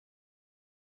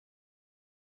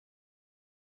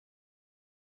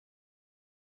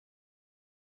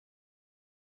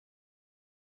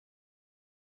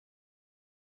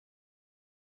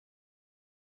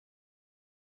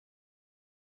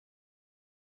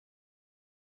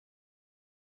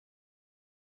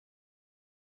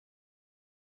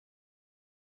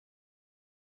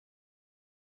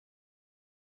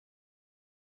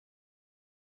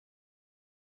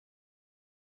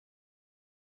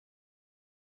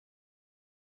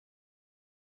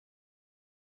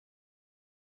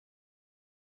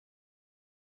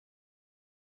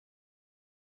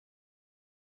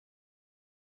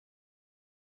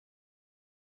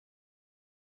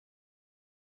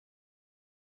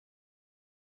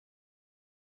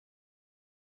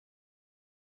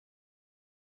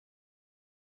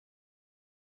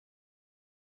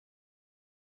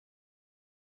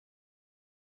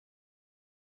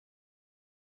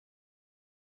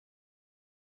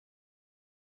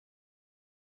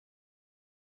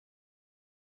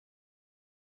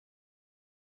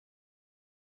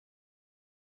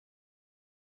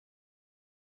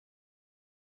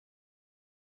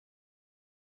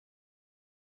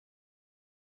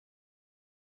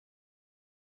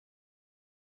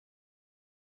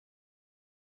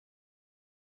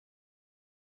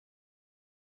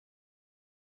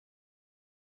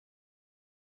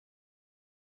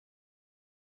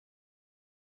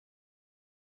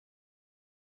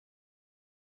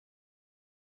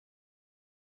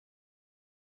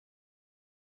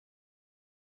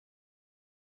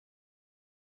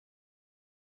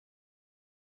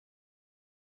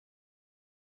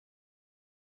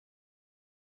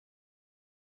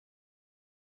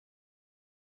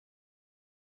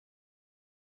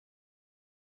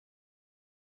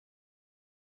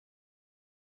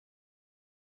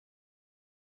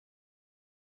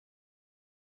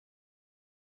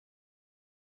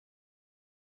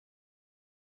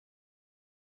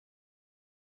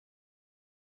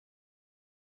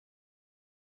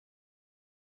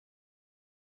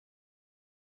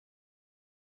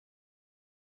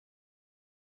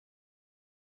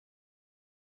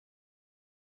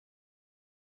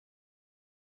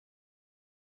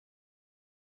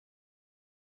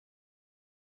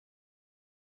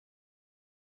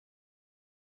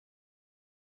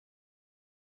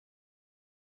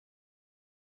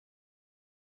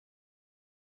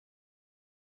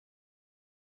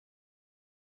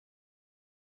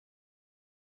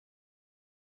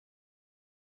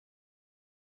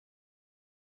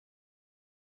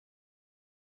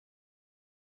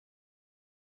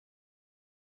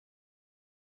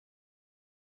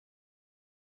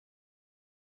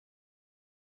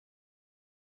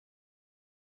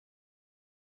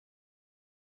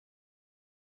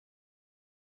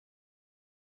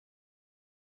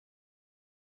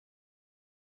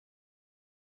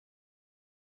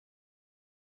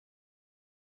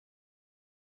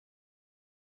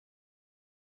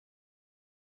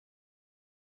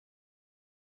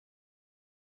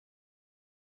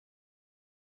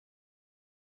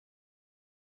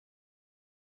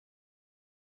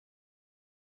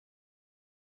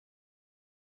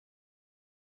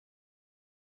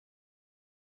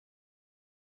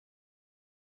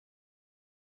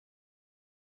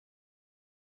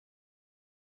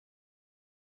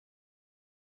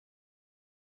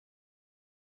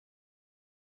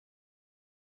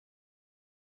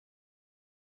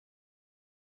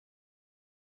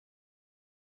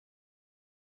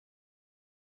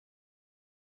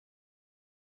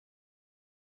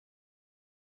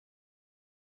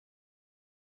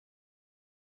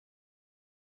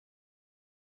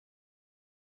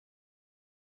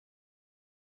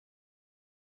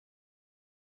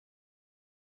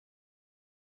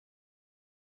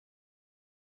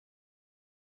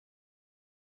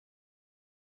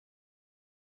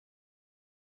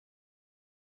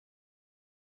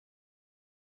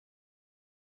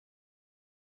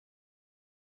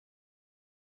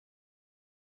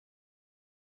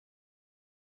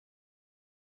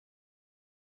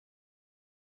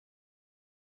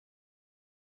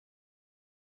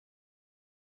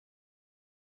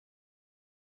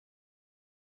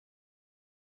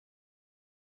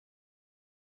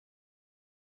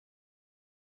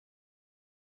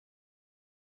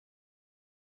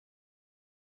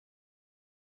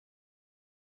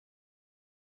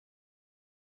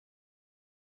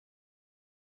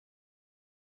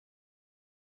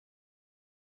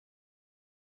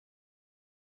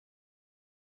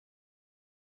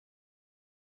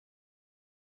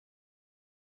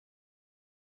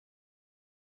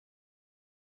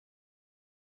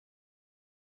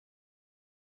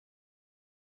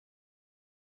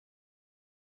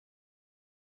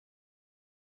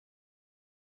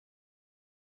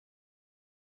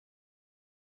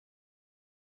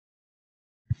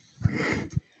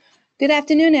Good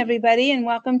afternoon, everybody, and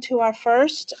welcome to our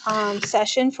first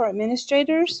session for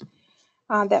administrators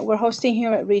that we're hosting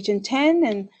here at Region 10.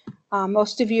 And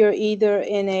most of you are either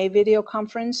in a video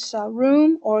conference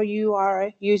room or you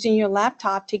are using your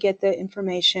laptop to get the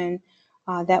information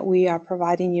that we are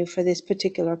providing you for this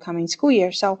particular coming school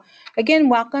year. So again,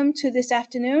 welcome to this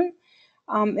afternoon.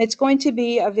 It's going to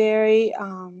be a very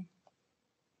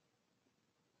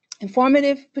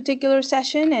informative particular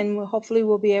session, and hopefully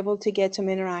we'll be able to get some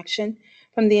interaction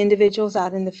from the individuals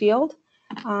out in the field.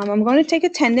 I'm going to take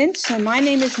attendance, and my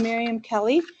name is Miriam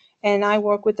Kelly, and I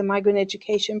work with the Migrant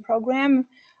Education Program.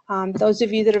 Those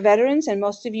of you that are veterans, and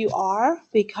most of you are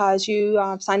because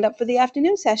you signed up for the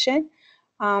afternoon session,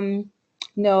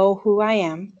 know who I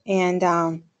am,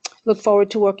 and look forward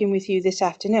to working with you this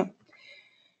afternoon.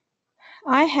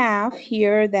 I have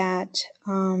here that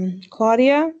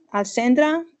Claudia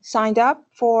Alcendra signed up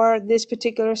for this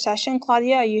particular session.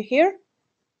 Claudia, are you here?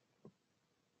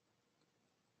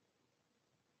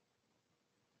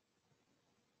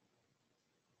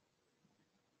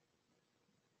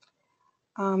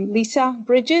 Lisa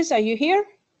Bridges, are you here?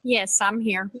 Yes, I'm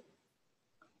here.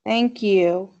 Thank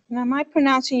you. And am I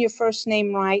pronouncing your first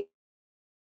name right?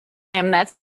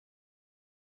 That's.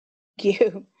 Thank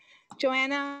you.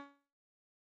 Joanna,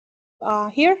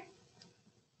 here?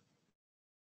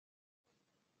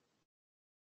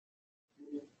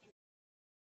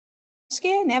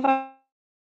 Scared? Never.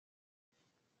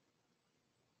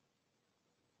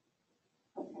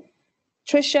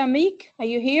 Trisha Meek, are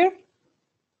you here?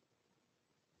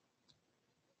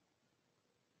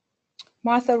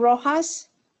 Martha Rojas?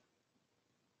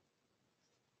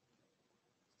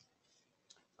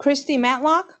 Christy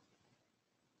Matlock?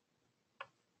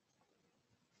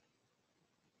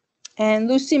 And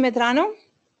Lucy Medrano?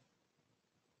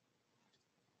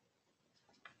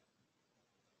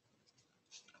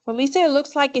 Well, Lisa, it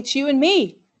looks like it's you and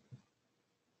me,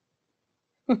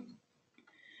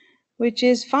 which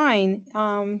is fine.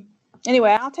 Anyway,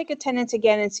 I'll take attendance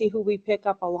again and see who we pick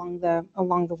up along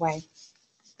the way.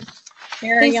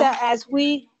 Miriam,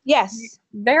 Lisa, yes.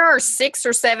 There are 6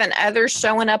 or 7 others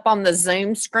showing up on the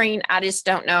Zoom screen. I just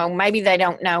don't know. Maybe they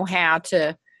don't know how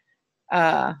to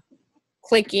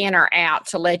click in or out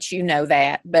to let you know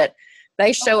that, but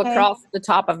they show across the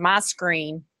top of my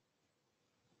screen.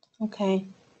 Okay.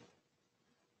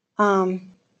 I'll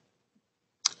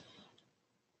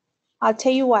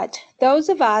tell you what, those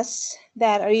of us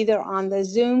that are either on the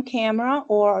Zoom camera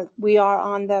or we are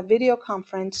on the video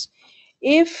conference,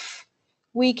 if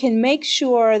we can make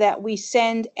sure that we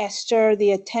send Esther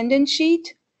the attendance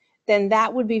sheet, then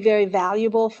that would be very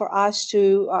valuable for us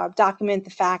to document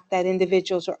the fact that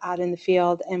individuals are out in the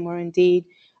field and were indeed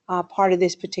part of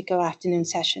this particular afternoon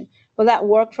session. Will that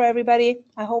work for everybody,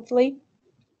 hopefully?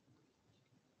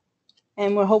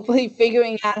 And we're hopefully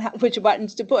figuring out which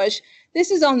buttons to push.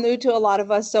 This is all new to a lot of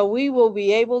us, so we will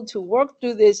be able to work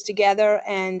through this together,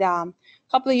 and a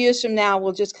couple of years from now,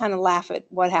 we'll just kind of laugh at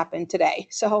what happened today.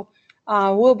 So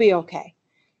we'll be okay.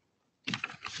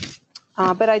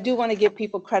 But I do want to give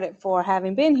people credit for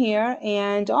having been here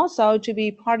and also to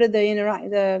be part of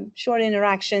the short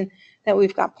interaction that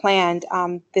we've got planned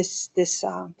this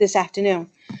afternoon.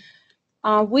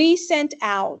 We sent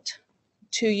out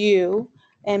to you,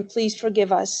 and please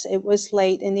forgive us, it was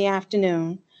late in the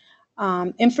afternoon,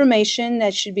 information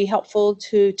that should be helpful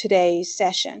to today's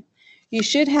session. You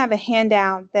should have a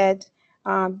handout that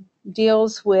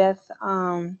deals with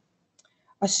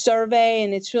a survey,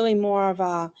 and it's really more of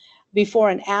a before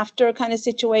and after kind of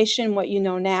situation, what you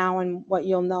know now and what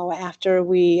you'll know after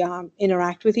we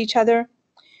interact with each other.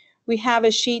 We have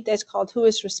a sheet that's called Who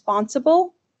is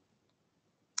Responsible?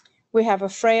 We have a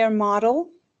Freyer model.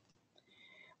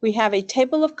 We have a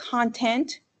table of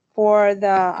content for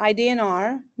the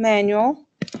ID&R manual,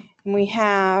 and we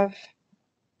have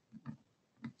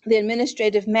the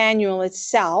administrative manual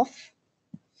itself.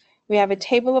 We have a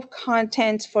table of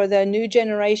contents for the new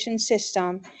generation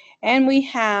system, and we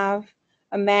have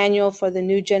a manual for the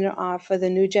new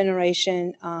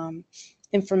generation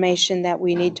information that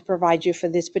we need to provide you for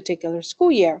this particular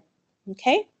school year.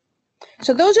 Okay?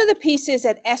 So those are the pieces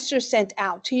that Esther sent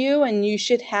out to you, and you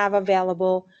should have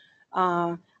available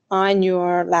on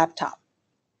your laptop.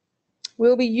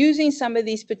 We'll be using some of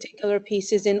these particular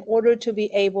pieces in order to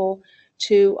be able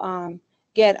to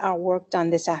get our work done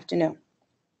this afternoon.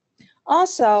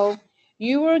 Also,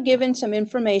 you were given some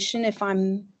information, if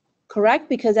I'm correct,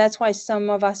 because that's why some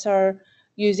of us are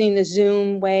using the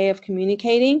Zoom way of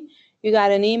communicating. You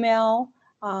got an email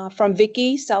from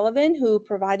Vicki Sullivan, who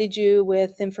provided you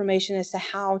with information as to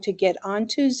how to get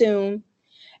onto Zoom.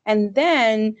 And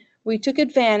then we took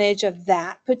advantage of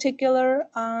that particular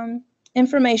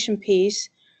information piece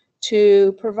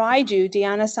to provide you.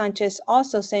 Diana Sanchez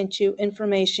also sent you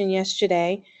information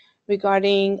yesterday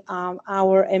regarding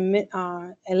our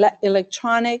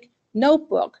electronic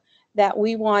notebook that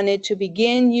we wanted to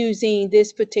begin using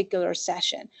this particular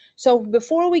session. So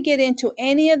before we get into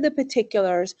any of the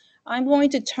particulars, I'm going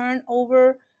to turn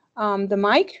over the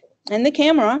mic and the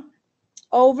camera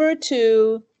over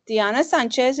to Diana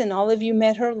Sanchez, and all of you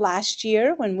met her last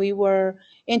year when we were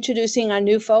introducing our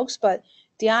new folks, but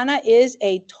Diana is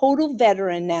a total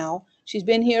veteran now. She's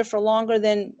been here for longer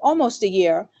than almost a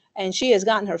year, and she has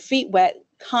gotten her feet wet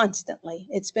constantly.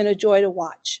 It's been a joy to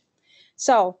watch.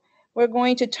 So we're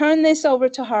going to turn this over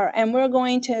to her, and we're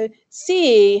going to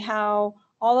see how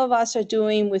all of us are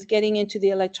doing with getting into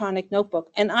the electronic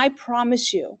notebook. And I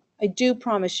promise you, I do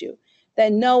promise you,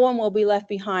 that no one will be left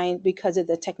behind because of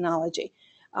the technology.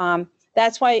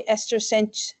 That's why Esther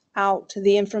sent out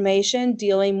the information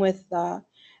dealing with the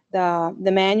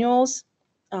manuals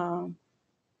via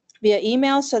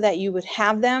email so that you would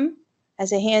have them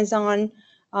as a hands-on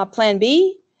plan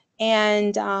B.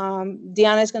 And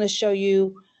Deanna is going to show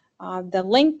you the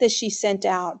link that she sent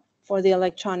out for the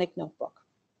electronic notebook.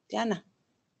 Deanna.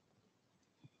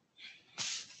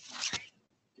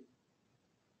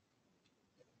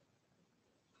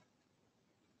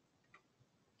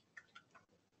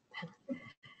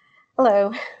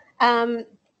 Hello.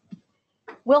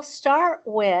 We'll start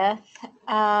with,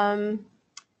 go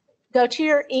to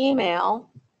your email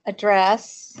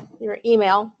address, your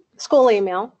email, school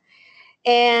email,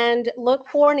 and look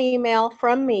for an email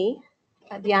from me,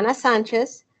 Diana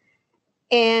Sanchez.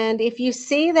 And if you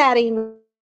see that email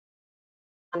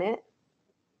on it,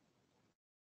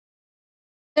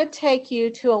 it should take you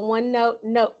to a OneNote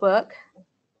notebook.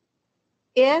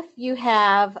 If you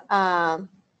have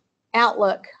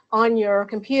Outlook on your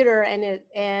computer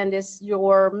and it's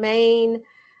your main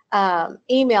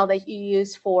email that you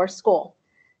use for school.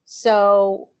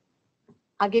 So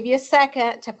I'll give you a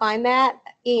second to find that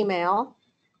email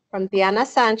from Diana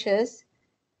Sanchez.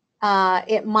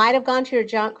 It might have gone to your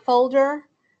junk folder,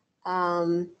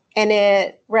 and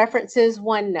it references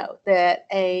OneNote, that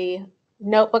a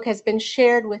notebook has been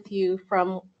shared with you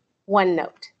from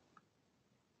OneNote.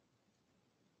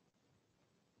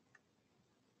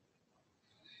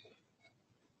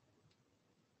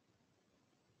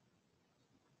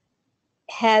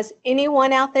 Has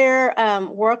anyone out there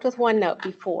worked with OneNote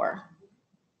before?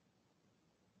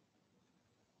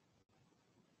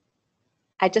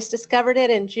 I just discovered it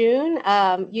in June,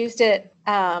 used it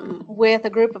with a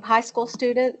group of high school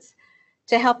students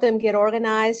to help them get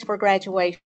organized for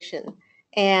graduation,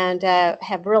 and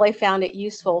have really found it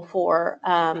useful for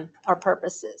our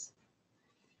purposes.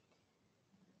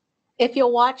 If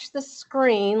you'll watch the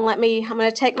screen, I'm going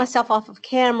to take myself off of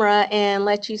camera and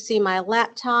let you see my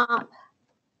laptop.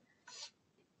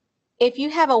 If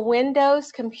you have a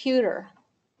Windows computer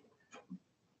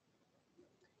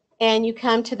and you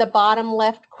come to the bottom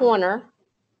left corner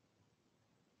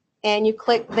and you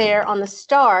click there on the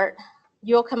start,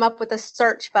 you'll come up with a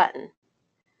search button.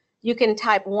 You can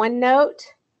type OneNote,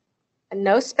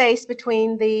 no space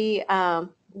between the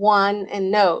one and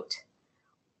note.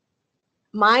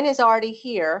 Mine is already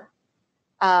here.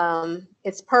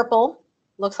 It's purple,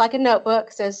 looks like a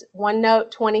notebook, says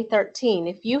OneNote 2013.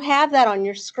 If you have that on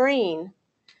your screen,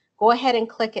 go ahead and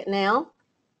click it now.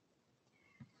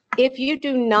 If you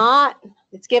do not,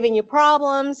 it's giving you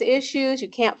problems, issues, you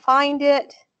can't find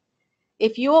it.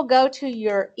 If you will go to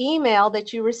your email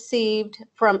that you received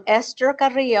from Esther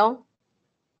Carrillo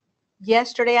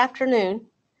yesterday afternoon,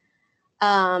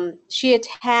 she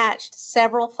attached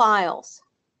several files.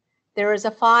 There is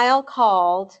a file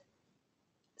called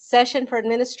Session for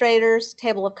Administrators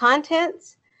Table of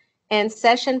Contents and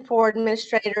Session for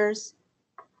Administrators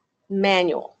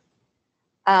Manual.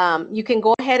 You can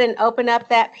go ahead and open up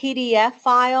that PDF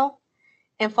file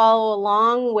and follow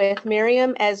along with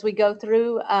Miriam as we go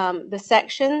through the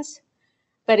sections.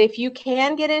 But if you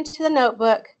can get into the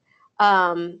notebook,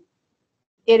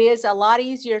 it is a lot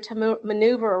easier to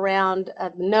maneuver around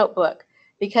the notebook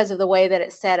because of the way that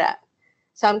it's set up.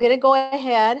 So I'm going to go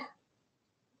ahead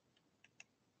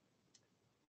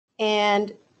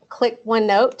and click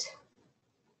OneNote.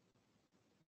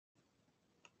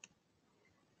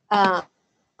 More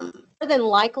than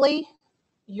likely,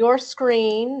 your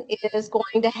screen is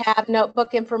going to have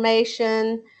notebook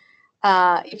information.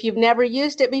 If you've never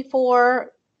used it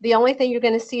before, the only thing you're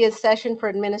going to see is Session for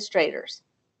Administrators.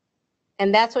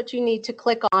 And that's what you need to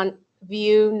click on,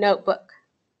 View Notebook.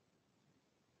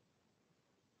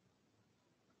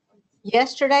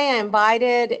 Yesterday, I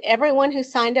invited everyone who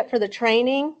signed up for the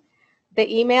training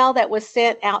the email that was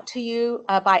sent out to you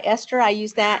by Esther, I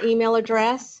used that email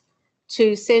address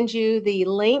to send you the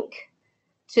link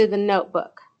to the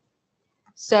notebook.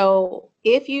 So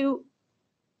if you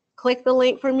click the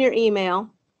link from your email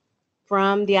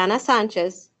from Diana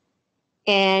Sanchez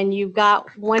and you've got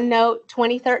OneNote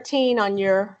 2013 on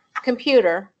your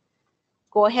computer,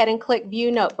 go ahead and click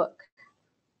View Notebook.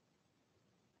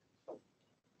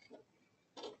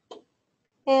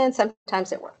 And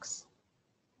sometimes it works.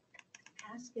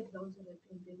 Ask if those that are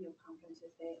in video conference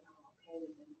if they are okay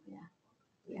with them.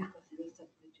 Yeah. Lisa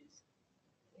Bridges.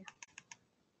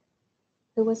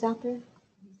 Who was out there?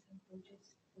 Lisa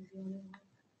Bridges was the only one.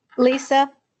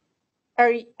 Lisa,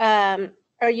 are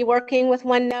you working with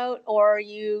OneNote or are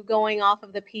you going off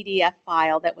of the PDF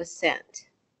file that was sent?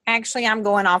 Actually, I'm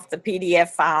going off the PDF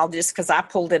file just because I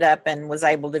pulled it up and was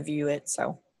able to view it.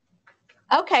 So,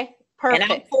 Okay, perfect.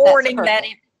 and I'm forwarding That's that.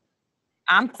 perfect.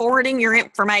 I'm forwarding your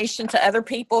information to other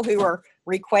people who are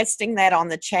requesting that on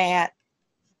the chat.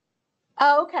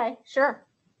 Oh, okay, sure.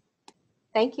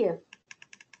 Thank you.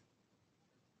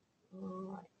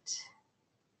 All right.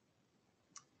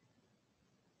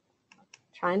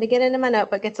 Trying to get into my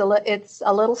notebook. It's a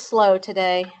little slow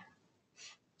today.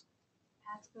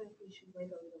 Ask her if we should wait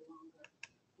a little longer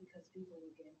because people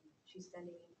will get, she's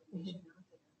sending information out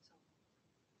to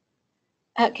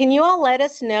them. So Can you all let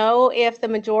us know if the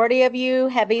majority of you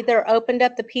have either opened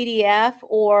up the PDF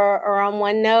or are on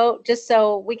OneNote, just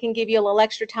so we can give you a little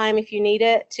extra time if you need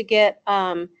it to get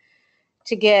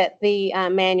the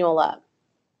manual up.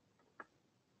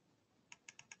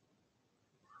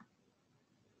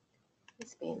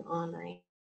 It's being on right.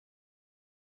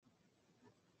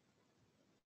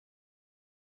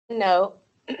 Note,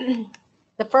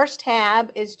 the first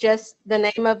tab is just the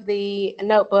name of the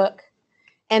notebook,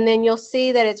 and then you'll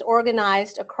see that it's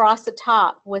organized across the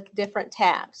top with different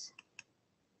tabs.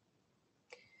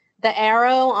 The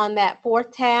arrow on that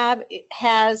fourth tab, it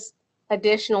has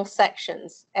additional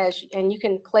sections and you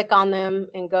can click on them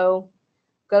and go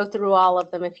through all of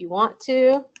them if you want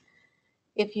to,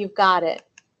 if you've got it.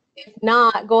 If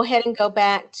not, go ahead and go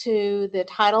back to the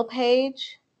title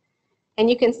page and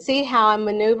you can see how I'm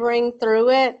maneuvering through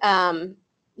it.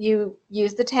 You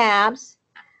use the tabs.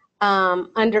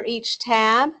 Under each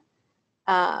tab,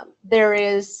 there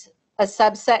is a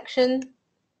subsection.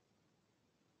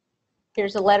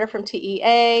 Here's a letter from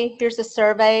TEA. Here's a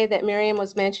survey that Miriam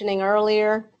was mentioning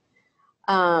earlier.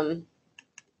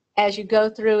 As you go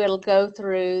through, it'll go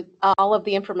through all of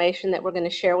the information that we're going to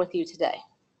share with you today.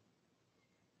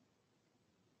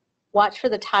 Watch for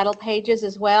the title pages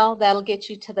as well. That'll get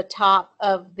you to the top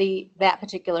of that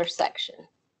particular section.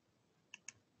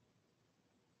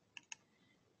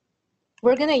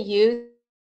 We're going to use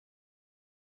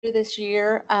this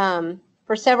year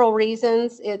for several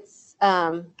reasons. It's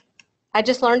I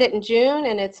just learned it in June,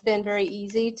 and it's been very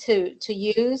easy to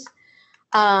use.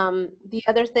 The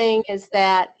other thing is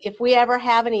that if we ever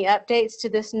have any updates to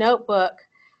this notebook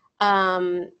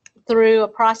through a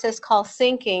process called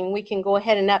syncing, we can go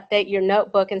ahead and update your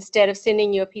notebook instead of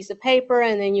sending you a piece of paper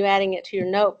and then you adding it to your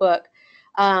notebook.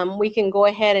 We can go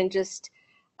ahead and just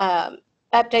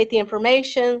update the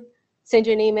information, send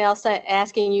you an email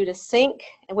asking you to sync,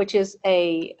 which is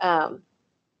a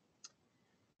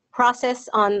process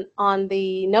on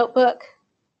the notebook,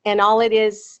 and all it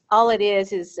is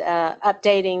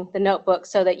updating the notebook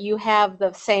so that you have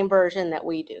the same version that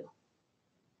we do.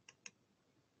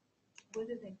 where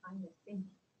do they find the thing?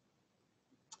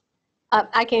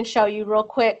 I can show you real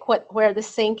quick where the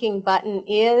syncing button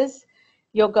is.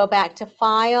 You'll go back to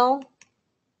File,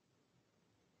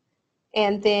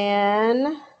 and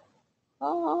then,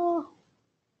 oh,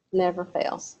 never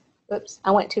fails. Oops,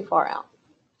 I went too far out.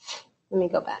 Let me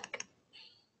go back.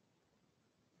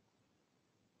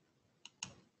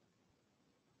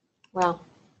 Well,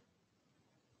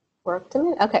 worked a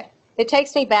minute. Okay, it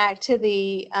takes me back to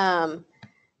the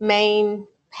main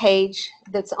page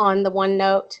that's on the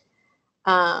OneNote.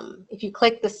 If you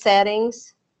click the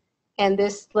settings and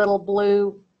this little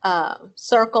blue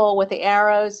circle with the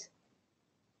arrows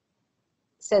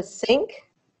says sync,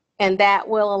 and that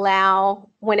will allow,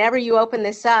 whenever you open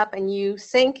this up and you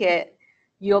sync it,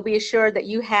 you'll be assured that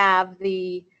you have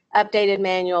the updated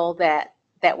manual that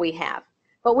we have.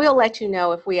 But we'll let you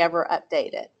know if we ever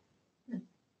update it. Let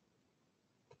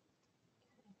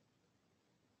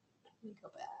me go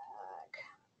back.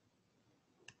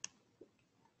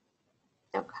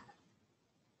 Okay.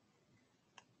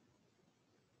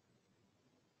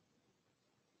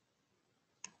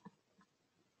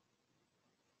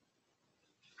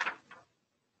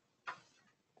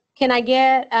 Can I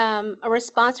get a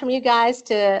response from you guys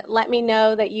to let me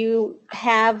know that you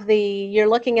have you're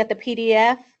looking at the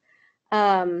PDF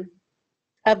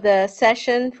of the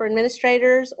session for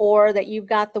administrators, or that you've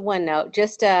got the OneNote?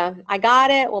 Just I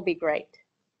got it will be great.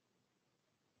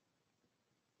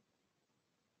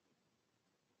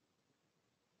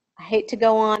 I hate to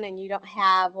go on and you don't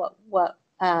have what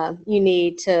you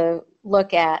need to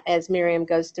look at as Miriam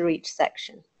goes through each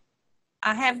section.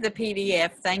 I have the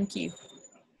PDF. Thank you.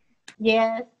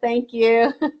 Yes, thank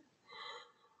you.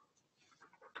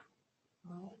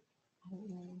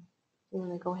 You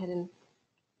want to go ahead and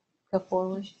go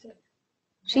forward?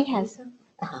 She has.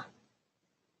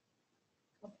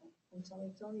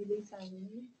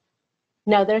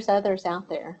 No, there's others out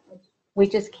there. We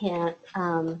just can't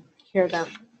hear them.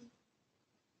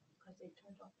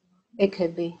 It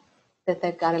could be that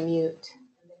they've got a mute.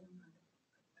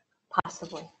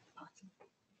 Possibly.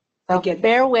 So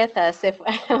bear with us if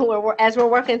as we're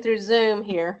working through Zoom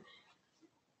here.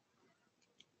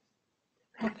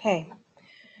 Okay.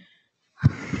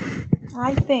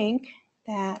 I think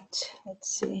that,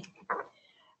 let's see,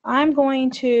 I'm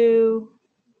going to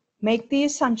make the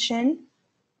assumption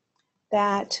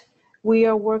that we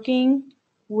are working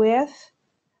with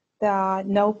the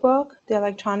notebook, the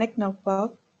electronic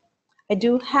notebook. I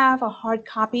do have a hard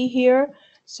copy here,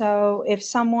 so if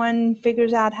someone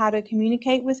figures out how to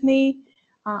communicate with me,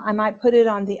 I might put it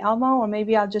on the Elmo, or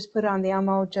maybe I'll just put it on the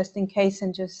Elmo just in case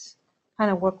and just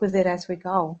kind of work with it as we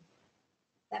go.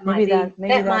 That might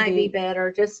be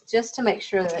better, just to make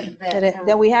sure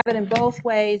that we have it in both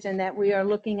ways and that we are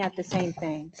looking at the same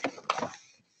things.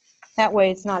 That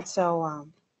way it's not so...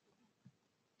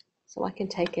 So I can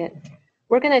take it.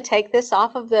 We're going to take this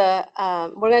off of the,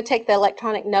 we're going to take the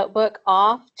electronic notebook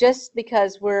off just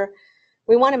because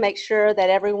we want to make sure that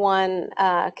everyone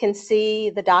can see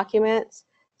the documents.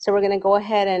 So we're going to go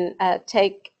ahead and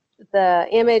take the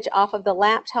image off of the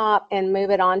laptop and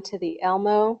move it onto the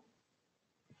Elmo.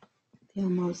 The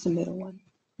Elmo is the middle one,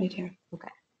 right here. Okay.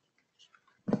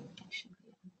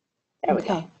 There we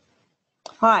go. All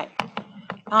right.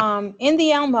 In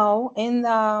the Elmo,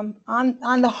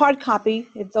 on the hard copy,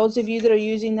 if those of you that are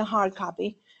using the hard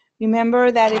copy,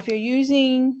 remember that if you're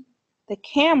using the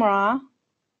camera,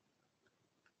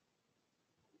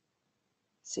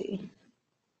 let's see,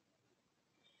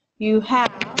 you have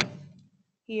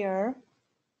here,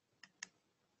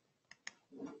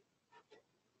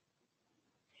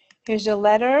 here's a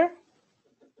letter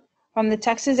from the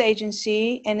Texas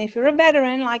agency, and if you're a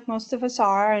veteran, like most of us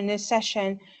are in this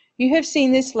session, you have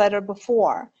seen this letter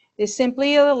before. It's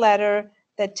simply a letter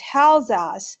that tells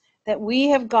us that we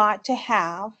have got to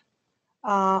have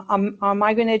a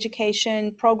migrant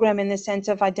education program in the sense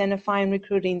of identifying and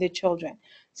recruiting the children.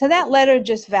 So that letter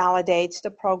just validates the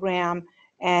program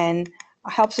and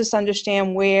helps us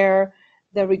understand where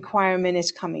the requirement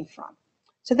is coming from.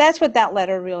 So that's what that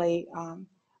letter really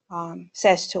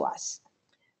says to us.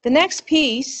 The next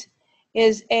piece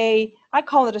is I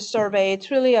call it a survey.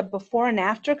 It's really a before and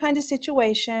after kind of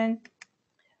situation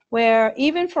where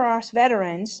even for us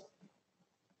veterans,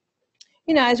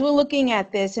 you know, as we're looking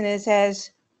at this and it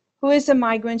says, who is a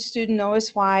migrant student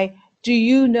OSY? Do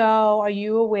you know? Are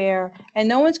you aware? And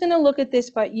no one's going to look at this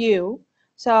but you.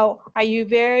 So are you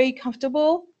very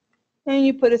comfortable? And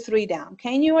you put a 3 down.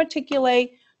 Can you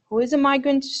articulate who is a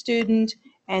migrant student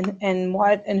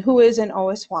and who is an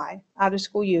OSY, out of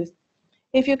school youth?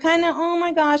 If you're kind of, oh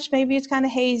my gosh, maybe it's kind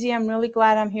of hazy, I'm really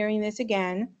glad I'm hearing this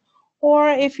again. Or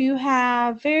if you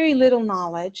have very little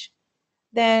knowledge,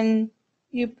 then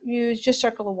you just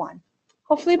circle a 1.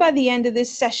 Hopefully by the end of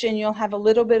this session, you'll have a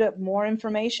little bit of more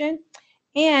information,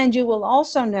 and you will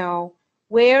also know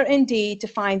where indeed to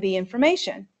find the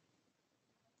information.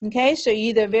 Okay, so you're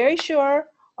either very sure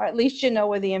or at least you know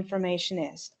where the information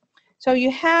is. So you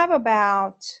have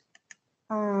about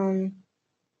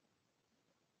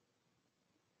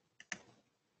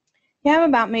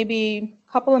maybe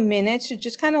a couple of minutes to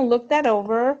just kind of look that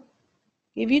over,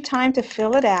 give you time to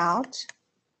fill it out,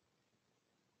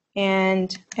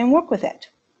 and work with it.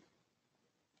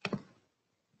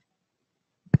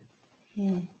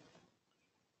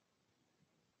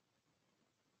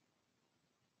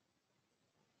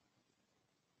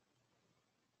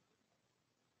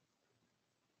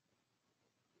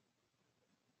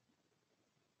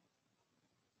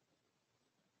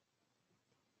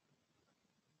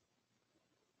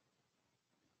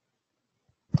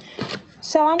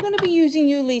 So I'm going to be using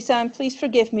you, Lisa, and please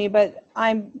forgive me, but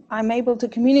I'm able to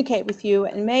communicate with you,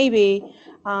 and maybe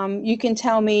you can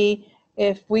tell me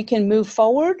if we can move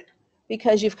forward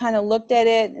because you've kind of looked at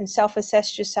it and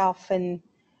self-assessed yourself, and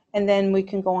then we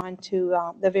can go on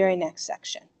to the very next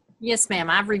section. Yes, ma'am.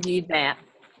 I've reviewed that.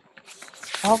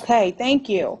 Okay, thank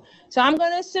you. So I'm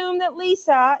going to assume that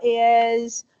Lisa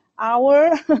is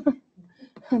our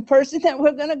person that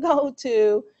we're going to go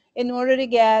to in order to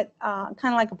get kind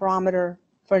of like a barometer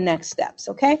for next steps,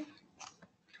 okay?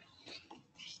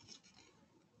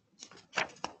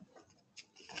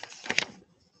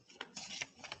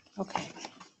 Okay.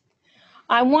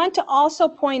 I want to also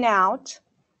point out,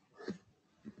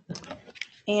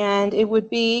 and it would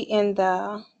be in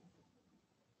the,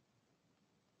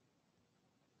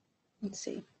 let's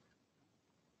see.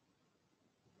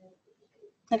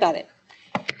 I got it.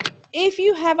 If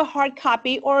you have a hard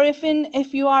copy, or if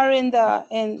you are in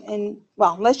the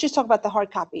well, let's just talk about the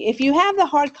hard copy. If you have the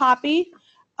hard copy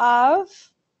of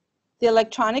the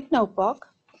electronic notebook,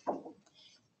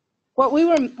 what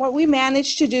we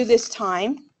managed to do this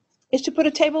time is to put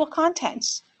a table of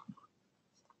contents.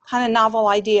 Kind of novel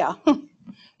idea,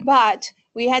 but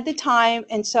we had the time,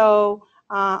 and so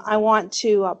I want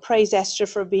to praise Esther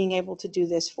for being able to do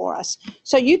this for us.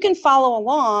 So you can follow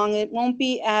along. It won't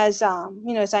be as,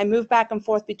 as I move back and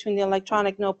forth between the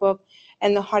electronic notebook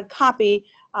and the hard copy.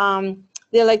 The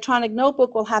electronic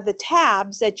notebook will have the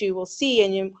tabs that you will see,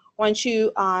 and once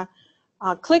you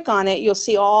click on it, you'll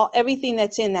see everything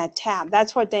that's in that tab.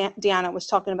 That's what Deanna was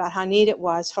talking about, how neat it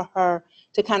was for her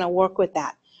to kind of work with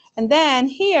that. And then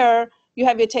here, you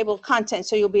have your table of contents,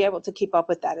 so you'll be able to keep up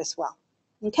with that as well.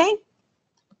 Okay?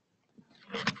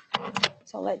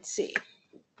 So let's see.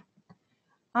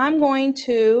 I'm going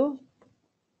to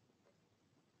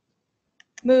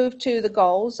move to the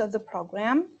goals of the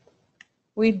program.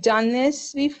 We've done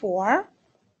this before.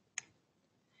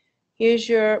 Here's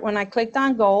when I clicked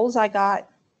on goals, I got,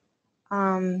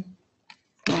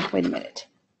 wait a minute.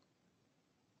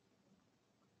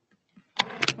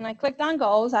 When I clicked on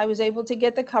goals, I was able to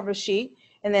get the cover sheet.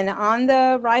 And then on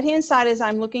the right-hand side, as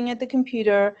I'm looking at the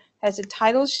computer, has a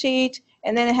title sheet,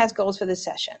 and then it has goals for the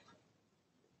session.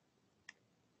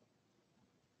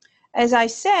 As I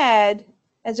said,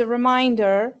 as a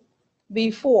reminder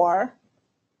before,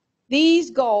 these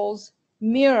goals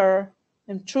mirror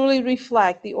and truly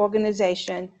reflect the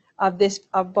organization of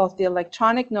both the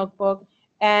electronic notebook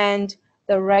and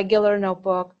the regular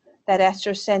notebook that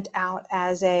Esther sent out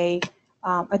as a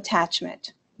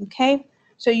attachment. Okay,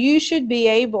 so you should be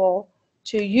able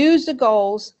to use the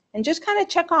goals and just kind of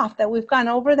check off that we've gone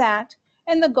over that,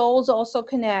 and the goals also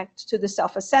connect to the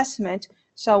self-assessment.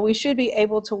 So we should be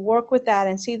able to work with that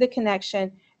and see the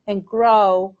connection and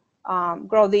grow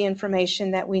the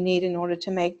information that we need in order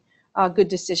to make good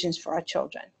decisions for our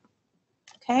children.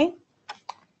 Okay?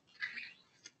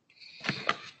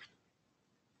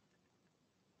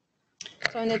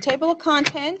 So in the table of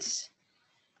contents,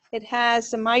 it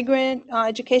has the Migrant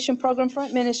Education Program for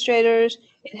Administrators.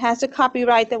 It has the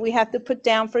copyright that we have to put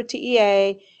down for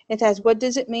TEA. It has what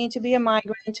does it mean to be a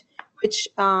migrant, which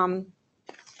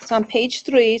it's on page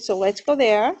 3, so let's go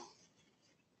there.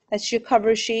 That's your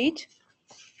cover sheet.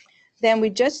 Then we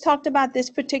just talked about this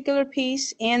particular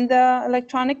piece in the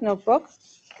electronic notebook.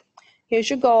 Here's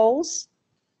your goals.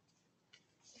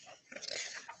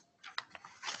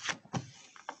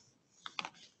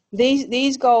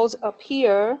 These goals up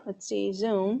here, let's see,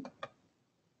 zoom.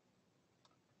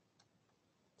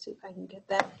 Let's see if I can get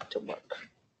that to work.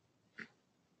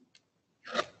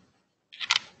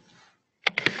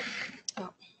 Oh.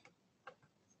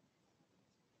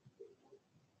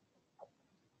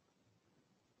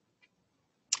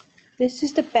 This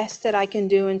is the best that I can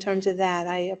do in terms of that.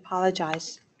 I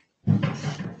apologize.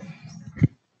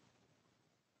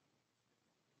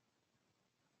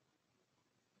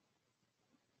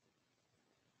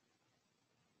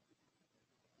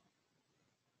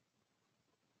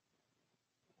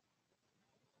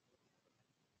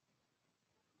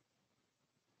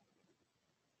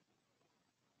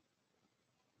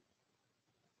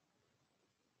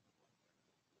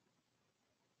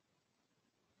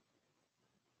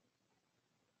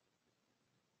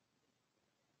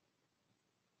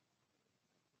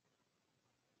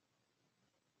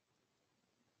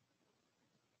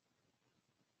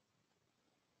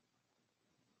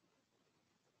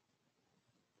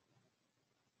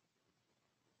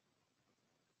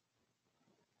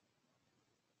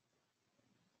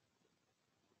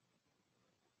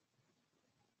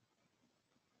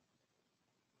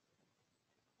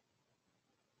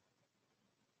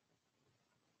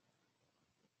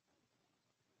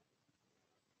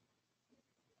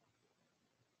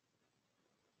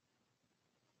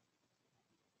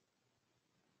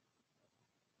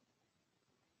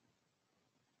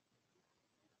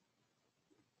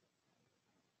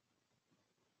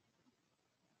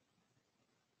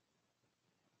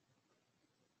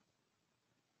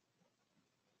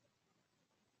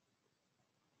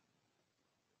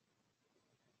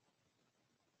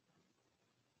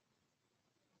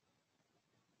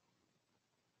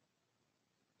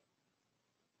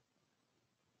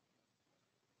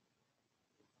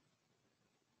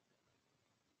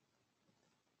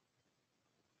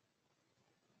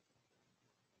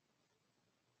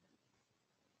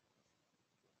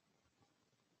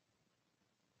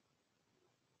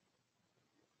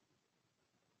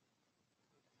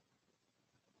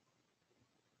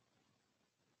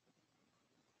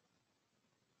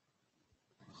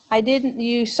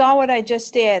 you saw what I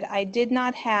just did. I did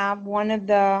not have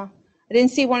I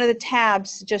didn't see one of the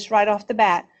tabs just right off the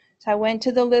bat. So I went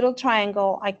to the little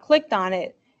triangle, I clicked on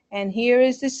it, and here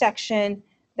is the section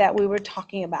that we were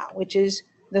talking about, which is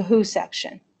the Who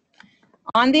section.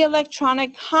 On the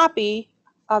electronic copy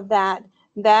of that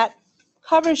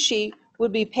cover sheet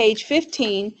would be page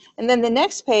 15, and then the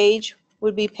next page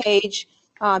would be page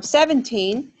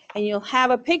 17, and you'll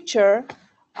have a picture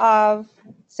of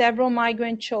several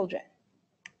migrant children.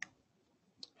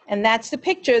 And that's the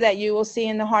picture that you will see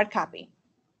in the hard copy.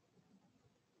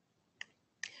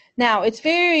 Now, it's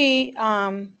very,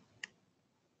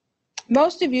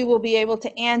 most of you will be able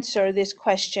to answer this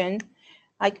question,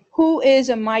 like who is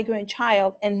a migrant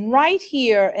child? And right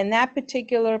here in that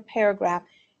particular paragraph,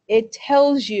 it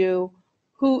tells you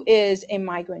who is a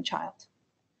migrant child.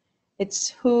 It's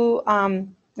who,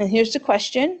 and here's the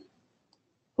question,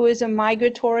 who is a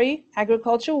migratory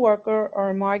agricultural worker or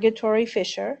a migratory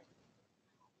fisher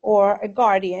or a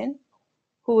guardian,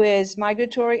 who is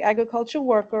migratory agricultural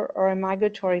worker or a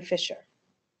migratory fisher.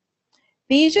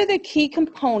 These are the key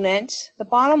components, the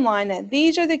bottom line, that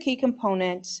these are the key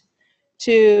components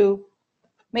to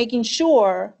making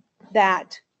sure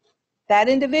that that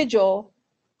individual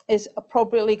is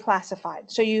appropriately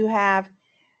classified. So you have,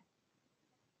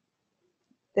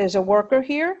 there's a worker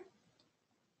here.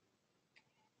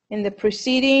 In the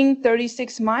preceding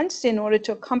 36 months, in order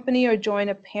to accompany or join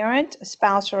a parent, a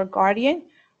spouse, or a guardian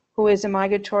who is a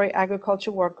migratory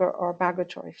agricultural worker or a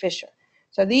migratory fisher.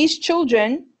 So these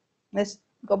children, let's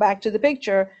go back to the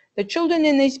picture, the children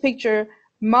in this picture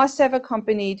must have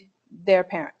accompanied their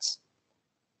parents.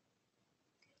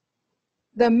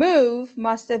 The move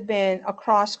must have been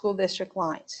across school district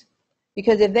lines.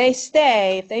 Because if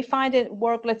they find it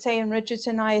work, let's say in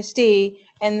Richardson ISD,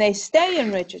 and they stay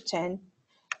in Richardson,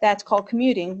 that's called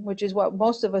commuting, which is what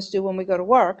most of us do when we go to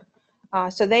work.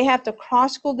 So they have to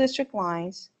cross school district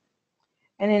lines.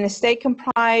 And in a state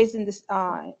comprised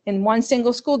in one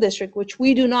single school district, which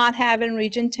we do not have in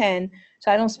Region 10,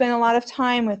 so I don't spend a lot of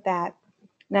time with that.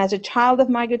 And as a child of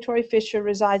migratory fisher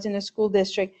resides in a school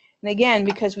district, and again,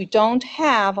 because we don't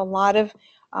have a lot of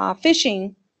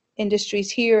fishing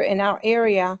industries here in our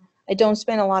area, I don't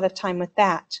spend a lot of time with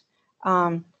that.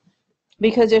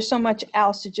 Because there's so much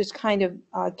else to just kind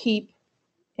of keep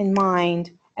in mind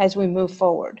as we move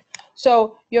forward.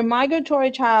 So your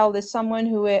migratory child is someone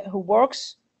who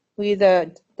works, who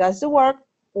either does the work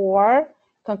or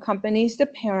accompanies the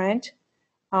parent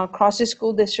across the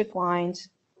school district lines,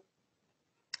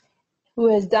 who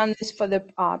has done this for the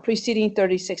preceding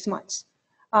 36 months.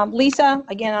 Lisa,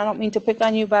 again, I don't mean to pick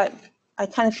on you, but I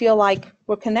kind of feel like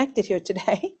we're connected here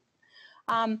today.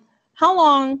 How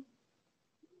long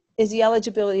is the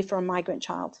eligibility for a migrant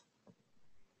child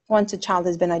once a child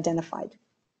has been identified?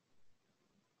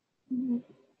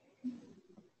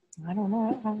 I don't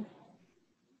know.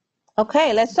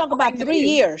 Okay, let's talk about 3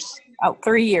 years. Oh,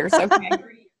 3 years, okay.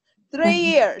 3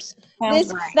 years.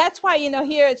 Sounds right. That's why,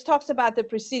 here it talks about the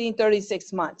preceding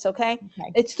 36 months, okay?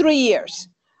 It's 3 years.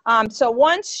 So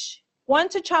once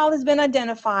a child has been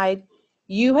identified,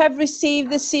 you have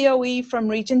received the COE from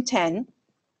Region 10,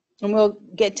 and we'll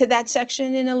get to that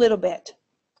section in a little bit.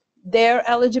 Their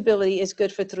eligibility is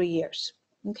good for 3 years,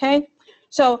 okay?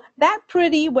 So that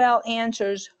pretty well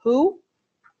answers who.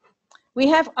 We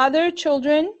have other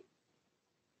children,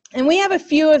 and we have a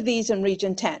few of these in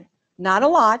Region 10. Not a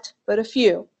lot, but a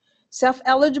few.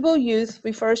 Self-eligible youth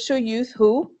refers to a youth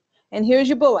who, and here's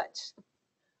your bullets.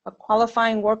 A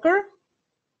qualifying worker,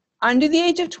 under the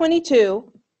age of 22,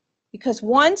 because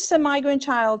once a migrant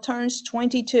child turns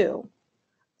 22,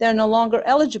 they're no longer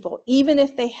eligible, even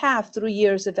if they have 3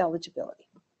 years of eligibility.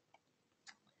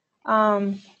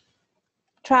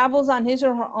 Travels on his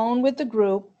or her own with the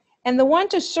group. And the one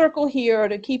to circle here or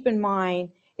to keep in mind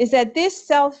is that this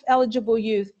self-eligible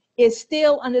youth is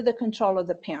still under the control of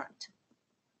the parent.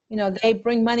 They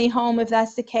bring money home if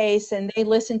that's the case, and they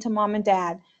listen to mom and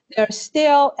dad.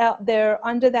 They're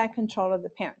under that control of the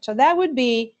parent. So that would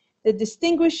be the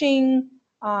distinguishing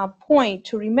point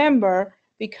to remember,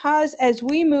 because as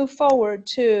we move forward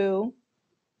to,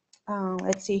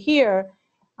 let's see here,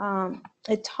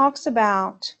 it talks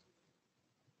about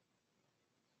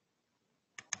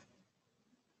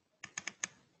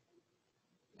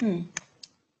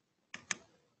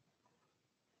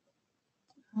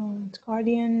it's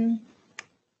guardian.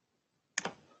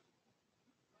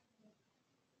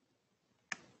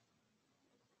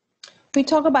 We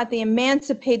talk about the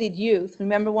emancipated youth.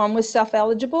 Remember, one was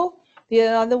self-eligible, the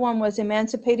other one was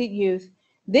emancipated youth.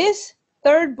 This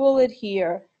third bullet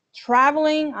here,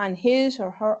 traveling on his or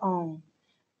her own.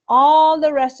 All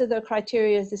the rest of the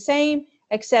criteria is the same,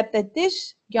 except that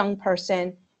this young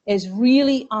person is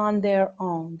really on their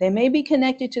own. They may be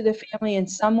connected to the family in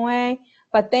some way,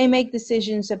 but they make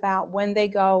decisions about when they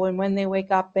go and when they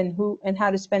wake up and who and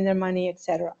how to spend their money,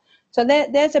 etc. So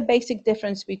there's a basic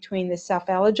difference between the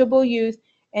self-eligible youth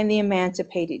and the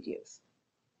emancipated youth.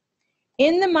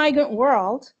 In the migrant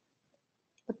world,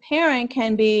 the parent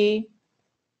can be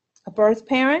a birth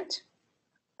parent,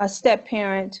 a step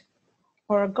parent,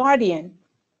 or a guardian.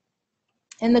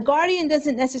 And the guardian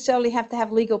doesn't necessarily have to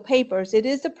have legal papers. It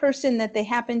is the person that they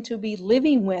happen to be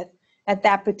living with at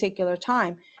that particular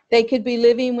time. They could be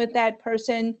living with that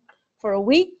person for a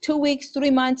week, 2 weeks, 3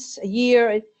 months, a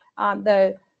year.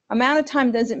 The amount of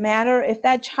time doesn't matter. If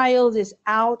that child is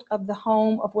out of the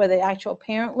home of where the actual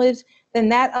parent lives, then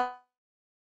that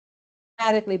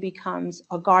automatically becomes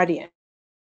a guardian.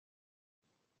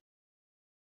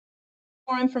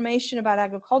 More information about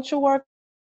agricultural work,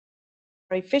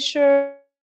 Fisher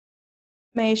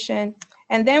information,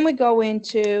 and then we go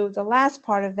into the last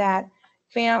part of that,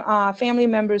 family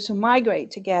members who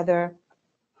migrate together.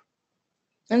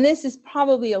 And this is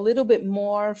probably a little bit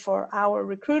more for our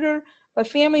recruiter, but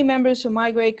family members who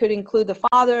migrate could include the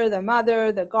father, the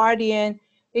mother, the guardian.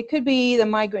 It could be the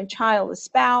migrant child, the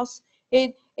spouse.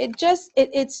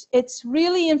 It's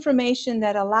really information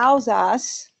that allows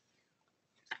us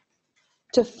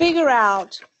to figure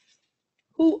out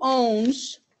who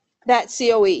owns that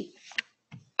COE.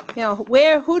 You know,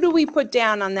 who do we put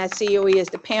down on that COE as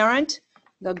the parent,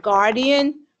 the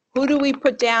guardian? Who do we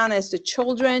put down as the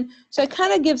children? So it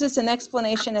kind of gives us an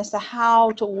explanation as to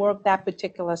how to work that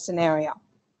particular scenario.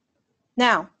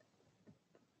 Now,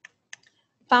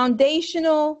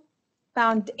 foundational,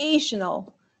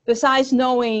 besides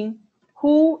knowing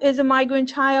who is a migrant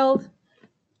child,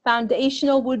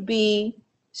 foundational would be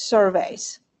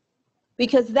surveys,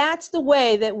 because that's the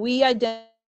way that we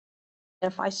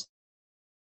identify.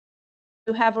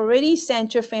 You have already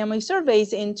sent your family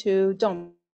surveys into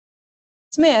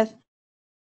Smith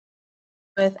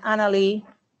with Annalie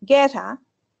Guetta,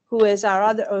 who is our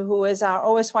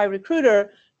OSY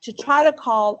recruiter, to try to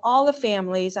call all the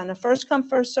families on a first come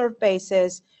first served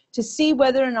basis to see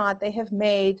whether or not they have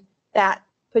made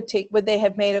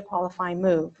a qualifying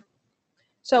move.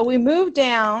 So we move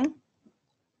down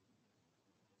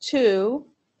to,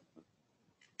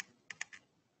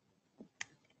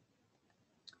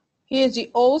 here's the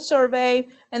old survey,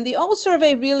 and the old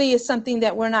survey really is something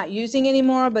that we're not using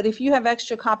anymore, but if you have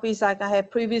extra copies like I had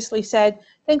previously said,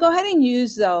 then go ahead and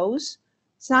use those.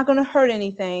 It's not going to hurt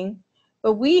anything,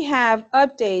 but we have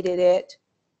updated it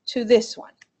to this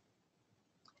one.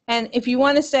 And if you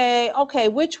want to say, okay,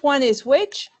 which one is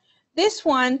which, this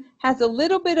one has a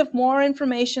little bit of more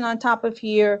information on top of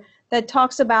here that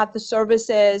talks about the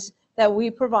services that we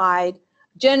provide,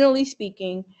 generally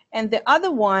speaking, and the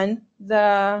other one,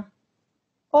 the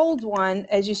old one,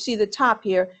 as you see the top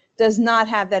here, does not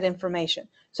have that information.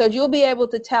 So you'll be able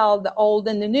to tell the old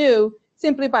and the new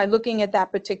simply by looking at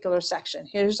that particular section.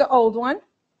 Here's the old one,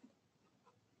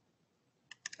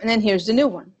 and then here's the new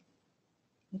one.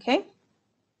 Okay?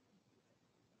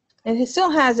 And it still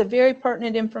has a very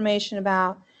pertinent information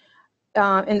about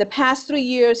in the past 3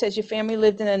 years, has your family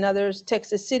lived in another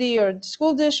Texas city or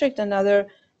school district, another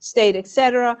state,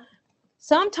 etc.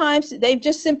 Sometimes they've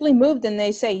just simply moved and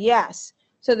they say yes.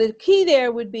 So the key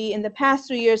there would be, in the past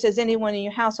 3 years, has anyone in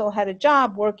your household had a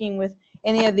job working with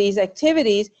any of these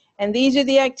activities? And these are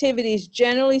the activities,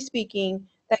 generally speaking,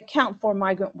 that count for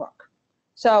migrant work.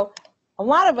 So a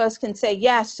lot of us can say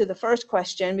yes to the first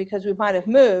question because we might have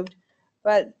moved,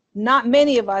 but not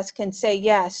many of us can say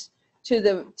yes to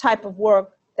the type of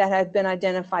work that has been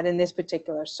identified in this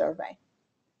particular survey.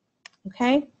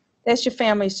 Okay? That's your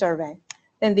family survey.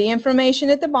 Then the information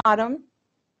at the bottom,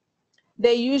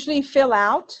 they usually fill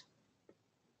out,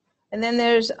 and then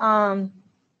there's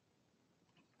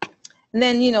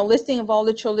listing of all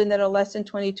the children that are less than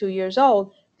 22 years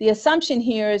old. The assumption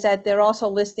here is that they're also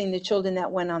listing the children that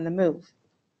went on the move.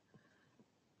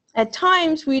 At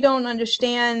times we don't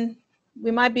understand,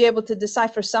 we might be able to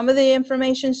decipher some of the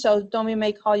information, so DOMI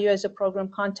may call you as a program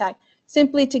contact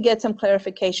simply to get some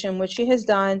clarification, which she has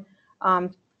done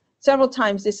several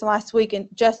times this last week, and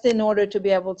just in order to be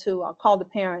able to call the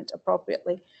parent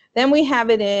appropriately. Then we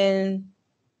have it in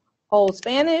Old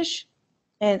Spanish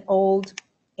and Old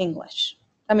English.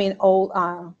 I mean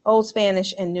Old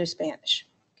Spanish and New Spanish.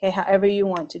 Okay, however you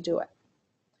want to do it.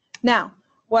 Now,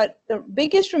 what the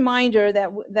biggest reminder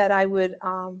that I would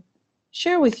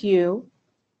share with you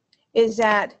is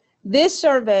that this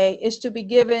survey is to be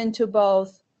given to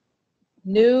both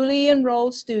newly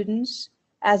enrolled students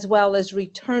as well as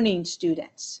returning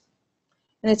students.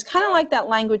 And it's kind of like that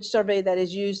language survey that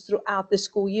is used throughout the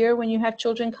school year when you have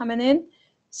children coming in.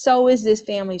 So is this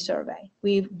family survey.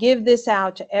 We give this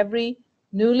out to every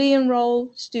newly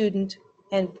enrolled student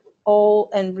and old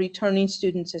and returning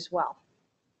students as well.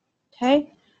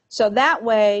 Okay, so that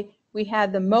way we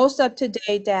have the most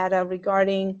up-to-date data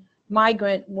regarding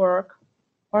migrant work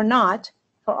or not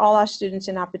for all our students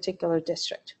in our particular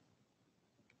district.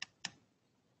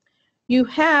 You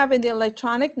have in the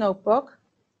electronic notebook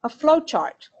a flow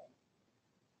chart,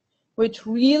 which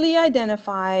really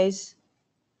identifies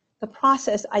the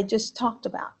process I just talked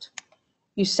about.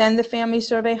 You send the family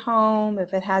survey home.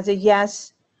 If it has a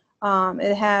yes,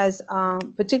 it has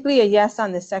particularly a yes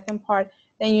on the second part,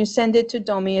 then you send it to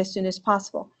DOMI as soon as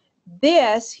possible.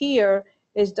 This here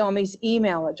is DOMI's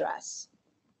email address.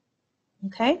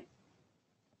 Okay?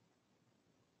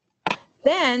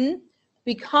 Then,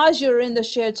 because you're in the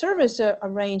shared service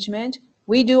arrangement,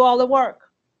 we do all the work.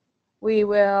 We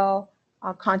will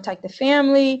contact the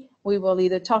family. We will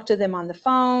either talk to them on the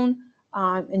phone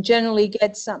and generally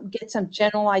get some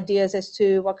general ideas as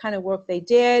to what kind of work they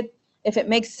did. If it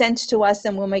makes sense to us,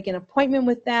 then we'll make an appointment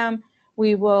with them.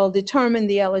 We will determine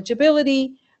the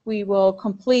eligibility. We will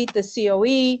complete the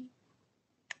COE.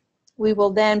 We will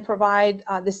then provide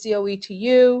the COE to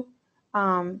you,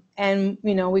 and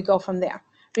we go from there.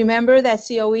 Remember that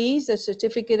COEs, the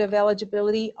Certificate of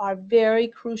Eligibility, are very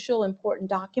crucial, important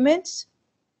documents,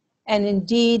 and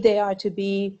indeed they are to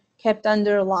be kept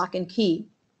under lock and key.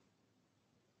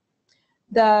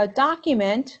 The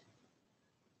document,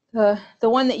 the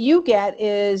one that you get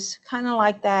is kind of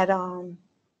like that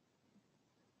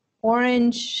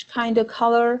orange kind of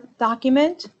color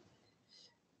document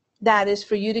that is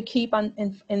for you to keep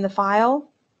in the file,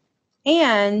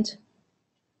 and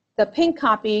the pink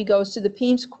copy goes to the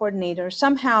PEIMS coordinator.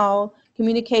 Somehow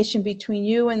communication between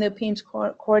you and the PEIMS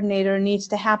coordinator needs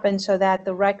to happen so that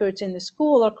the records in the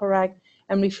school are correct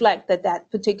and reflect that that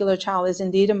particular child is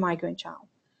indeed a migrant child.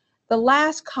 The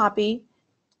last copy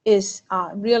is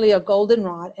really a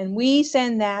goldenrod, and we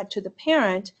send that to the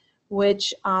parent,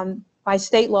 which by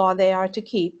state law they are to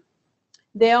keep.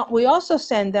 We also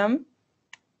send them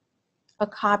a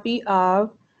copy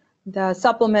of the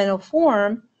supplemental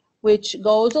form, which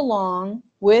goes along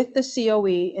with the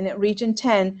COE, and at Region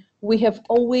 10, we have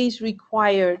always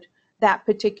required that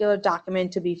particular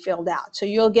document to be filled out. So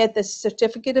you'll get the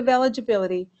Certificate of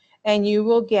Eligibility, and you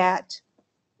will get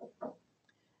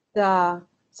the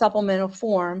supplemental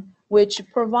form, which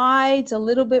provides a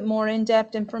little bit more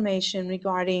in-depth information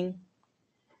regarding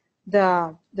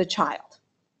the child.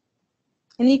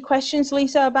 Any questions,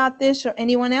 Lisa, about this, or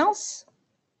anyone else?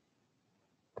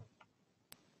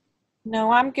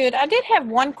 No, I'm good. I did have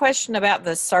one question about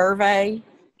the survey.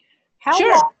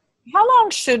 Sure. How long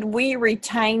should we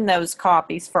retain those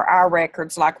copies for our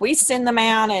records? Like we send them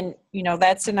out and,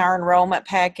 that's in our enrollment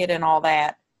packet and all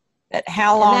that.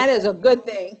 How long? And that is a good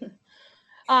thing.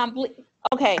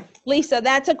 Okay, Lisa,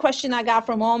 that's a question I got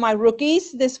from all my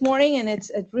rookies this morning, and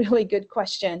it's a really good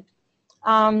question.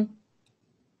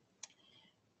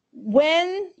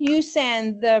 When you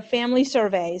send the family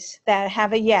surveys that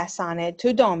have a yes on it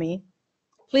to DOMI,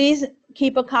 please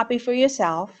keep a copy for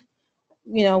yourself.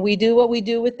 We do what we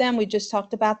do with them. We just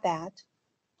talked about that.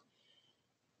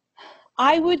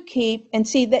 I would keep, and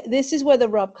see, this is where the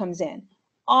rub comes in.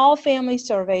 All family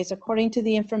surveys, according to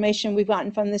the information we've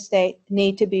gotten from the state,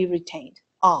 need to be retained,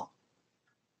 all.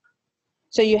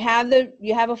 So you have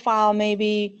a file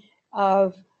maybe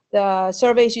of the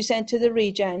surveys you sent to the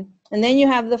region, and then you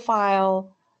have the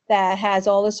file that has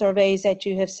all the surveys that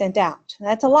you have sent out.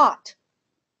 That's a lot,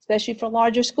 especially for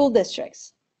larger school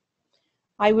districts.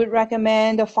 I would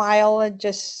recommend a file,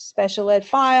 just special ed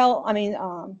file,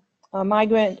 a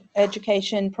migrant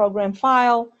education program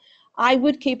file. I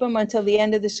would keep them until the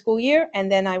end of the school year,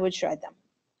 and then I would shred them.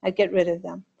 I'd get rid of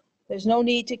them. There's no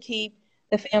need to keep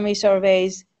the family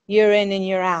surveys year in and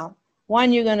year out.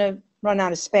 One, you're going to run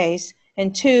out of space,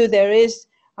 and two, there is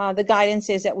the guidance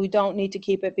is that we don't need to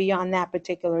keep it beyond that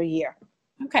particular year.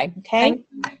 Okay. Okay. Thank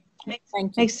you.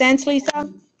 Makes sense,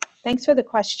 Lisa? Thanks for the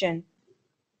question.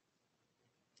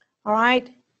 All right.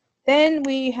 Then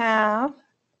we have,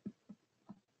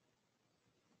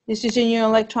 this is in your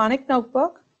electronic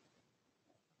notebook.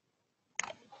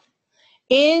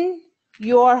 In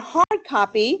your hard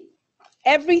copy,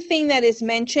 everything that is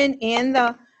mentioned in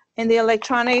the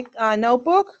electronic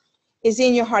notebook is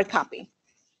in your hard copy.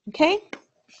 Okay?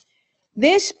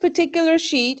 This particular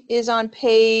sheet is on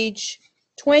page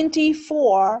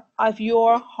 24 of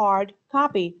your hard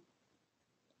copy,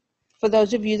 for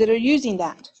those of you that are using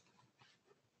that.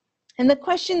 And the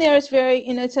question there is very,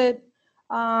 it's a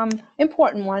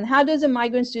important one. How does a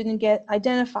migrant student get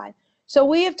identified? So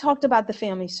we have talked about the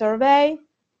family survey.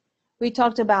 We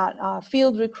talked about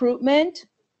field recruitment.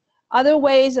 Other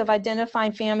ways of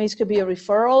identifying families could be a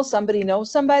referral. Somebody knows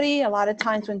somebody. A lot of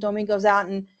times when Domi goes out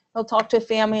and he'll talk to a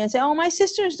family and say, oh, my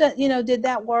sister's, did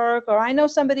that work, or I know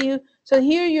somebody who, so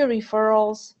here are your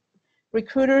referrals.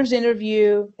 Recruiters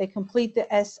interview, they complete the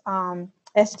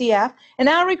SDF. And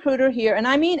our recruiter here, and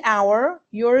I mean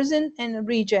yours in the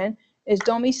region, is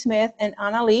Domi Smith and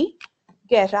Annalie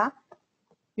Guerra.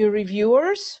 Your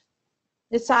reviewers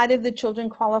decide if the children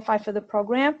qualify for the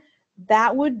program.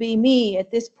 That would be me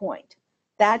at this point.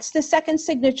 That's the second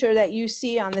signature that you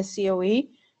see on the COE.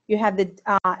 You have the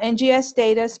NGS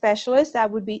data specialist.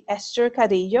 That would be Esther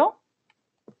Carrillo.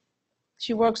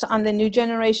 She works on the new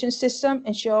generation system,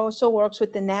 and she also works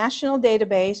with the national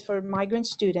database for migrant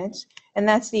students, and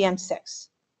that's the M6.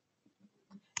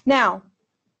 Now,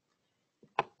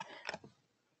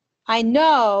 I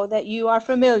know that you are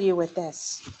familiar with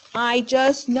this. I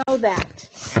just know that.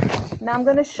 Now I'm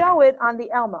going to show it on the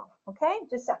Elmo, okay?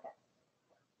 Just a second.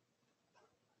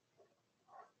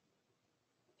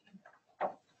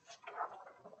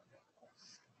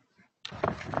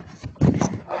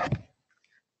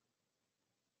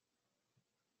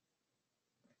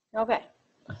 Okay,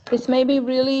 this may be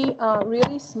really,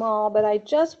 really small, but I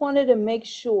just wanted to make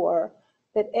sure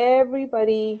that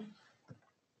everybody's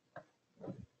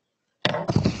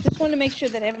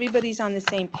on the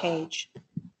same page.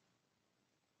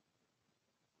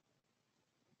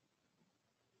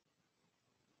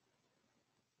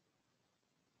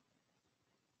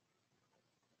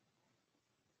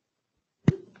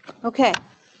 Okay,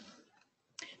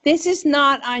 this is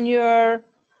not on your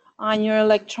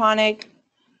electronic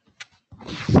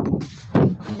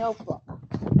notebook.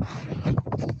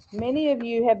 Many of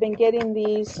you have been getting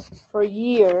these for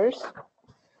years,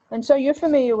 and so you're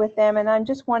familiar with them, and I'm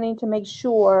just wanting to make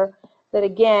sure that,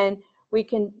 again, we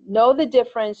can know the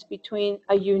difference between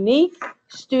a unique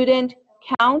student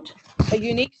count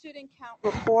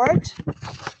report,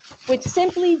 which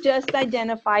simply just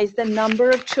identifies the number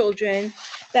of children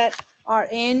that are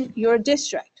in your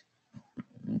district.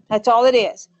 That's all it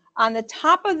is. On the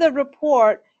top of the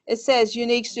report, it says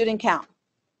unique student count.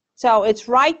 So it's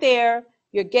right there.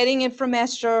 You're getting it from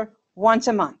Esther once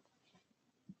a month.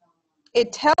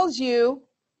 It tells you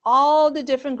all the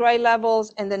different grade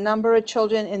levels and the number of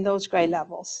children in those grade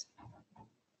levels.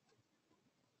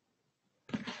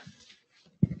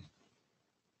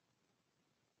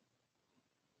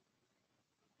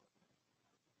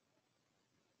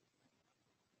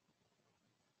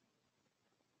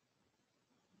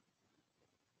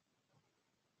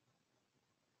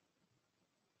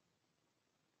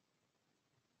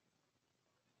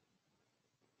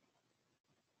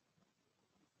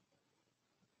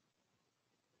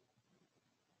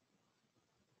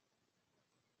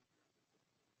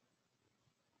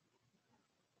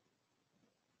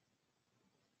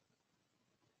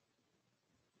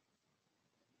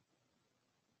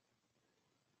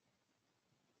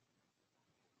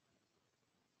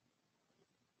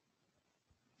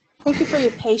 Thank you for your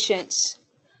patience.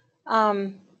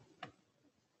 Like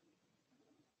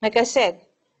I said,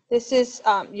 this is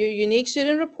your unique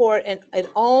student report, and it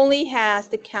only has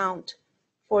the count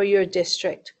for your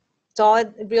district. That's all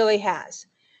it really has.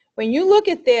 When you look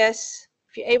at this,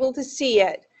 if you're able to see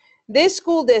it, this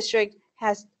school district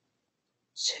has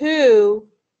 2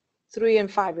 3- and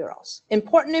 5-year-olds.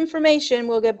 Important information,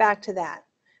 we'll get back to that.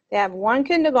 They have 1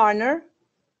 kindergartner,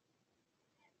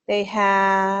 they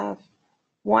have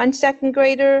 1 second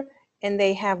grader, and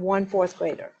they have 1 4th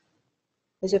grader.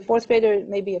 Is it 4th grader?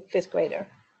 Maybe a 5th grader.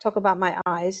 Talk about my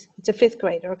eyes. It's a 5th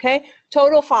grader, okay?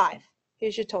 Total 5.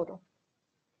 Here's your total.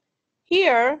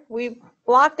 Here, we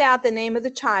blocked out the name of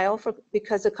the child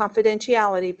because of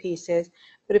confidentiality pieces.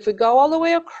 But if we go all the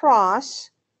way across,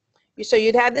 so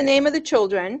you'd have the name of the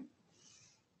children.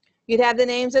 You'd have the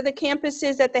names of the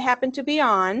campuses that they happen to be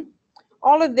on.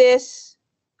 All of this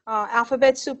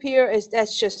alphabet soup here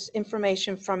that's just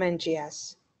information from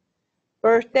NGS.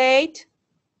 Birth date,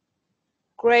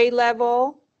 grade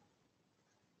level,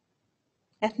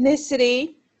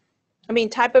 ethnicity.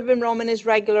 Type of enrollment is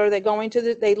regular. They're going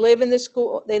to they live in the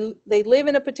school. They live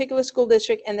in a particular school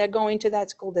district, and they're going to that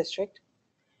school district.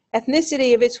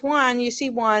 Ethnicity, if it's 1, you see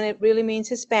 1, it really means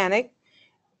Hispanic.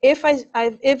 If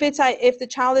the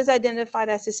child is identified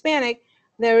as Hispanic,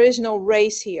 there is no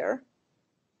race here.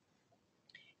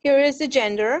 Here is the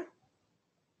gender.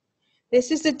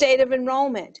 This is the date of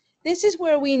enrollment. This is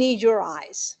where we need your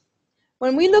eyes.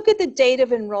 When we look at the date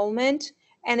of enrollment,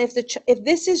 and if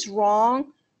this is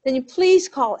wrong, then you please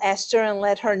call Esther and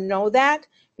let her know that,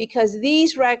 because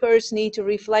these records need to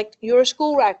reflect your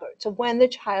school records of when the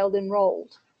child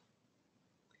enrolled.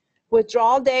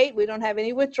 Withdrawal date, we don't have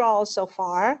any withdrawals so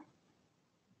far.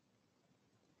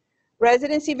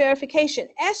 Residency verification.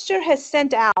 Esther has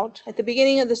sent out at the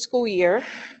beginning of the school year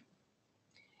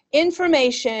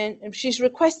information. She's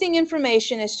requesting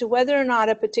information as to whether or not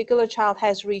a particular child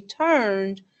has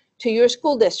returned to your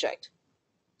school district.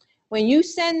 When you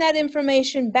send that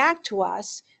information back to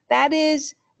us, that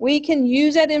is, we can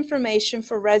use that information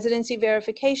for residency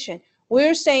verification.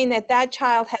 We're saying that that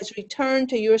child has returned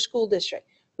to your school district.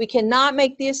 We cannot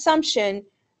make the assumption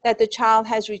that the child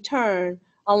has returned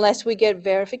unless we get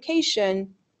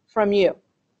verification from you.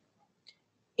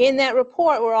 In that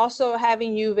report, we're also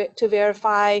having you to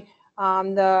verify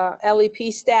the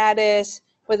LEP status,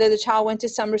 whether the child went to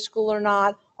summer school or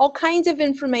not, all kinds of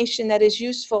information that is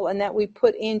useful and that we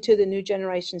put into the new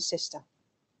generation system.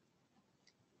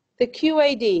 The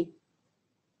QAD.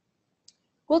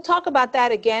 We'll talk about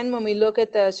that again when we look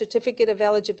at the certificate of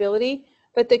eligibility,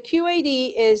 but the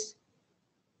QAD is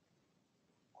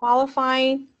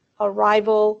qualifying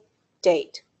arrival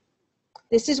date.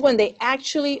 This is when they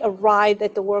actually arrived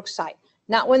at the work site.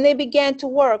 Not when they began to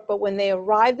work, but when they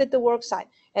arrived at the work site.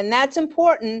 And that's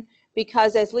important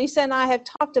because, as Lisa and I have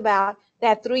talked about, they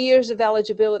have 3 years of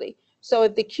eligibility. So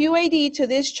if the QAD to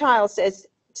this child says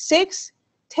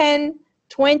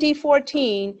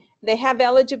 6/10/2014, they have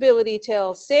eligibility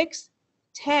till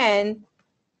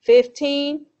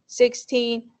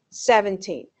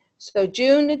 6/10/15/16/17. So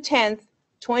June the 10th,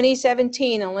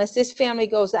 2017, unless this family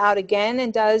goes out again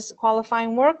and does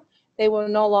qualifying work, they will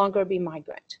no longer be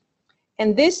migrant.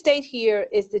 And this date here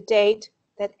is the date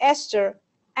that Esther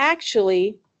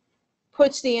actually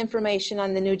puts the information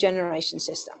on the new generation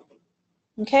system.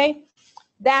 Okay?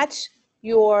 That's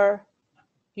your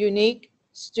unique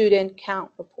student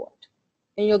count report.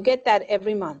 And you'll get that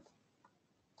every month.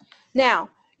 Now,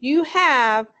 you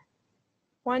have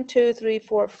 1, 2, 3,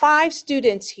 4, 5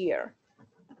 students here.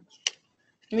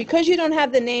 And because you don't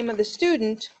have the name of the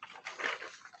student,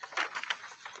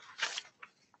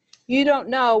 you don't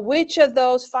know which of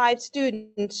those 5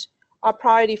 students are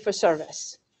priority for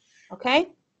service. Okay?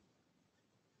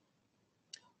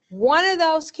 One of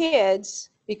those kids,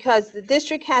 because the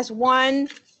district has one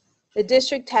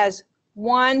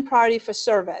priority for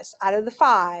service out of the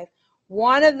 5,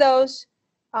 one of those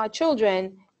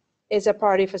children is a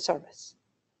priority for service.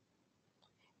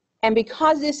 And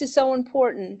because this is so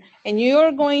important, and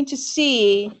you're going to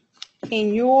see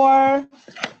in your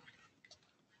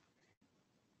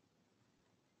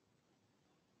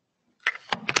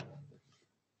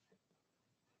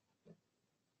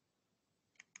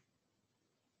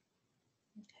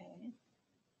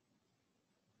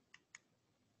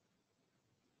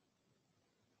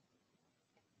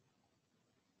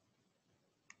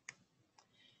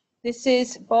this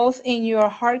is both in your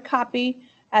hard copy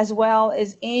as well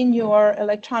as in your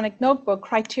electronic notebook,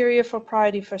 criteria for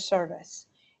priority for service.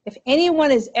 If anyone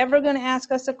is ever going to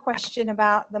ask us a question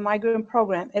about the migrant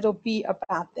program, it'll be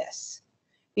about this.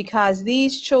 Because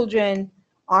these children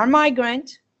are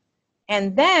migrant,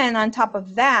 and then on top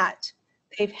of that,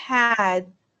 they've had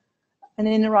an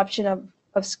interruption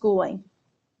of schooling.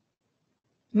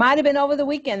 Might have been over the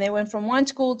weekend. They went from one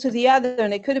school to the other,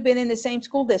 and they could have been in the same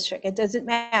school district. It doesn't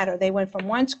matter. They went from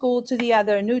one school to the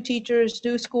other, new teachers,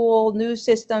 new school, new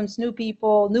systems, new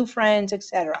people, new friends,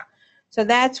 etc. So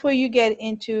that's where you get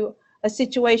into a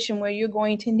situation where you're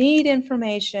going to need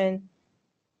information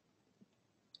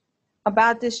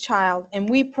about this child, and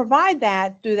we provide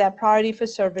that through that priority for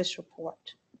service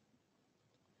report.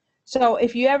 So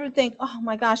if you ever think, oh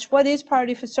my gosh, what is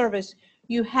priority for service?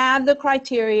 You have the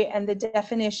criteria and the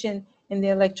definition in the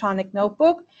electronic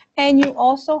notebook, and you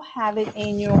also have it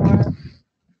in your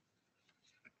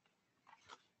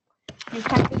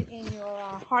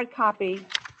hard copy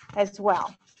as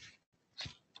well.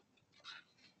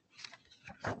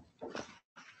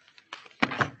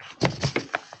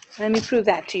 Let me prove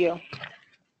that to you.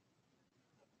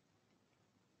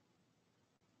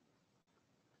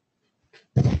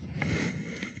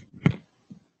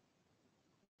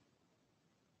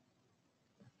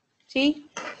 See,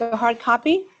 the hard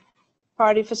copy,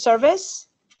 priority for service,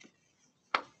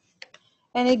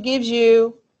 and it gives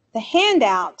you the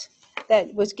handout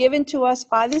that was given to us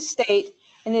by the state,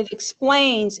 and it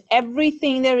explains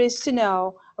everything there is to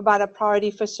know about a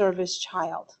priority for service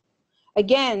child.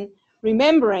 Again,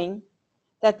 remembering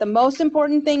that the most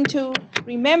important thing to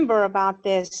remember about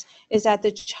this is that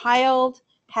the child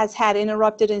has had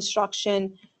interrupted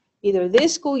instruction either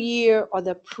this school year or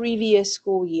the previous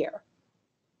school year.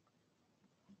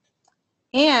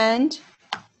 And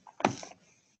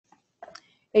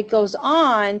it goes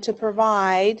on to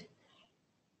provide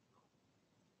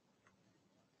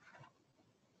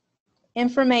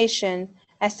information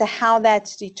as to how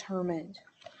that's determined.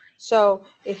 So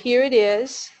if here it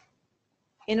is,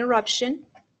 interruption.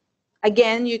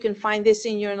 Again, you can find this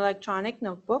in your electronic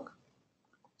notebook.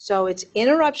 So it's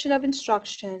interruption of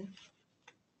instruction.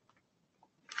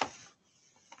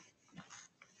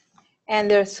 And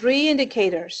there are 3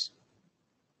 indicators.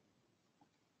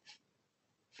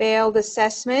 Failed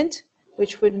assessment,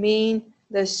 which would mean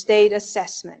the state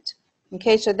assessment.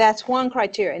 Okay, so that's one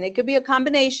criteria, and it could be a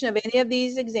combination of any of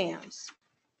these exams.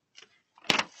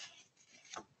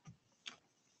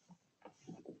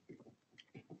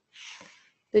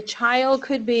 The child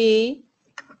could be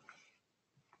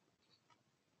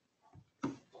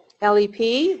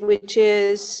LEP, which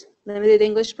is limited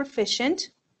English proficient.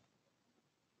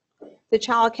 The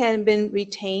child can have been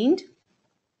retained.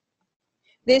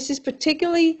 This is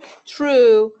particularly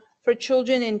true for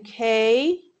children in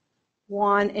K1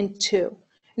 and 2.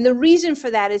 And the reason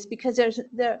for that is because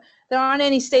there aren't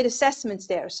any state assessments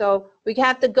there. So we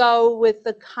have to go with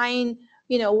the kind,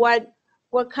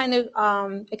 what kind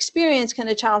of experience can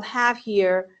a child have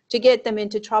here to get them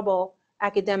into trouble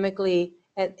academically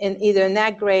either in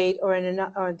that grade or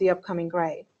or the upcoming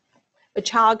grade. A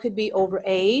child could be over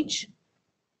age.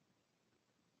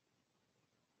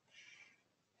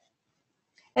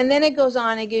 And then it goes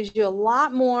on, it gives you a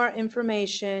lot more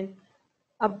information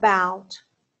about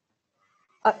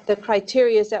the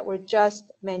criteria that were just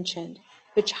mentioned.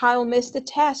 The child missed a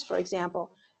test, for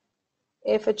example.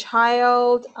 If a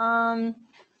child, and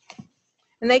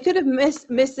they could have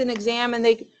missed an exam, and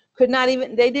they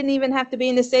didn't even have to be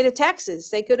in the state of Texas.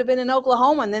 They could have been in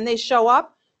Oklahoma, and then they show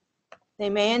up. They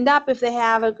may end up, if they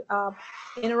have a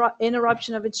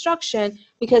interruption of instruction,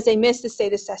 because they missed the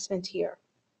state assessment here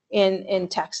in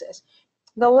Texas.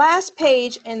 The last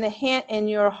page in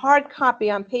your hard copy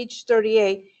on page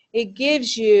 38, it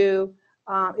gives you,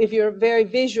 if you're very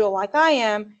visual like I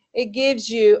am, it gives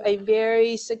you a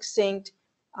very succinct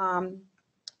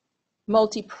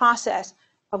multi-process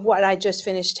of what I just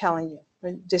finished telling you,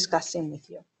 or discussing with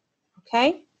you.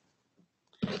 Okay?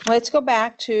 Let's go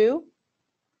back to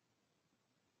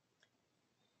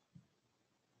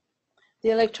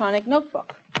the electronic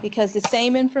notebook, because the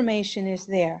same information is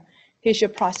there. Here's your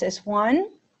process 1,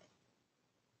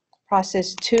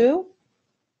 process 2,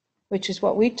 which is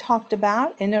what we talked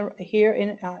about here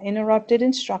in interrupted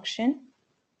instruction.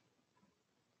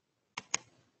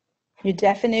 Your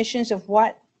definitions of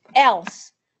what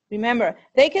else. Remember,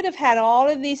 they could have had all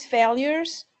of these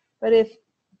failures, but if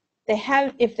they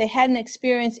hadn't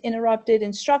experienced interrupted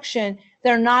instruction,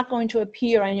 they're not going to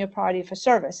appear on your priority for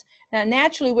service. Now,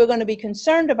 naturally, we're going to be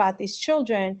concerned about these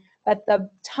children, but the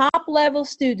top level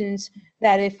students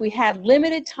that if we had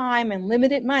limited time and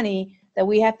limited money that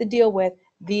we have to deal with,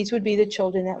 these would be the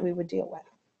children that we would deal with.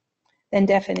 Then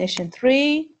definition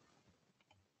 3.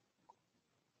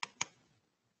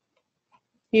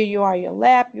 Here you are, your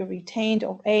LEP, your retained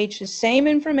old age. The same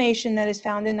information that is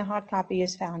found in the hard copy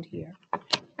is found here.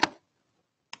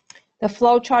 The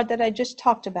flow chart that I just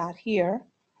talked about here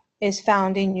is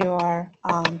found in your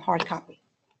hard copy.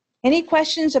 Any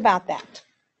questions about that?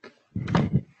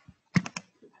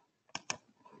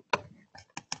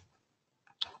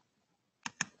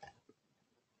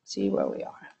 See where we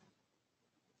are.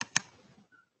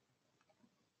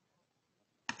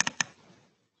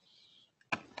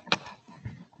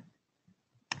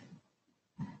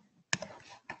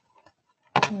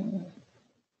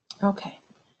 Okay.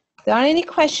 If there aren't any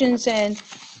questions, then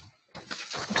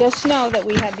just know that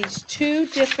we have these 2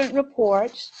 different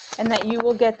reports and that you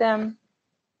will get them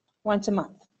once a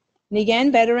month. And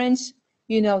again, veterans,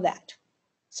 you know that.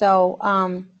 So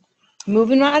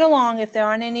moving right along, if there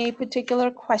aren't any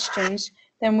particular questions,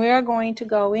 then we are going to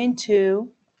go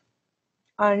into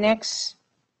our next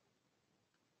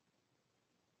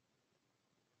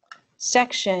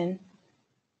section,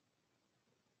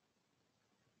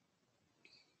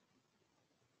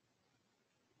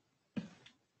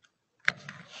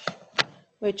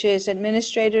 which is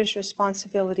administrators'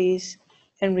 responsibilities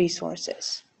and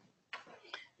resources.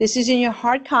 This is in your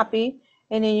hard copy,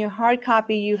 and in your hard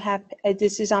copy you have,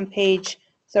 this is on page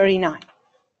 39.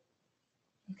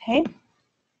 Okay?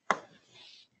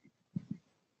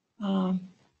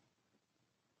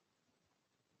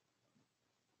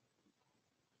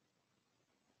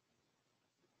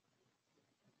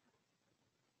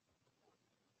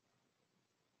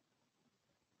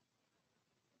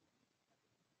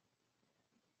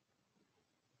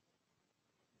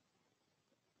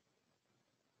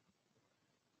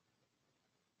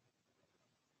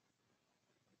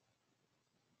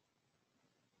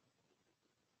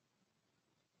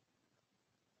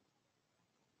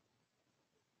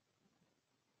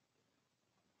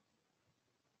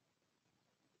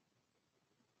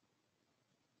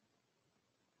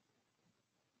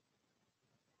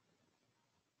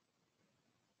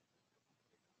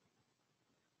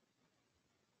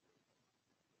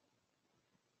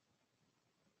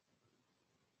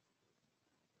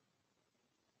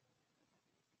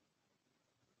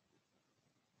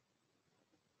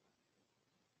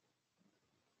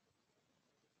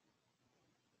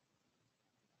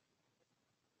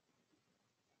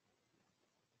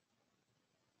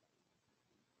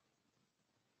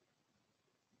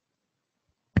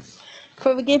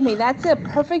 Forgive me, that's a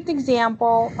perfect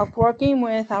example of working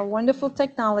with our wonderful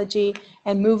technology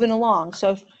and moving along.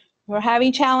 So if we're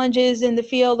having challenges in the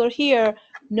field or here,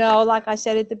 no, like I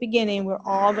said at the beginning, we're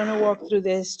all going to work through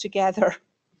this together.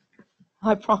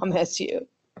 I promise you.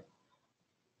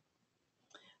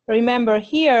 Remember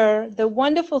here, the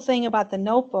wonderful thing about the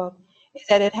notebook is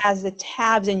that it has the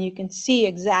tabs and you can see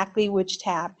exactly which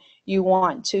tab you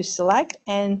want to select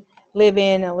and live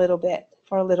in a little bit,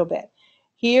 for a little bit.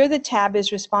 Here the tab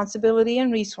is responsibility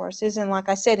and resources, and like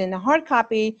I said, in the hard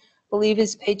copy, I believe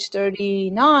is page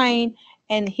 39,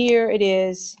 and here it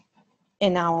is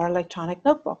in our electronic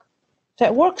notebook. So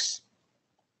it works.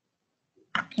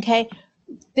 Okay,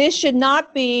 this should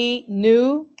not be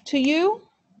new to you.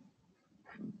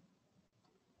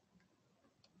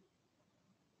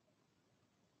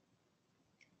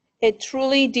 It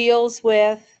truly deals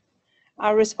with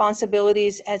our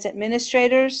responsibilities as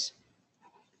administrators.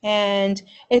 And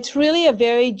it's really a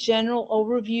very general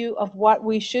overview of what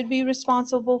we should be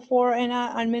responsible for in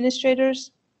our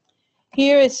administrators.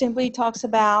 Here it simply talks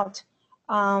about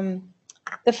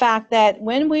the fact that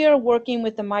when we are working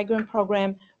with the migrant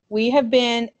program, we have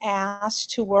been asked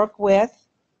to work with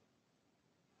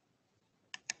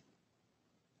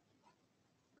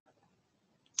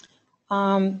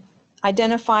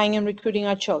identifying and recruiting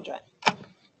our children.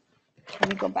 Let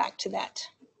me go back to that.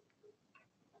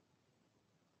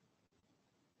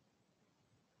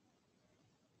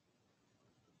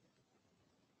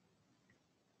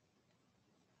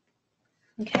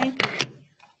 Okay.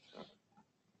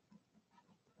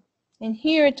 And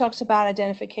here it talks about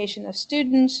identification of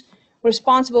students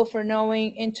responsible for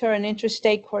knowing inter and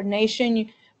interstate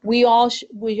coordination. We all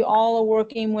are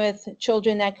working with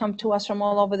children that come to us from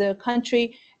all over the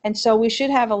country, and so we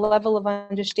should have a level of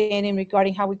understanding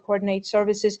regarding how we coordinate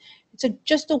services. It's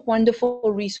just a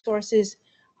wonderful resources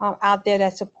out there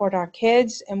that support our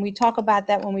kids, and we talk about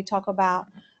that when we talk about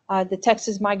the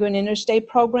Texas Migrant Interstate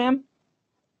Program,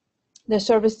 the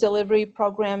service delivery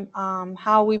program,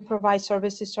 how we provide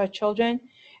services to our children,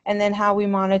 and then how we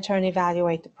monitor and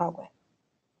evaluate the program.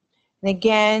 And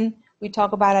again, we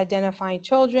talk about identifying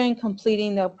children,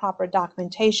 completing the proper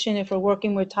documentation. If we're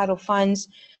working with title funds,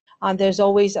 there's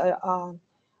always a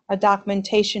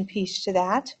documentation piece to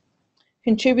that.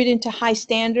 Contributing to high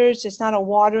standards. It's not a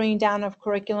watering down of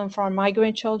curriculum for our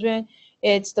migrant children.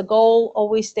 It's the goal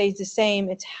always stays the same.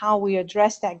 It's how we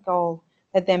address that goal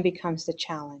that then becomes the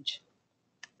challenge.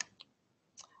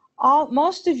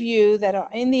 Most of you that are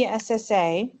in the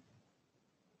SSA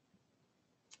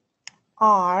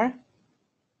are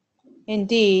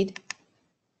indeed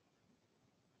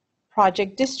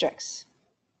project districts.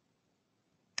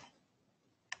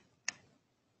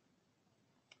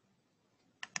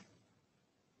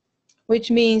 Which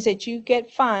means that you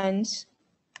get funds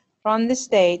from the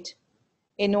state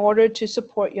in order to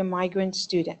support your migrant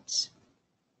students.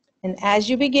 And as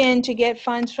you begin to get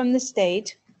funds from the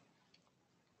state,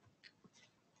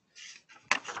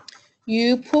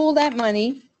 you pool that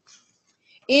money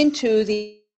into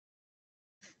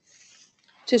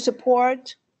to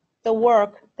support the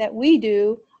work that we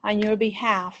do on your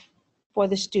behalf for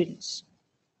the students.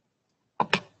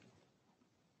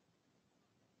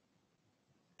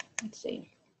 Let's see.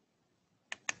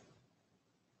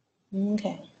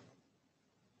 Okay.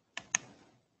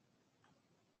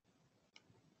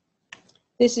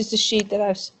 This is the sheet that I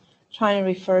was trying to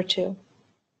refer to.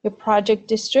 Your project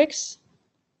districts,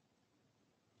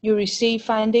 you receive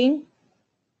funding,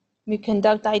 you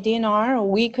conduct ID&R, or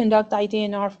we conduct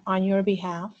ID&R on your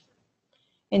behalf.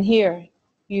 And here,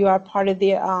 you are part of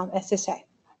the SSA.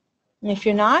 And if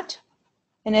you're not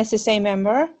an SSA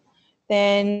member,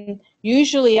 then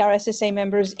usually our SSA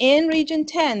members in Region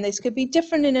 10, this could be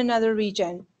different in another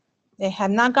region. They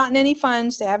have not gotten any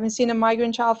funds, they haven't seen a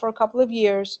migrant child for a couple of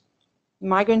years. The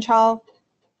migrant child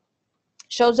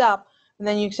shows up, and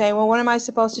then you say, well, what am I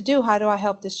supposed to do? How do I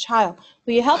help this child?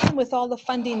 Well, you help them with all the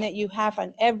funding that you have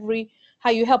on how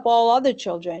you help all other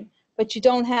children, but you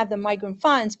don't have the migrant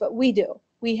funds, but we do.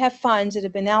 We have funds that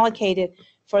have been allocated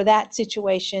for that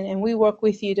situation, and we work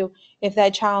with you to, if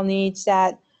that child needs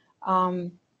that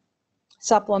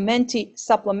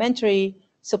supplementary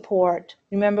support.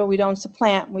 Remember, we don't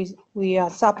supplant, we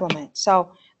supplement.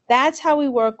 So that's how we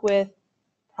work with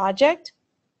project,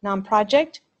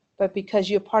 non-project, but because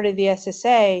you're part of the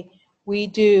SSA, we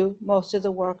do most of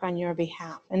the work on your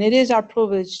behalf. And it is our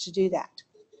privilege to do that.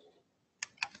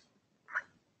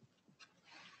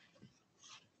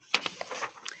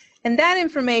 And that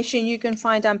information you can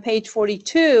find on page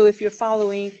 42 if you're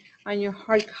following on your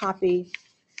hard copy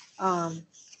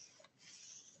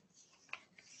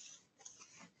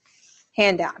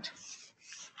handout.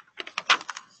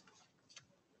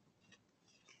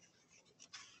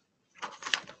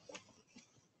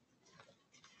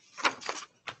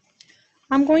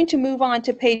 I'm going to move on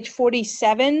to page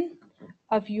 47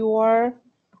 of your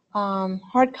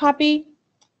hard copy,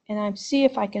 and I'll see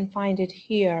if I can find it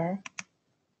here.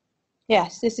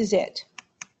 Yes, this is it.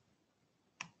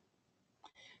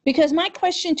 Because my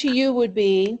question to you would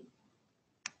be,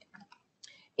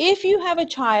 if you have a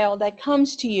child that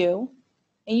comes to you,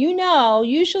 and you know,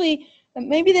 usually,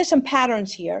 maybe there's some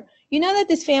patterns here. You know that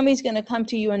this family is going to come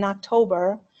to you in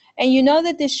October, and you know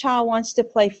that this child wants to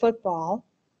play football,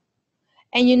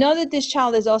 and you know that this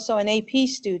child is also an AP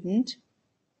student.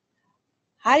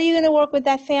 How are you going to work with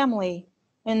that family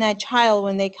and that child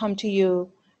when they come to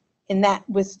you in that,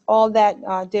 with all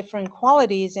that different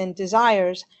qualities and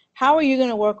desires? How are you going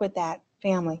to work with that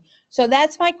family? So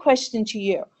that's my question to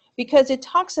you, because it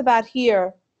talks about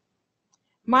here,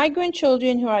 migrant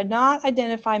children who are not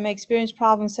identified may experience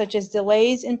problems such as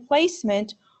delays in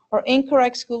placement or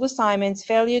incorrect school assignments,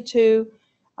 failure to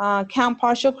count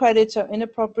partial credits, or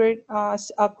inappropriate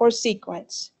course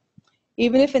sequence.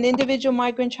 Even if an individual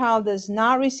migrant child does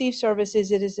not receive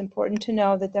services, it is important to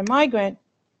know that they're migrant.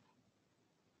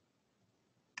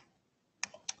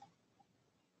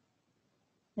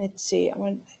 Let's see,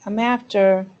 I'm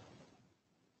after.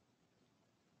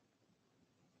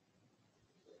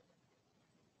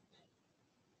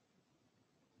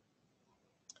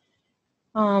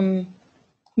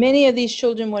 Many of these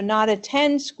children will not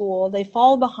attend school. They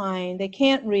fall behind. They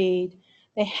can't read.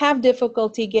 They have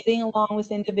difficulty getting along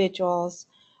with individuals.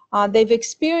 They've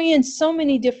experienced so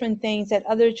many different things that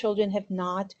other children have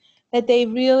not, that they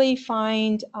really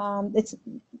find it's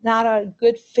not a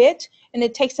good fit, and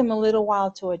it takes them a little while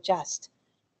to adjust.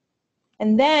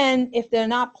 And then if they're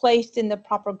not placed in the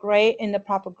proper grade, or in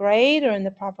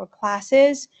the proper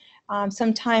classes,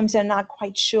 sometimes they're not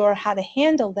quite sure how to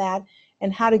handle that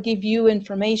and how to give you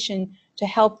information to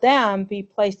help them be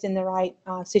placed in the right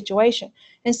situation.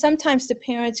 And sometimes the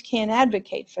parents can't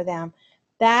advocate for them.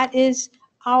 That is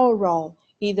our role,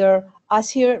 either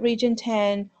us here at Region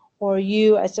 10 or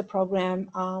you as a program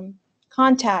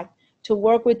contact, to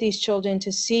work with these children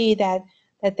to see that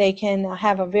they can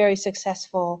have a very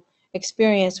successful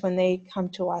experience when they come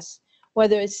to us.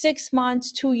 Whether it's 6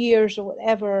 months, 2 years, or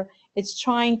whatever, it's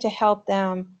trying to help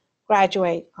them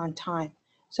graduate on time.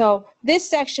 So this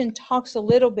section talks a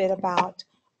little bit about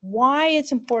why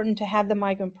it's important to have the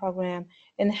migrant program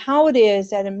and how it is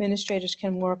that administrators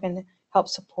can work and help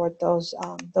support those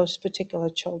particular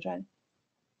children.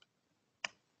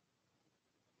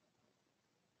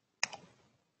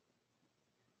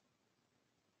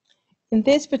 In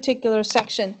this particular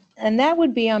section, and that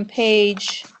would be on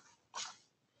page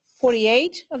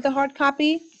 48 of the hard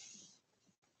copy,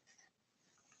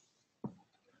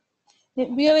 it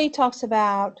really talks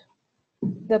about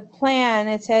the plan.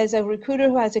 It says a recruiter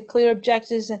who has a clear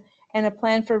objectives and a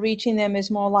plan for reaching them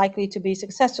is more likely to be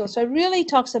successful. So it really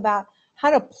talks about how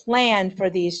to plan for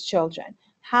these children.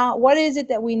 What is it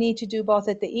that we need to do both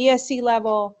at the ESC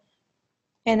level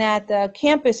and at the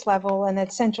campus level and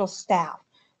at central staff.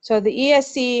 So the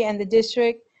ESC and the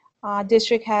district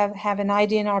have an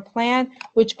ID&R plan,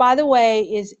 which, by the way,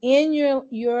 is in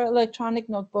your electronic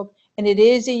notebook, and it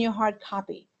is in your hard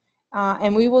copy.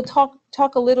 And we will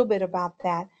talk a little bit about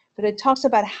that, but it talks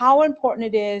about how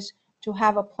important it is to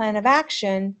have a plan of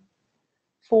action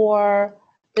for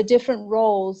the different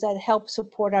roles that help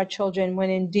support our children when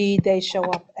indeed they show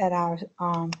up at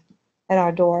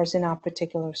our doors in our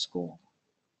particular school.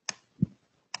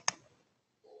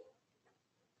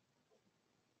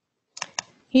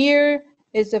 Here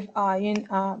is you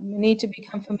need to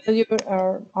become familiar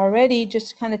or already, just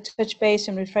to kind of touch base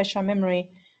and refresh our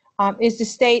memory, is the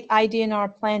state ID&R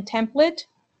plan template,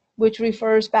 which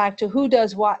refers back to who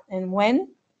does what and when,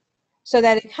 so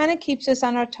that it kind of keeps us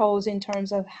on our toes in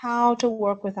terms of how to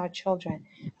work with our children.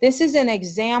 This is an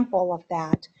example of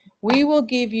that. We will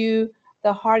give you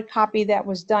the hard copy that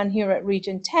was done here at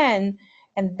Region 10,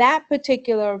 and that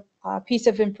particular piece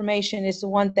of information is the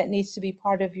one that needs to be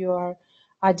part of your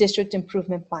district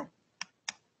improvement plan.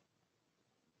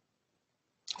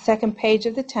 Second page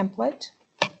of the template.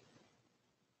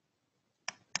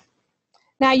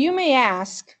 Now you may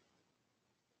ask,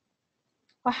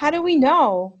 well, how do we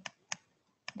know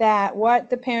that what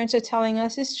the parents are telling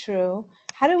us is true?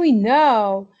 How do we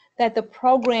know that the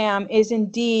program is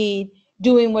indeed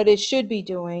doing what it should be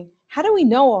doing? How do we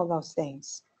know all those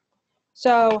things?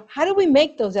 So how do we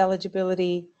make those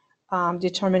eligibility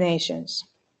determinations?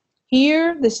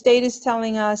 Here, the state is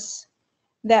telling us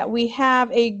that we have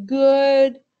a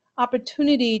good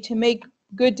opportunity to make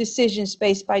good decisions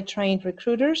based by trained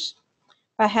recruiters,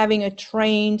 by having a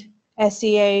trained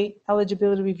SEA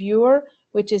eligibility reviewer,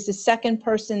 which is the second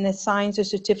person that signs a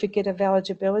certificate of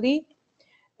eligibility,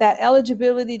 that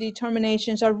eligibility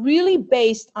determinations are really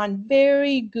based on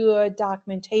very good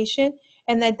documentation,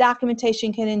 and that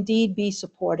documentation can indeed be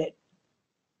supported.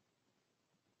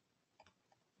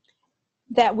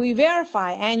 That we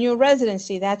verify annual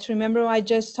residency. That's, remember I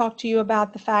just talked to you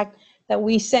about the fact that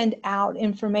we send out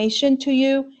information to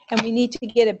you, and we need to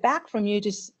get it back from you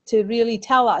to really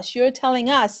tell us. You're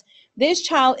telling us this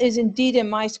child is indeed in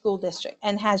my school district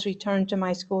and has returned to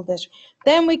my school district.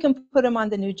 Then we can put them on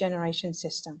the new generation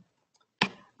system.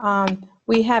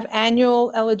 We have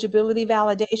annual eligibility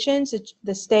validations.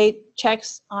 The state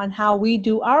checks on how we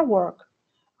do our work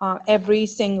every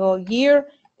single year.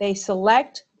 They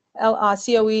select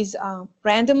COEs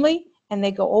randomly, and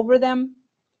they go over them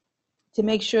to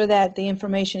make sure that the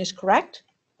information is correct.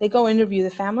 They go interview the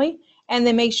family, and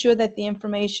they make sure that the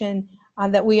information,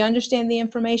 that we understand the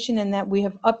information and that we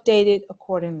have updated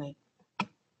accordingly.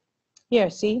 Here,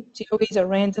 see, COEs are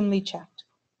randomly checked.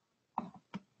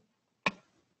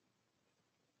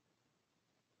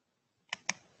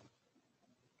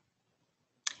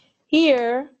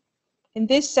 Here, in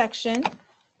this section,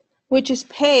 which is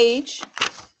page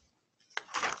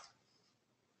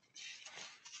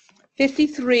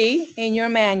 53 in your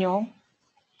manual,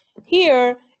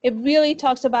 here it really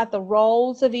talks about the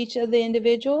roles of each of the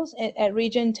individuals. At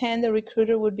Region 10, the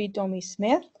recruiter would be Domi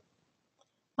Smith,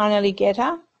 Annalie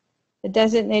Guetta. The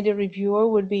designated reviewer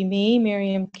would be me,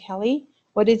 Miriam Kelly.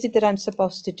 What is it that I'm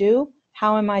supposed to do?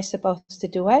 How am I supposed to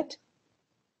do it?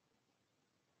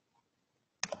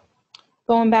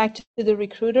 Going back to the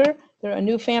recruiter, a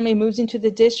new family moves into the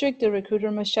district. The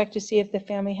recruiter must check to see if the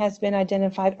family has been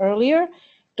identified earlier.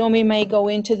 Domi may go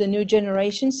into the new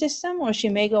generation system, or she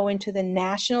may go into the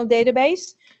national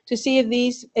database to see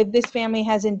if this family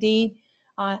has indeed,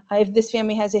 if this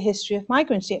family has a history of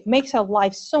migrancy. It makes our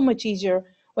life so much easier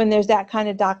when there's that kind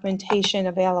of documentation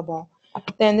available.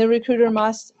 Then the recruiter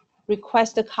must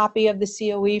request a copy of the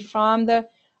COE from the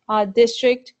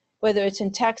district, whether it's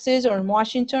in Texas or in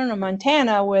Washington or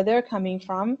Montana, where they're coming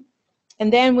from.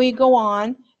 And then we go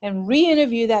on and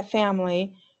re-interview that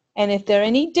family. And if there are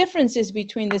any differences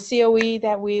between the COE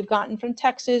that we've gotten from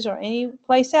Texas or any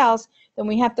place else, then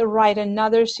we have to write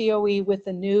another COE with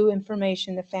the new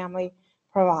information the family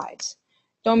provides.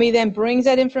 Domi then brings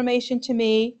that information to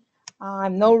me,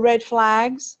 no red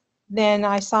flags, then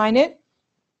I sign it,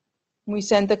 and we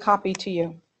send the copy to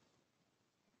you.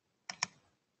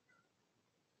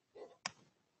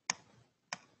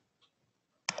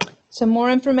 Some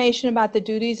more information about the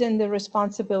duties and the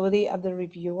responsibility of the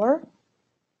reviewer.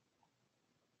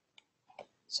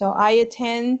 So I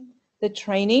attend the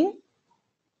training,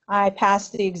 I pass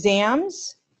the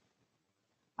exams,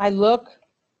 I look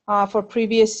for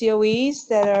previous COEs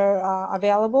that are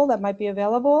available, that might be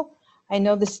available. I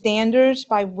know the standards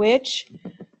by which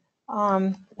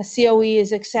a COE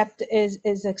is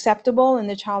acceptable and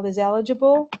the child is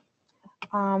eligible.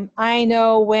 I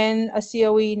know when a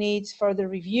COE needs further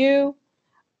review.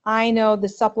 I know the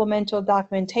supplemental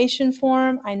documentation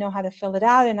form. I know how to fill it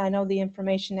out, and I know the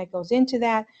information that goes into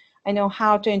that. I know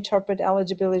how to interpret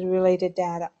eligibility-related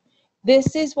data.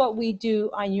 This is what we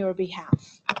do on your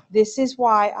behalf. This is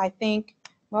why I think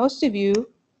most of you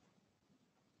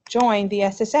joined the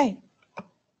SSA.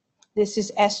 This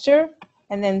is Esther,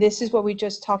 and then this is what we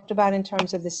just talked about in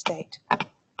terms of the state.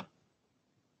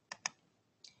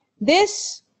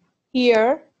 This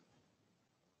here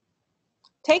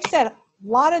takes a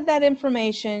lot of that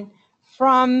information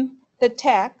from the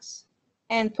text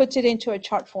and puts it into a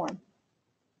chart form.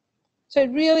 So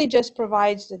it really just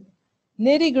provides the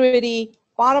nitty-gritty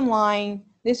bottom line.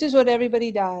 This is what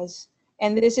everybody does,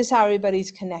 and this is how everybody's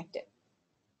connected.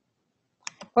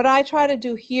 What I try to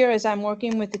do here as I'm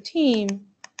working with the team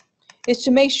is to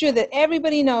make sure that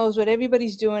everybody knows what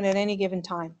everybody's doing at any given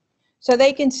time, so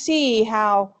they can see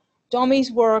how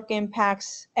Domi's work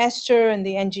impacts Esther and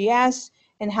the NGS,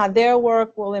 and how their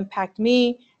work will impact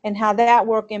me, and how that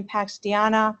work impacts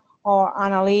Diana or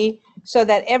Annalie, so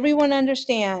that everyone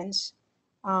understands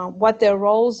what their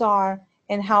roles are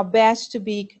and how best to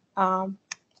be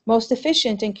most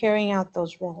efficient in carrying out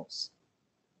those roles.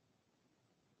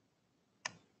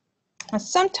 Now,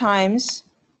 sometimes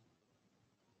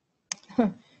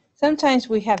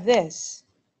we have this.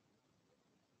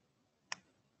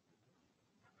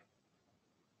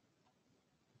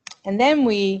 And then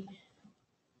we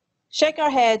shake our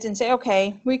heads and say,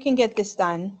 okay, we can get this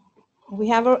done. We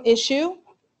have an issue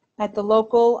at the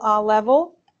local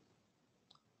level,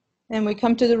 and we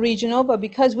come to the regional, but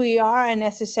because we are an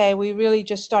SSA, we really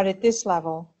just start at this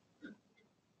level.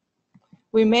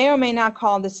 We may or may not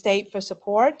call the state for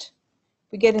support.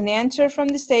 We get an answer from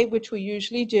the state, which we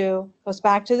usually do, goes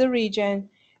back to the region,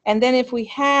 And then if we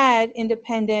had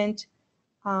independent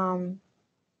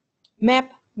MEP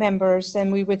members,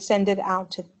 then we would send it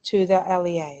out to the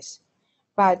LEAs.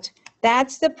 But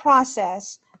that's the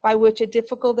process by which a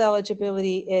difficult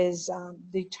eligibility is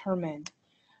determined.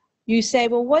 You say,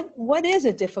 well, what is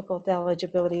a difficult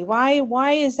eligibility?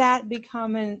 Why is that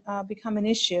become an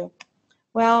issue?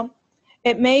 Well,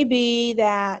 it may be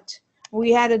that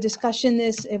we had a discussion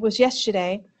it was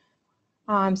yesterday,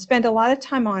 spent a lot of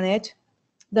time on it.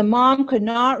 The mom could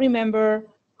not remember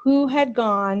who had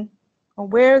gone or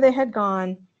where they had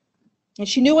gone, and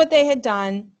she knew what they had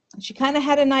done. She kind of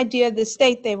had an idea of the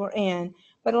state they were in,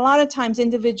 but a lot of times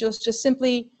individuals just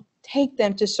simply take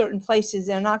them to certain places.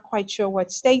 They're not quite sure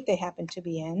what state they happen to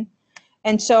be in.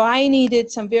 And so I needed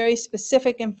some very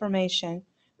specific information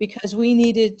because we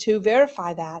needed to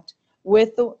verify that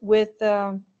with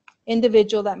the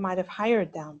individual that might have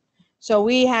hired them. So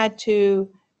we had to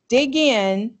dig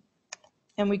in,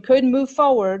 and we couldn't move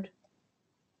forward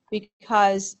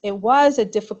because it was a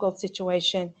difficult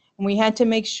situation, and we had to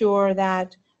make sure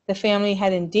that the family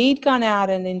had indeed gone out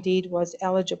and indeed was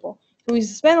eligible. So we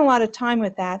spent a lot of time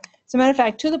with that. As a matter of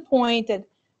fact, to the point that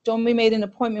Domi made an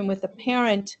appointment with the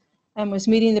parent and was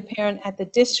meeting the parent at the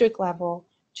district level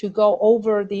to go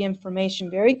over the information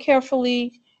very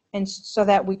carefully, and so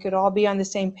that we could all be on the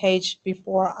same page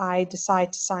before I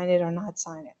decide to sign it or not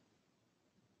sign it.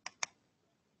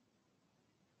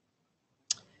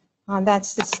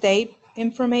 That's the state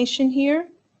information here.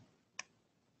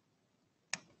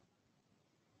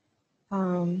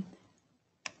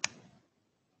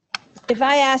 If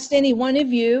I asked any one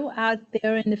of you out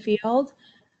there in the field,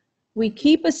 we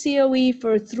keep a COE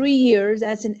for 3 years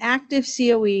as an active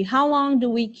COE. How long do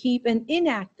we keep an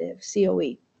inactive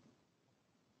COE?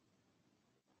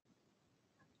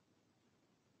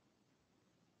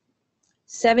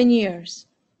 7 years.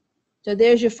 So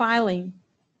there's your filing.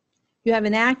 You have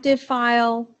an active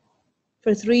file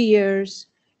for 3 years,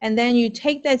 and then you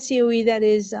take that COE that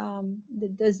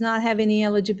does not have any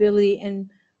eligibility and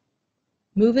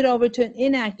move it over to an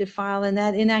inactive file, and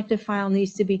that inactive file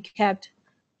needs to be kept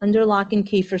under lock and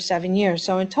key for 7 years.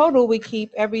 So in total, we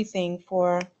keep everything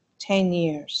for 10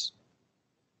 years.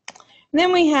 And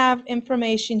then we have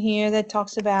information here that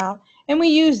talks about, and we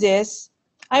use this.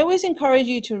 I always encourage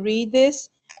you to read this,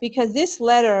 because this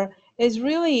letter is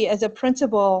really, as a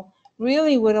principal,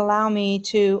 really would allow me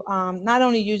to not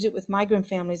only use it with migrant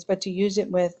families, but to use it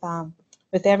with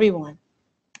everyone.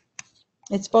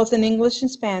 It's both in English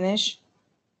and Spanish,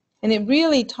 and it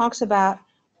really talks about,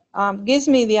 gives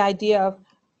me the idea of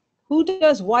who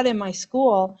does what in my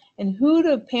school and who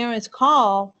do parents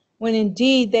call when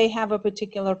indeed they have a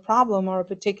particular problem or a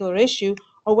particular issue,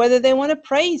 or whether they want to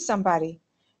praise somebody.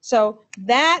 So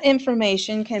that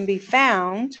information can be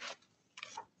found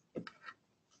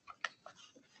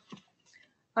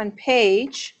on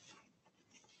page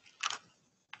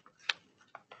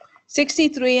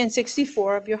 63 and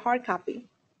 64 of your hard copy.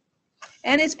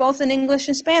 And it's both in English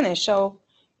and Spanish. So,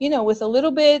 you know, with a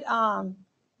little bit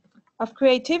of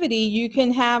creativity, you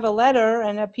can have a letter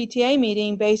and a PTA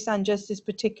meeting based on just this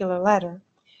particular letter.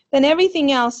 Then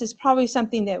everything else is probably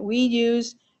something that we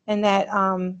use, and that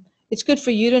it's good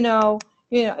for you to know.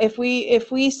 You know, if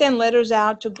we send letters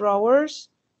out to growers,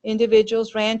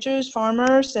 individuals, ranchers,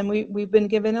 farmers, and we've been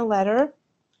given a letter.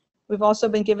 We've also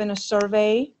been given a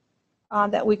survey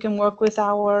that we can work with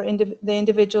the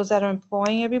individuals that are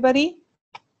employing everybody.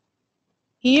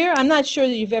 Here, I'm not sure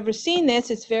that you've ever seen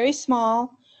this. It's very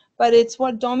small, but it's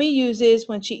what Domi uses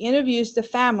when she interviews the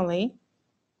family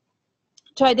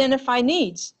to identify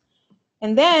needs.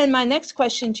 And then my next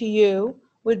question to you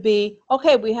would be,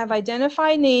 okay, we have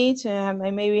identified needs, and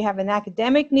maybe we have an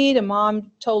academic need. A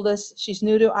mom told us she's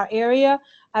new to our area.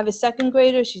 I have a second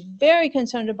grader. She's very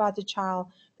concerned about the child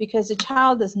because the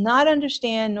child does not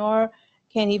understand, nor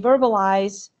can he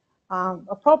verbalize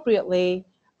appropriately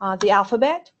the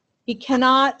alphabet. He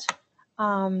cannot,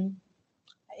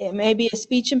 it may be a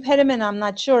speech impediment, I'm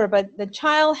not sure, but the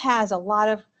child has a lot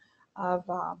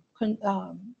of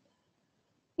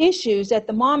issues that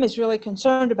the mom is really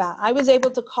concerned about. I was able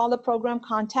to call the program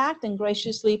contact and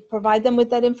graciously provide them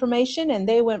with that information, and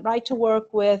they went right to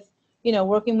work with, you know,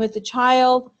 working with the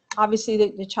child. Obviously,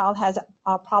 the child has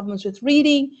problems with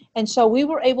reading, and so we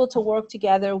were able to work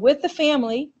together with the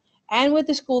family and with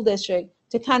the school district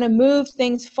to kind of move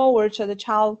things forward so the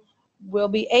child will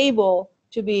be able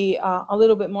to be a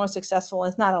little bit more successful,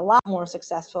 if not a lot more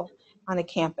successful, on a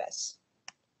campus.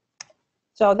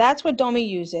 So that's what Domi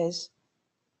uses.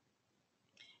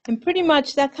 And pretty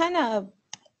much that kind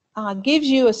of gives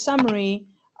you a summary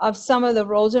of some of the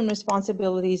roles and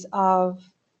responsibilities of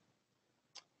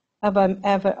of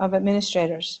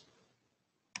administrators.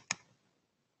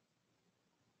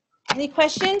 Any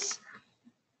questions?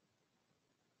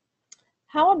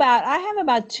 How about, I have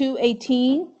about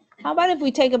 2:18. How about if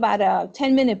we take about a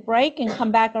 10-minute break and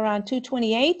come back around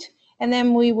 2:28, and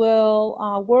then we will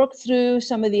work through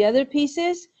some of the other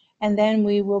pieces, and then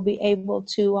we will be able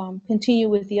to continue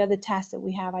with the other tasks that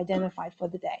we have identified for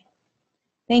the day.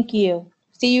 Thank you.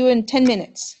 See you in 10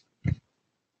 minutes.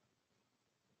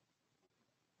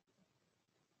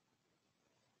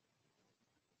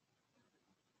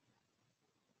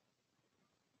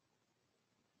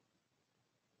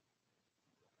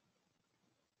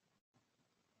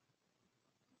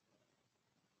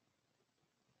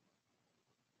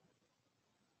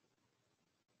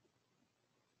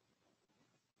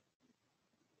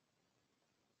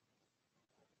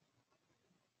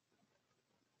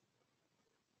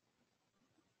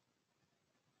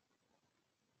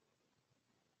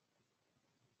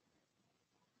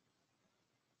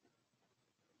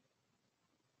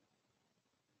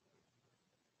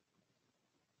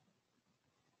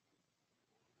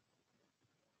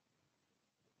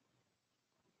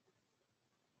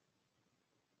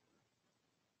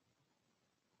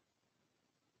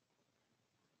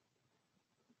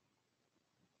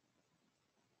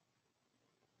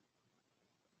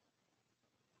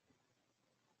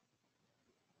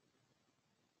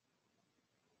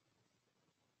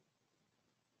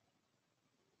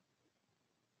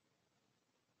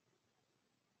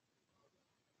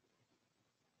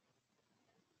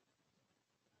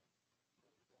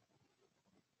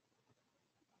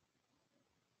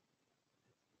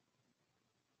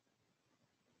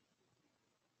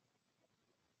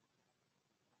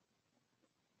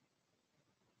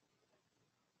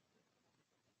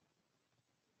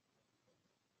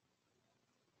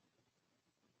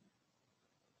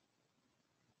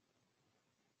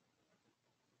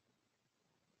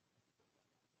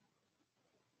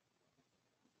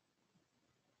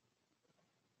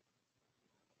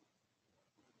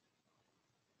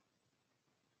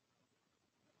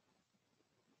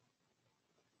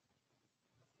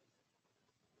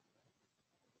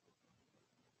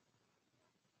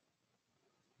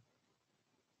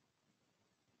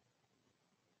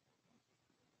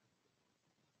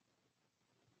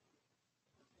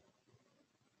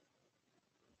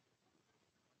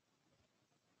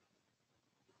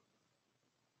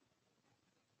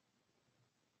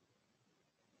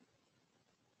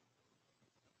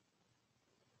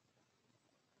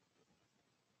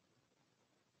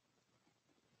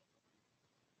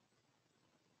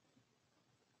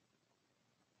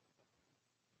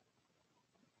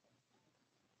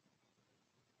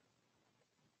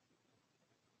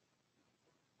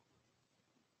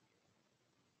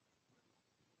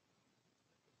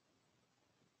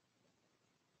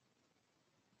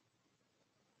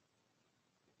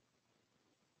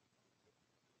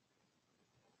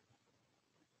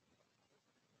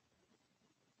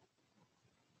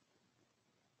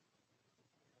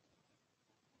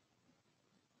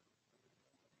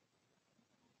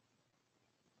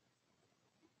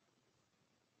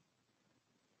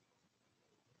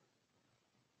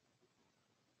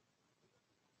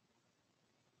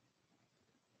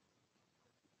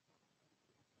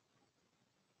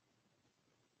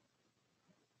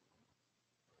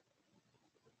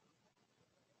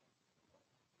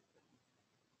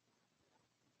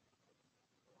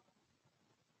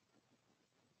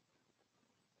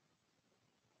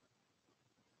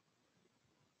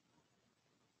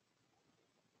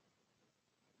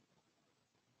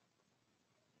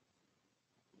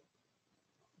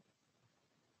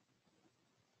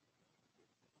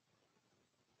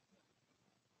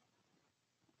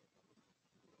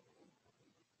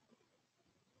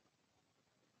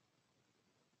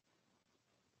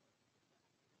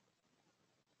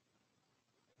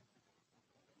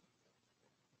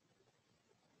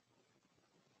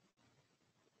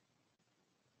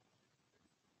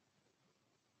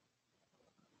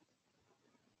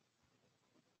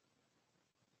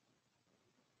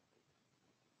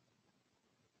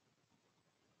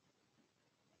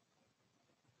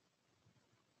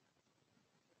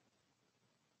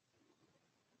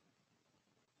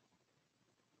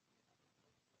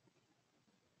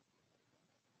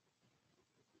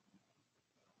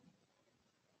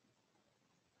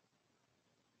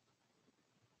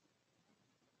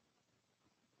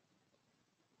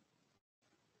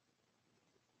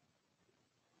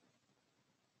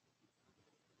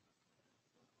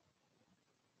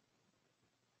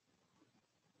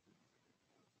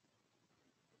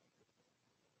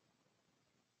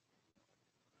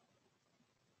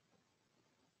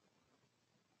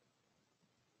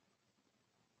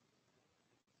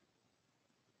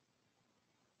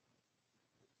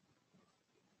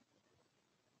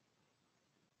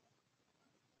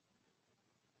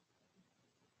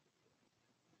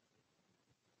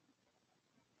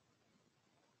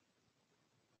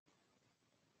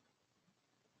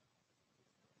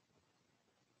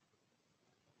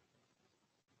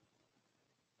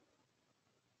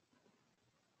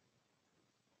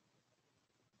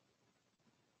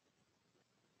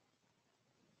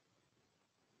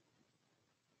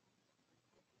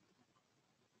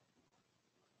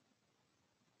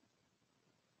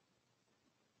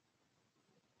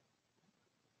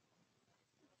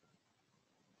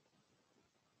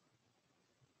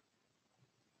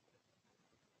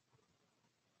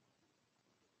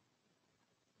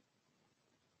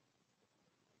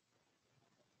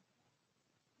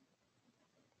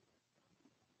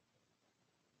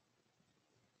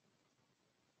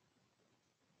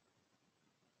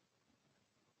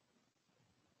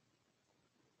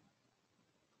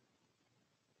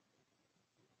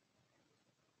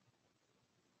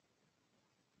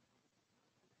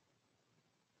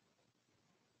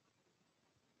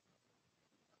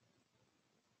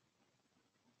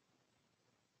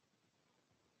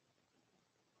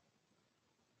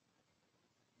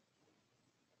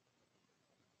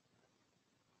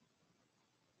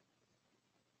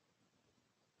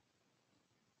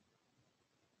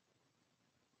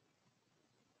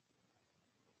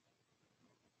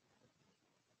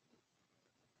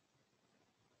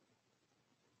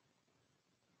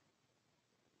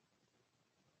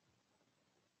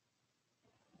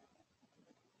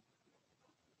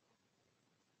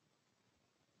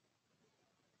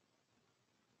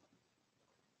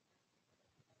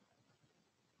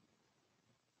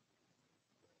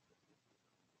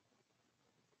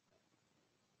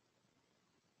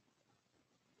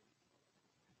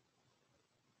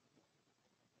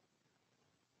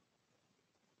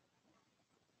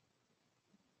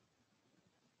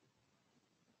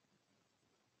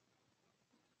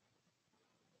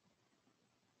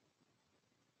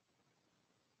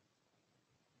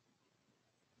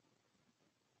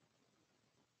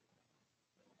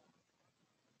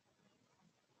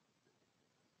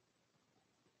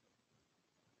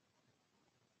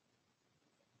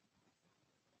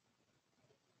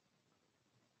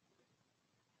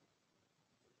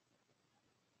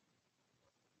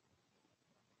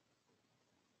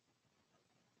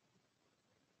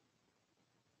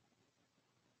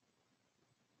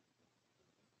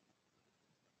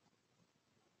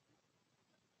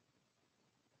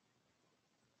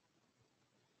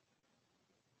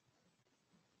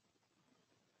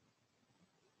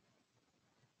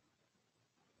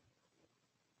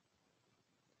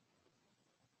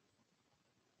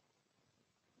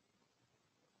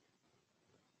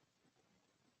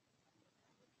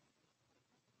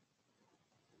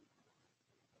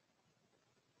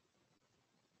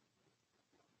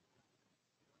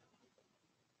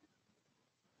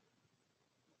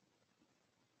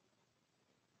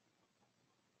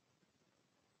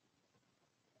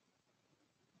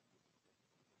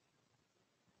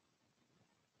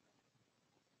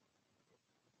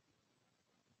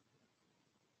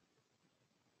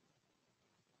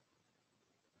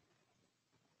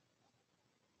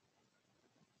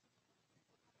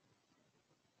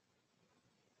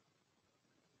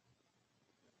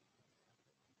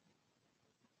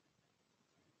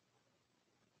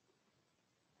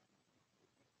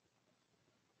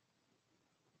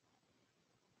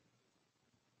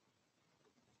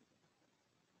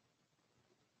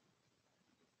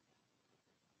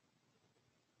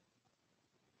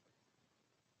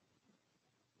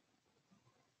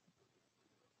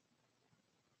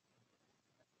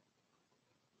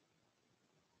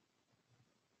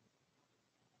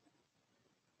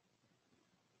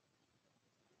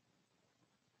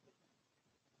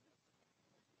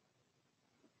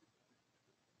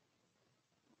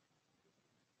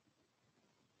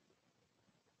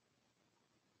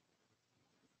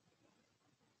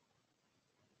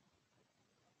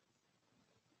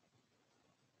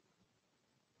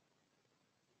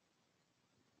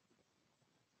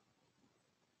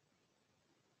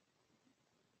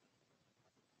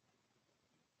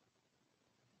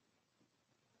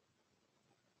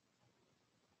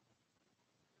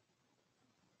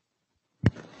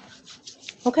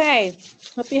 Okay,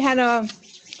 hope you had a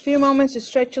few moments to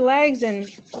stretch your legs and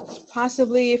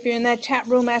possibly, if you're in that chat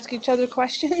room, ask each other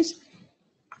questions.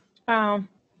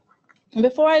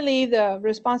 Before I leave the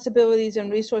responsibilities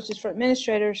and resources for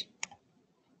administrators,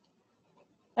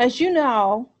 as you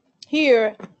know,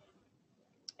 here,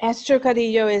 Esther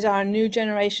Cadillo is our new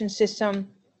generation system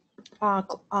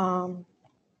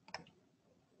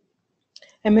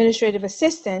administrative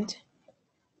assistant,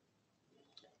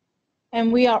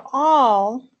 and we are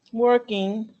all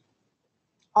working,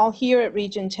 all here at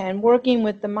Region 10, working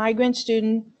with the Migrant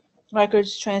Student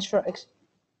Records Transfer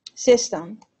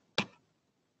System.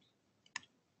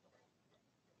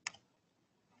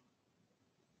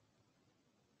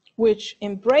 Which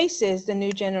embraces the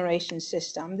new generation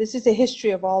system. This is the history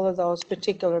of all of those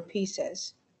particular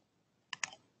pieces.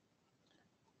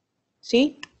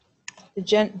 See?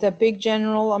 The big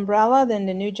general umbrella, then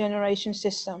the new generation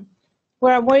system.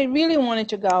 Where I really wanted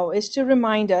to go is to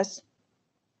remind us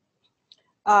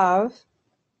of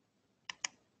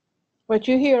what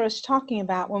you hear us talking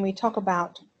about when we talk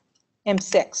about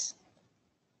M6.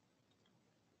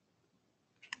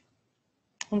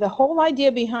 And the whole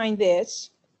idea behind this,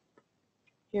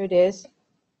 here it is,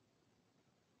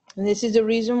 and this is the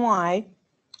reason why,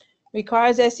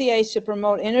 requires SEAs to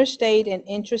promote interstate and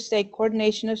intrastate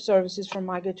coordination of services for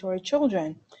migratory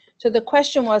children. So the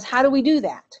question was, how do we do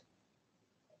that?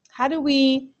 How do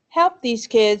we help these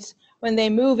kids when they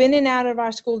move in and out of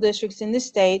our school districts in the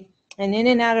state and in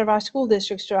and out of our school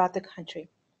districts throughout the country?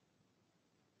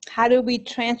 How do we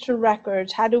transfer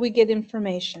records? How do we get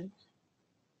information?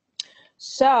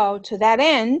 So to that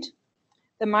end,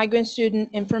 the Migrant Student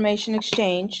Information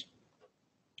Exchange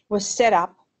was set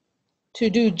up to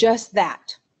do just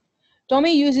that.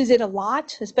 DOMI uses it a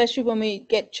lot, especially when we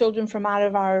get children from out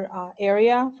of our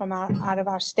area, from out of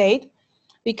our state,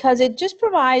 because it just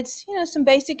provides, some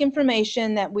basic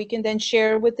information that we can then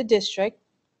share with the district,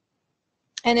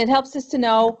 and it helps us to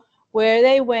know where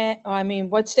they went,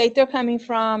 what state they're coming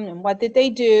from, and what did they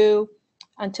do,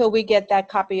 until we get that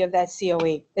copy of that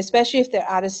COE, especially if they're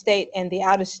out of state. And the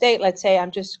out of state, let's say I'm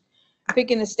just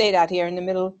picking a state out here in the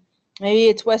middle, maybe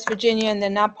it's West Virginia, and they're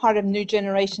not part of new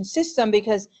generation system,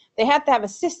 because they have to have a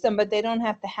system, but they don't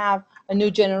have to have a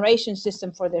new generation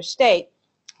system for their state.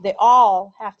 They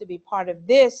all have to be part of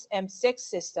this M6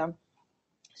 system.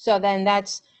 So then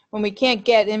that's when we can't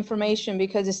get information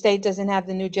because the state doesn't have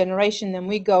the new generation, then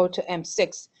we go to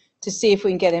M6 to see if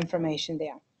we can get information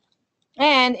there.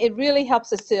 And it really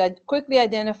helps us to quickly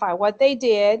identify what they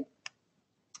did,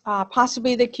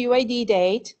 possibly the QAD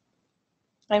date,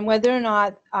 and whether or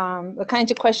not the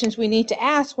kinds of questions we need to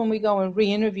ask when we go and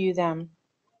re-interview them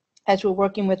as we're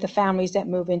working with the families that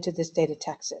move into the state of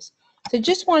Texas. So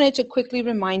just wanted to quickly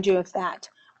remind you of that.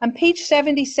 On page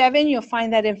 77, you'll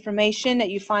find that information that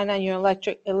you find on your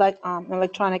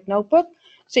electronic notebook.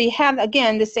 So you have,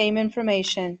 again, the same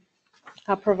information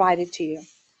provided to you.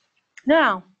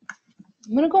 Now,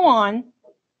 I'm going to go on.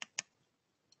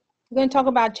 We're going to talk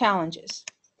about challenges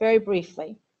very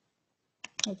briefly.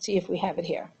 Let's see if we have it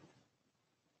here.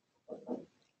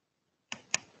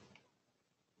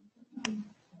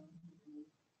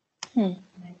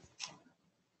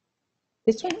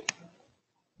 This one?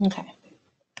 Okay.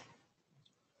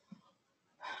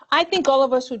 I think all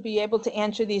of us would be able to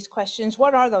answer these questions.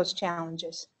 What are those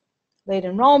challenges? Late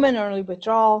enrollment, early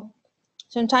withdrawal.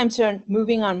 Sometimes they're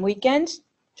moving on weekends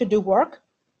to do work.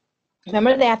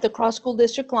 Remember, they have to cross school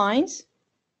district lines.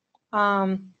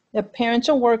 Their parents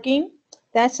are working.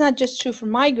 That's not just true for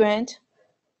migrant.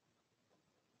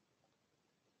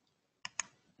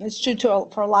 It's true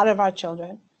for a lot of our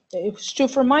children. It's true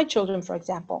for my children, for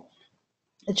example.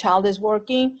 The child is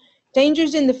working.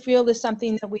 Dangers in the field is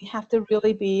something that we have to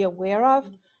really be aware of.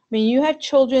 I mean, you have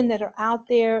children that are out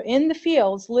there in the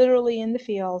fields, literally in the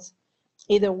fields,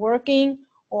 either working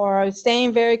or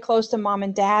staying very close to mom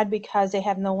and dad because they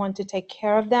have no one to take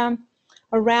care of them,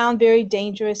 around very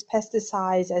dangerous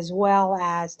pesticides as well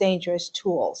as dangerous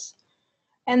tools.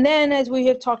 And then, as we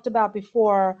have talked about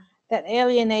before, that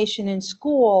alienation in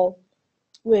school,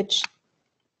 which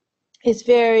is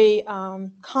very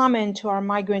common to our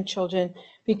migrant children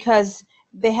because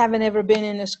they haven't ever been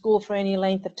in a school for any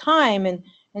length of time.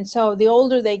 And so the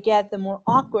older they get, the more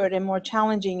awkward and more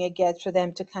challenging it gets for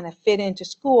them to kind of fit into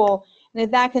school. And if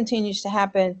that continues to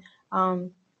happen,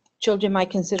 children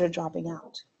might consider dropping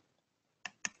out.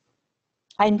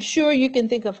 I'm sure you can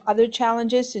think of other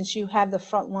challenges since you have the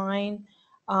frontline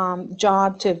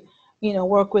job to,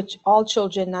 work with all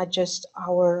children, not just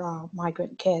our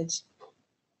migrant kids.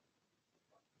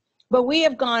 But we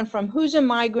have gone from who's a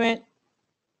migrant,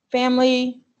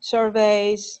 family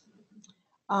surveys.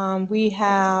 We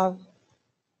have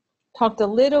talked a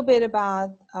little bit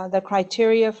about the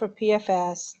criteria for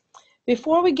PFS.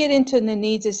 Before we get into the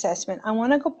needs assessment, I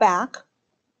want to go back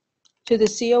to the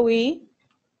COE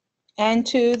and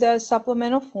to the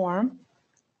supplemental form.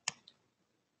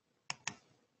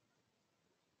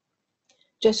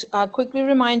 Just quickly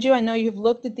remind you, I know you've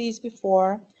looked at these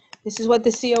before. This is what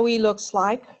the COE looks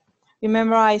like.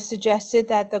 Remember, I suggested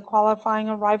that the qualifying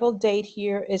arrival date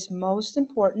here is most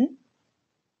important.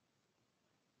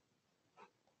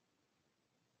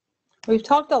 We've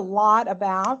talked a lot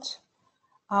about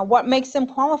what makes them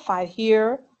qualified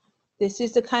here. This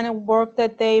is the kind of work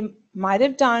that they might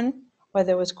have done,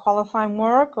 whether it was qualifying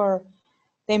work or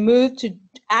they moved to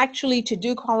actually to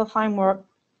do qualifying work.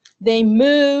 They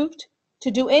moved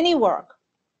to do any work.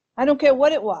 I don't care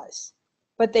what it was,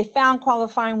 but they found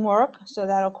qualifying work, so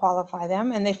that'll qualify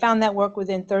them, and they found that work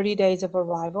within 30 days of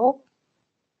arrival.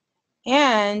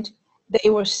 And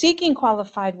they were seeking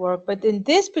qualified work, but in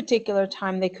this particular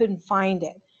time, they couldn't find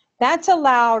it. That's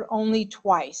allowed only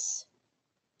twice.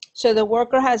 So the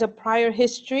worker has a prior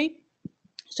history.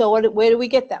 So where do we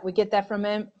get that? We get that from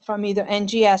either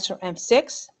NGS or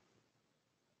M6.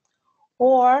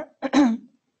 Or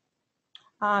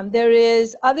there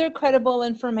is other credible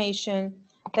information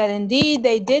that indeed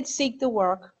they did seek the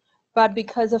work, but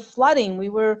because of flooding, we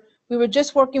were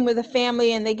just working with a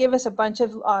family, and they give us a bunch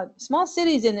of small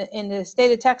cities in the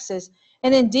state of Texas,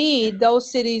 and indeed those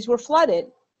cities were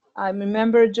flooded. I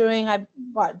remember during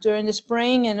the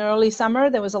spring and early summer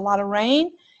there was a lot of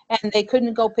rain, and they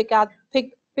couldn't go pick up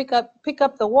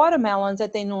the watermelons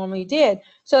that they normally did.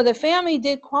 So the family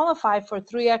did qualify for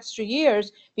 3 extra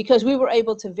years because we were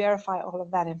able to verify all of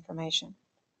that information.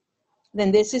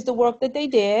 Then this is the work that they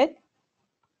did.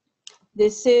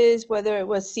 This is whether it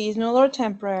was seasonal or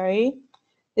temporary.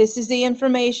 This is the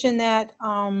information that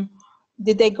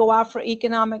did they go out for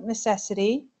economic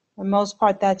necessity? For the most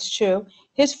part, that's true.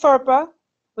 His FERPA,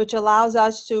 which allows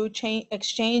us to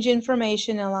exchange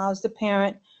information, allows the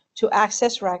parent to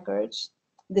access records.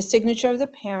 The signature of the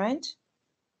parent.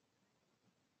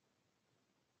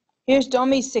 Here's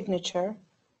Domi's signature,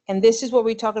 and this is what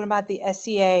we're talking about, the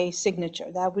SEA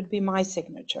signature. That would be my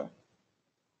signature.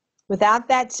 Without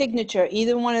that signature,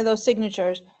 either one of those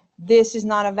signatures, this is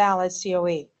not a valid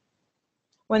COE.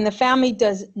 When the family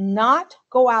does not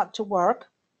go out to work,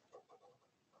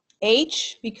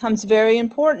 H becomes very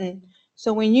important.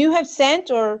 So when you have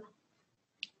sent, or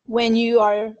when you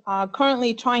are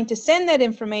currently trying to send that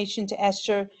information to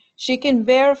Esther, she can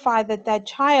verify that that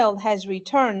child has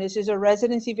returned. This is a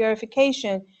residency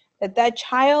verification, that that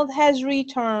child has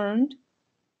returned.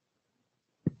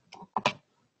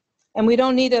 And we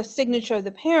don't need a signature of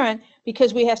the parent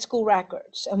because we have school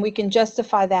records, and we can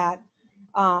justify that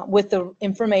with the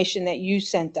information that you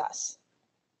sent us.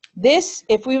 This,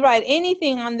 if we write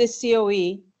anything on this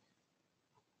COE,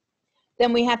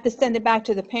 then we have to send it back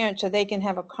to the parent so they can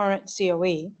have a current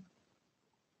COE.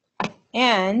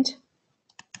 And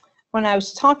when I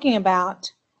was talking about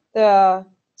the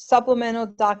supplemental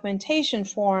documentation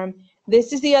form,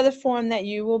 this is the other form that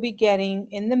you will be getting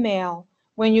in the mail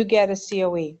when you get a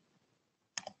COE.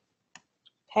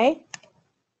 Okay?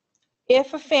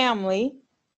 If a family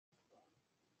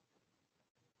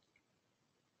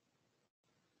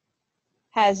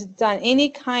has done any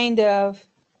kind of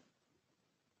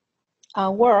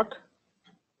work,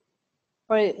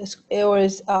 or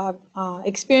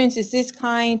experiences this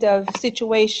kind of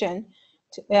situation,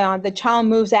 the child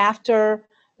moves after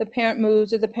the parent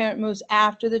moves, or the parent moves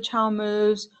after the child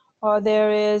moves, or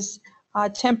there is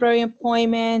temporary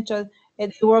employment, or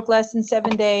they work less than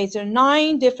 7 days. There are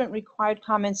 9 different required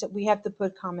comments that we have to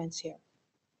put comments here.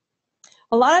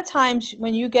 A lot of times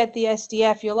when you get the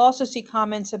SDF, you'll also see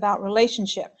comments about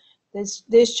relationship.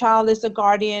 This child is the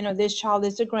guardian, or this child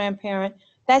is the grandparent.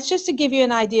 That's just to give you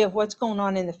an idea of what's going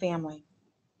on in the family.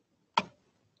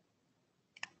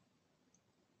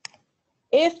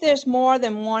 If there's more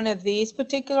than one of these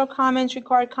particular comments,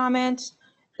 required comments,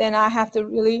 then I have to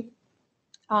really,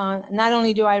 not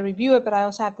only do I review it, but I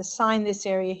also have to sign this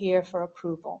area here for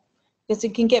approval. Because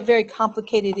it can get very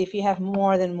complicated if you have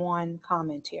more than one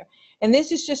comment here. And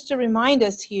this is just to remind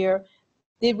us here,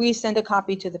 did we send a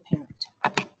copy to the parent?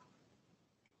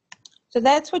 So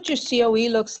that's what your COE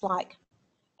looks like,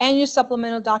 and your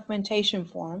supplemental documentation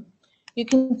form. Your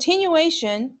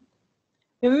continuation,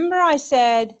 remember I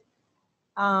said,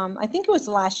 I think it was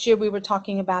last year we were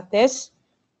talking about this.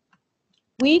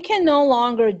 We can no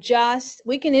longer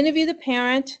we can interview the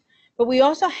parent, but we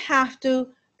also have to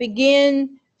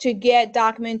begin to get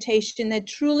documentation that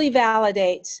truly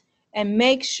validates and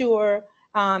make sure,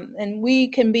 and we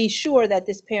can be sure that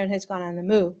this parent has gone on the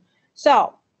move.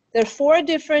 So There are 4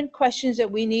 different questions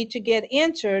that we need to get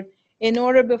answered in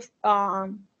order for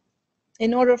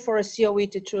a COE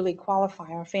to truly qualify,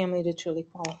 or family to truly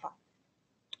qualify.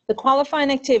 The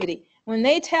qualifying activity. When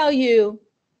they tell you,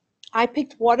 I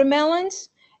picked watermelons,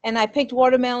 and I picked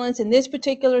watermelons in this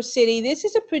particular city, this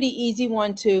is a pretty easy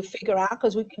one to figure out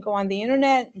because we can go on the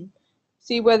internet and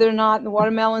see whether or not the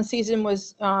watermelon season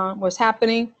was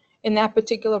happening in that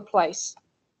particular place.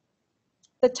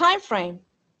 The time frame.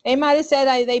 They might have said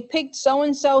they picked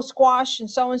so-and-so squash in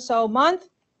so-and-so month.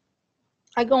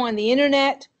 I go on the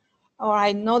internet, or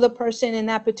I know the person in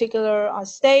that particular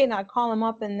state, and I call them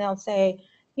up and they'll say,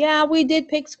 yeah, we did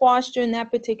pick squash during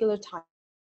that particular time.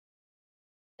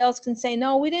 Else can say,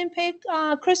 no, we didn't pick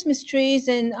Christmas trees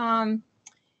in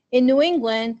New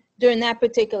England during that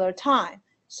particular time.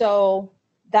 So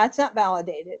that's not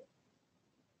validated.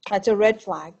 That's a red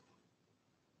flag.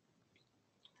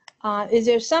 Is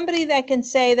there somebody that can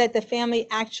say that the family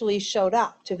actually showed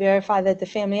up to verify that the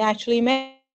family actually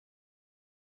made?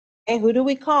 Okay, who do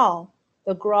we call?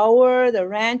 The grower, the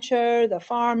rancher, the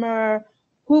farmer?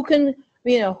 Who can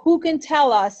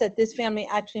tell us that this family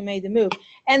actually made the move?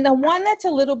 And the one that's a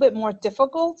little bit more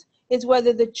difficult is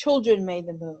whether the children made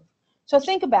the move. So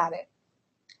think about it.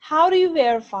 How do you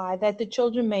verify that the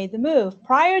children made the move?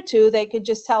 Prior to, they could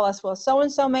just tell us, well,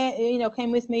 so-and-so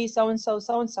came with me, so-and-so,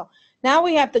 so-and-so. Now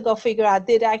we have to go figure out,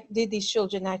 did these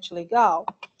children actually go?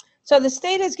 So the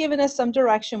state has given us some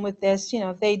direction with this.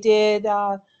 If they did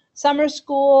summer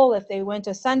school, if they went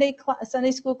to Sunday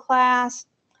school class,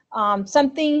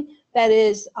 something that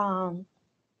is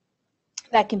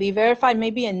that can be verified.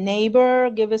 Maybe a neighbor,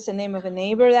 give us the name of a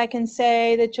neighbor that can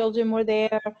say the children were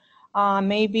there.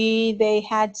 Maybe they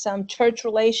had some church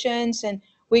relations, and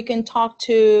we can talk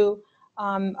to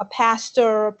a pastor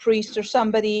or a priest or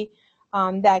somebody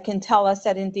that can tell us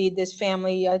that indeed this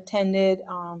family attended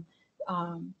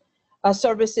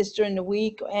services during the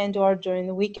week and or during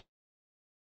the week.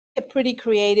 Get pretty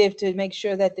creative to make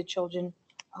sure that the children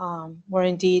were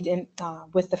indeed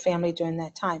with the family during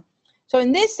that time. So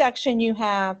in this section, you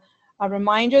have a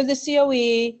reminder of the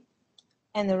COE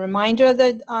and the reminder of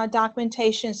the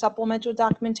documentation, supplemental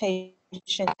documentation,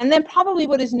 and then probably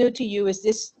what is new to you is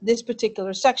this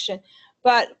particular section.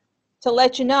 But to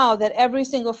let you know that every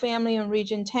single family in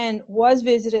Region 10 was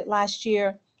visited last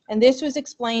year, and this was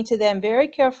explained to them very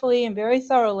carefully and very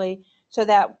thoroughly, so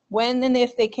that when and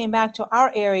if they came back to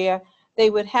our area, they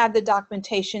would have the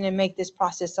documentation and make this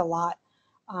process a lot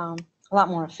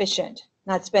more efficient,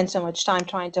 not spend so much time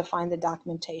trying to find the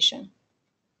documentation.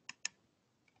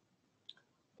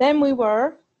 Then we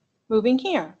were moving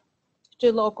here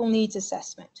to local needs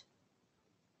assessment.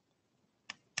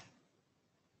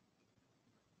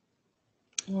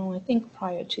 Well, I think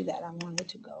prior to that, I wanted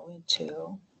to go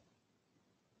into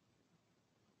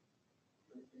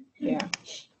here.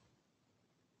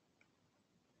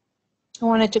 I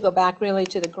wanted to go back really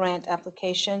to the grant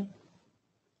application.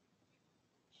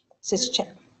 This is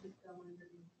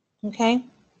okay.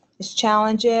 It's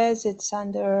challenges. It's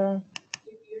under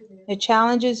the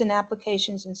challenges and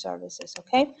applications and services.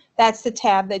 Okay, that's the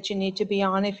tab that you need to be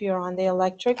on if you're on the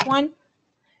electric one.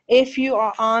 If you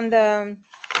are on the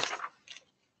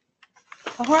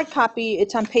hard copy,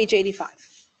 it's on page 85.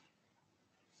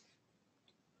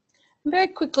 Very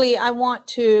quickly, I want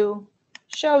to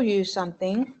show you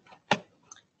something.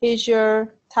 Here's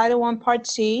your Title I Part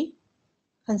C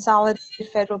Consolidated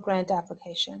Federal Grant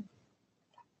Application.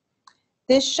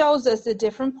 This shows us the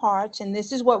different parts, and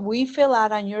this is what we fill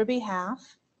out on your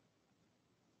behalf.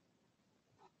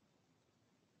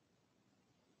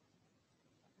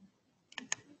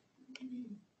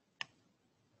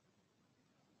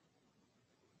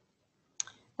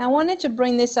 I wanted to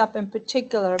bring this up in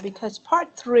particular because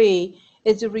Part 3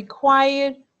 is the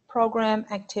required program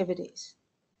activities.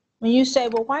 When you say,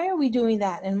 well, why are we doing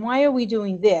that and why are we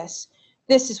doing this?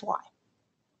 This is why.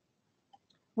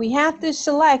 We have to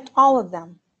select all of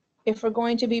them if we're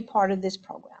going to be part of this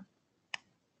program.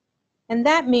 And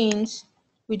that means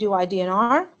we do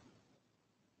ID&R.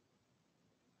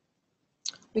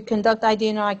 We conduct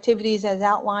ID&R activities as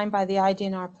outlined by the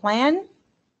ID&R plan.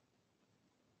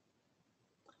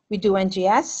 We do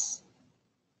NGS.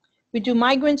 We do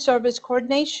migrant service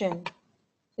coordination.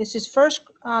 This is first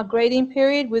grading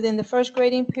period. Within the first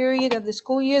grading period of the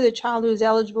school year, the child who is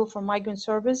eligible for migrant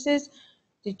services,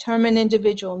 determine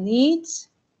individual needs,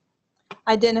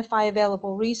 identify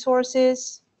available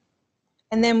resources,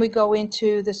 and then we go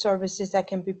into the services that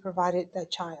can be provided to that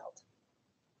child.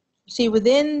 See,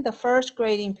 within the first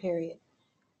grading period,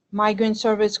 migrant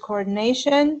service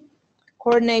coordination,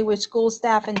 coordinate with school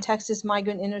staff and Texas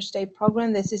Migrant Interstate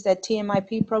Program. This is that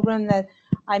TMIP program that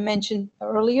I mentioned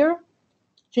earlier,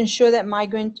 to ensure that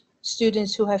migrant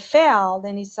students who have failed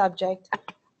any subject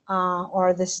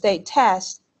or the state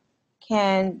test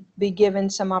can be given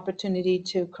some opportunity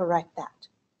to correct that.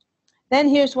 Then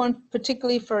here's one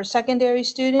particularly for secondary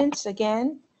students.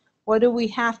 Again, what do we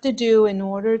have to do in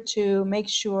order to make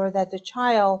sure that the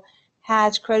child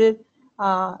has credit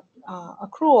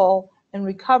accrual and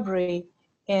recovery,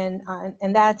 and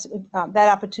that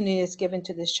opportunity is given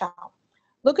to this child.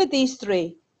 Look at these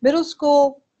three: middle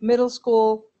school, middle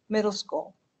school, middle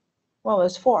school. Well,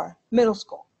 there's four: middle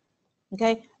school.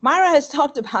 Okay, Myra has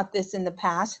talked about this in the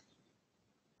past.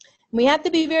 We have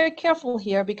to be very careful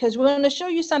here because we're going to show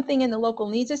you something in the local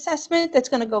needs assessment that's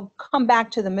going to come back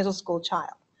to the middle school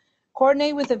child.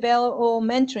 Coordinate with available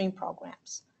mentoring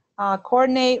programs.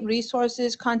 Coordinate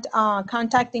resources,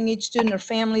 contacting each student or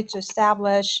family to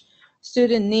establish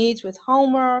student needs with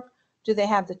homework. Do they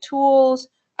have the tools?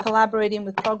 Collaborating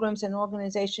with programs and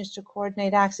organizations to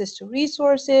coordinate access to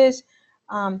resources.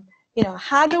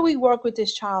 How do we work with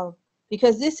this child?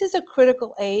 Because this is a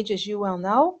critical age, as you well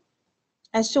know,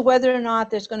 as to whether or not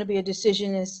there's going to be a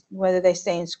decision as whether they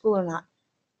stay in school or not.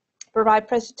 Provide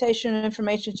presentation and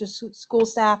information to school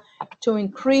staff to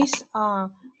increase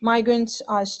migrants,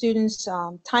 students'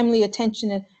 timely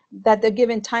attention, that they're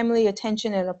given timely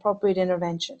attention and appropriate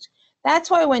interventions. That's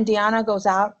why when Deanna goes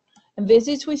out and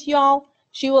visits with y'all,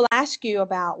 she will ask you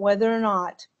about whether or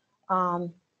not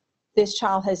this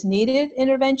child has needed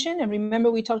intervention. And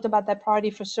remember, we talked about that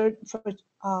priority for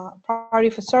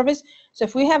service. So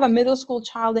if we have a middle school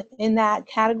child in that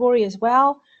category as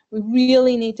well, we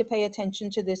really need to pay attention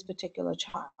to this particular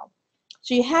child.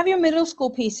 So you have your middle school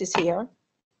pieces here.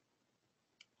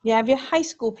 You have your high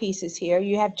school pieces here.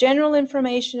 You have general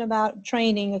information about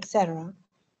training, etc.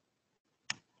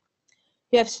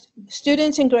 You have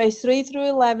students in grades 3 through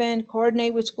 11,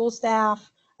 coordinate with school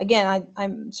staff. Again,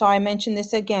 I'm sorry I mentioned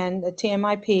this again, the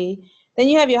TMIP. Then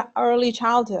you have your early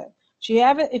childhood. So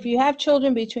if you have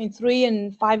children between 3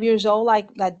 and 5 years old,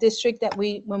 like that district that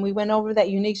when we went over that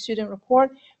unique student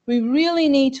report, we really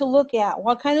need to look at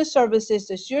what kind of services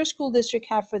does your school district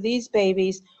have for these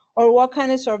babies, or what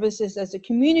kind of services does the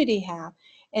community have?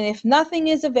 And if nothing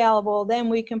is available, then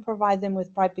we can provide them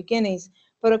with Bright Beginnings.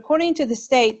 But according to the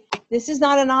state, this is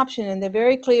not an option, and they're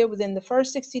very clear within the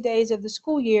first 60 days of the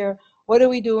school year, what are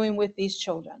we doing with these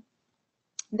children?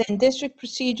 Then district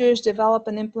procedures, develop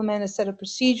and implement a set of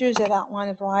procedures that outline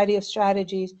a variety of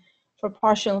strategies for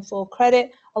partial and full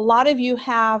credit. A lot of you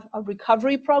have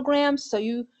recovery programs, so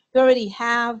you already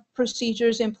have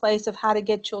procedures in place of how to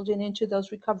get children into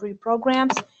those recovery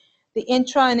programs. The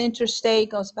intra and interstate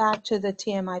goes back to the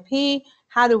TMIP.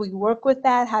 How do we work with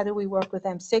that? How do we work with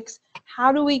M6?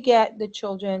 How do we get the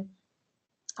children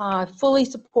fully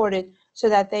supported so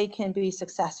that they can be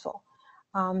successful?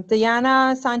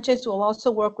 Diana Sanchez will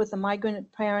also work with the Migrant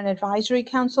Parent Advisory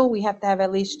Council. We have to have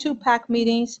at least 2 PAC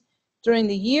meetings during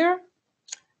the year,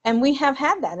 and we have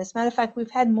had that. As a matter of fact,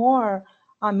 we've had more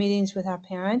meetings with our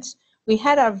parents. We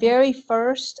had our very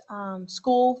first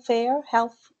school fair,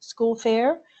 health school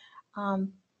fair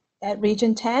at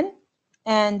Region 10,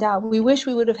 and we wish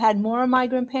we would have had more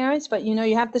migrant parents, but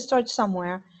you have to start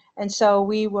somewhere. And so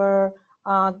we were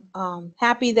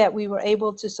happy that we were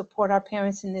able to support our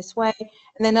parents in this way.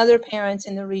 And then other parents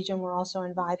in the region were also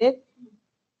invited.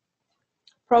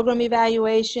 Program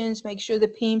evaluations, make sure the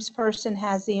PEAMS person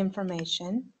has the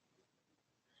information.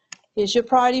 Here's your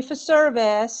priority for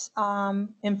service,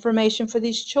 information for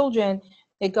these children.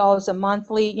 It goes a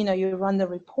monthly, you run the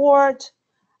report,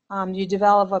 you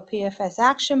develop a PFS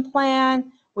action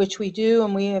plan, which we do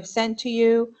and we have sent to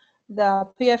you. The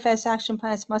PFS action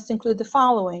plans must include the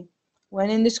following. When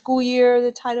in the school year,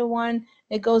 the Title I,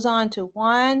 it goes on to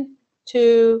 1,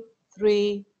 2,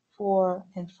 3, 4,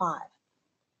 and 5.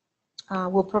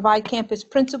 We'll provide campus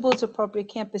principals, appropriate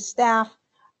campus staff,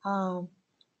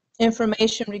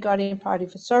 information regarding priority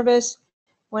for service.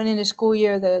 When in the school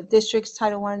year, the district's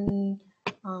Title I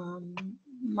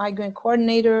migrant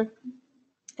coordinator,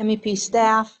 MEP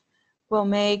staff will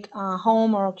make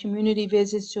home or community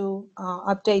visits to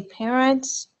update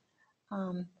parents.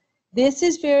 This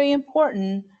is very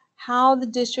important, how the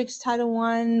district's Title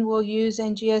I will use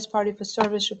NGS priority for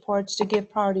service reports to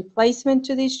give priority placement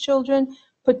to these children,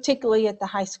 particularly at the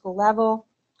high school level.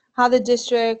 How the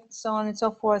district, so on and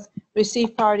so forth,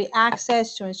 receive priority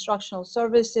access to instructional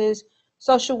services,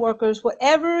 social workers,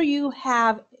 whatever you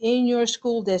have in your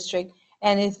school district.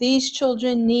 And if these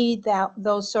children need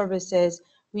those services,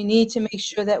 we need to make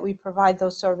sure that we provide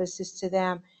those services to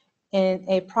them in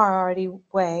a priority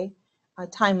way, a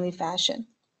timely fashion.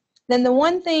 Then the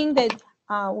one thing that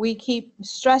we keep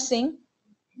stressing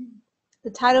the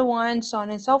Title I, so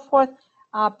on and so forth,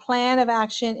 plan of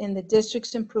action in the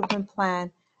district's improvement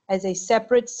plan as a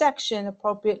separate section,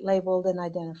 appropriate labeled and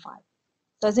identified.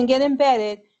 Doesn't get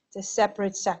embedded, it's a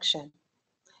separate section.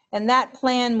 And that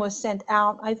plan was sent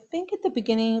out, I think at the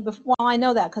beginning, well, I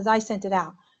know that because I sent it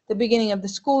out, the beginning of the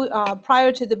school,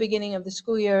 prior to the beginning of the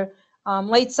school year,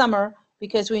 late summer,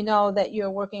 because we know that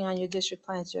you're working on your district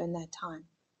plans during that time.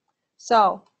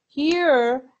 So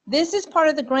here, this is part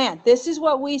of the grant. This is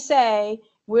what we say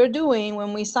we're doing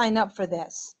when we sign up for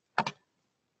this.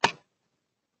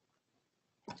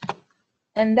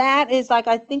 And that is, like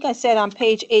I think I said, on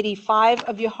page 85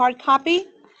 of your hard copy,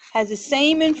 has the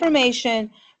same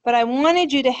information, but I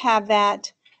wanted you to have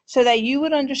that so that you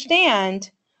would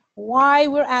understand why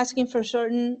we're asking for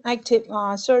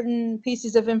certain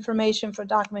pieces of information for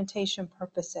documentation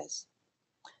purposes.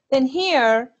 Then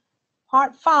here,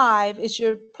 part 5 is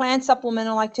your plan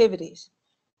supplemental activities.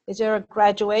 Is there a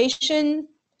graduation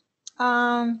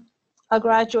plan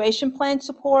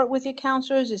support with your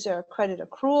counselors? Is there a credit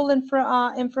accrual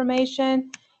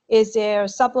information? Is there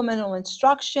supplemental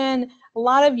instruction? A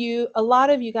lot of you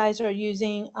guys are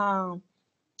using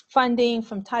funding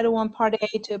from Title I Part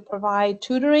A to provide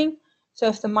tutoring. So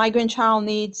if the migrant child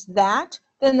needs that,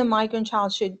 then the migrant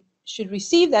child should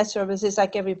receive that services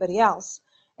like everybody else.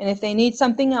 And if they need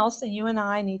something else, then you and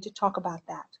I need to talk about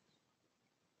that.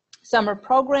 Summer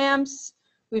programs.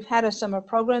 We've had a summer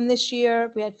program this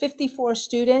year. We had 54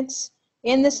 students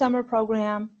in the summer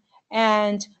program,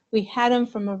 and we had them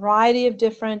from a variety of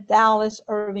different Dallas,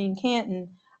 Irving, Canton,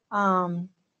 Van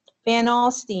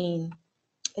Alstyne.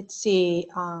 Let's see.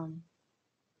 I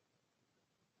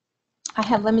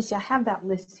have that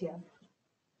list here.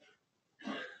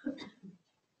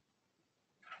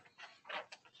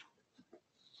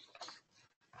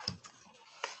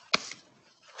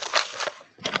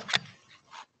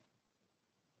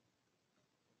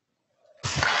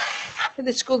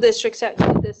 The school districts that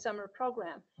do this summer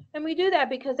program. And we do that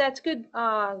because that's good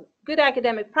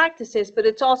academic practices, but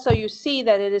it's also, you see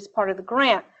that it is part of the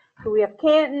grant. So we have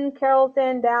Canton,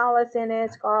 Carrollton, Dallas,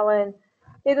 Ennis, Garland,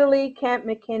 Italy, Kent,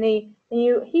 McKinney,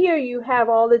 and here you have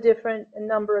all the different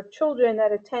number of children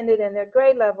that attended and their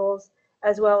grade levels,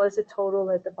 as well as the total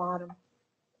at the bottom,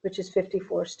 which is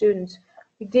 54 students.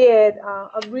 We did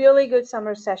a really good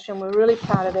summer session. We're really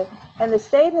proud of it. And the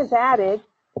state has added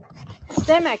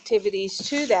STEM activities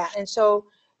to that. And so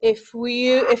if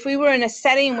we were in a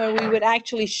setting where we would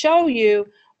actually show you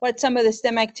what some of the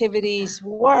STEM activities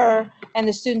were and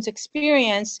the students'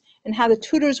 experience and how the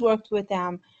tutors worked with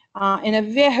them in a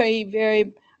very,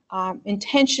 very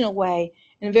intentional way,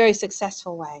 in a very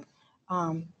successful way.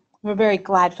 We're very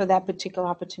glad for that particular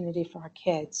opportunity for our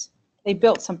kids. They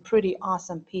built some pretty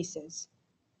awesome pieces.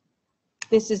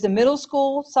 This is the middle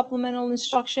school supplemental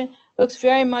instruction. Looks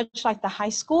very much like the high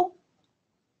school.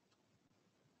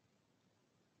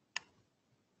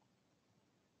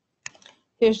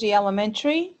 Here's the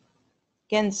elementary.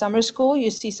 Again, summer school. You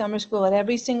see summer school at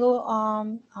every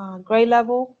single grade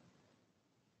level.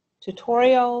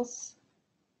 Tutorials.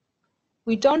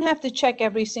 We don't have to check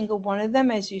every single one of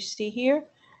them, as you see here,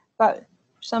 but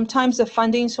sometimes the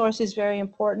funding source is very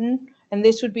important, and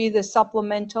this would be the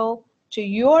supplemental to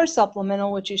your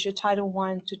supplemental, which is your Title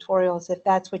I tutorials, if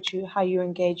that's how you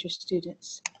engage your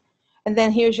students. And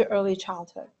then here's your early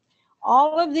childhood.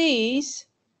 All of these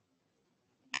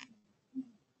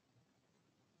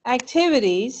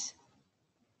activities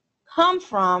come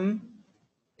from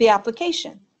the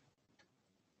application.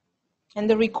 And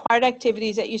the required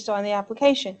activities that you saw in the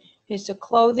application is the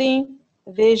clothing,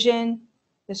 the vision,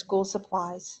 the school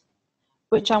supplies,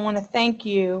 which I want to thank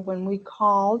you. When we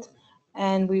called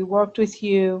and we worked with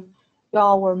you,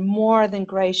 y'all were more than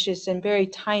gracious and very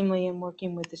timely in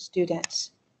working with the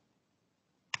students.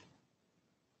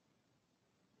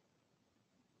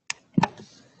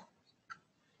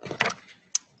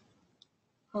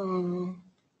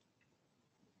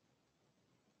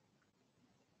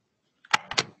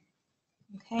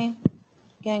 Okay,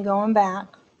 again, going back,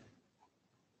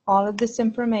 all of this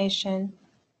information,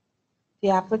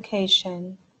 the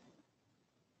application,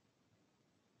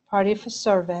 party for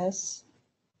service,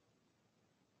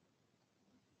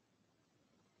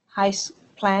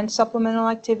 planned supplemental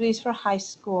activities for high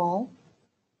school,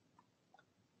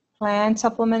 planned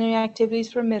supplementary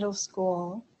activities for middle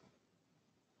school,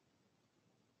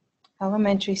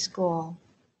 elementary school,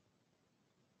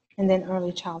 and then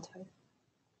early childhood.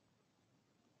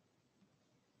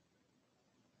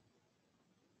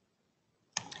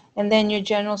 And then your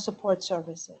general support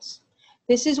services.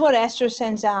 This is what Esther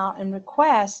sends out and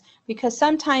requests, because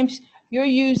sometimes you're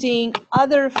using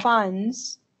other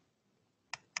funds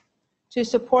to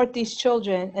support these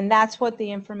children, and that's what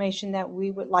the information that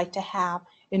we would like to have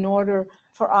in order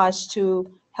for us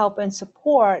to help and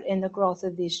support in the growth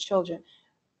of these children.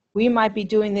 We might be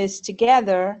doing this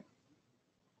together.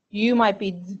 You might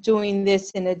be doing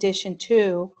this in addition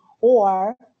to,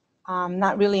 or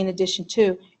not really in addition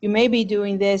to. You may be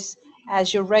doing this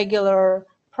as your regular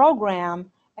program,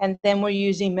 and then we're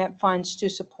using MEP funds to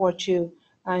support you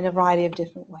in a variety of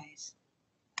different ways.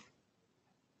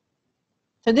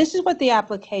 So this is what the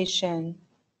application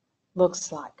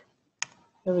looks like.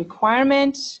 The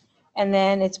requirements, and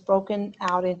then it's broken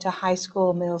out into high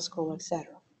school, middle school, etc.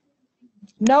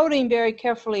 Noting very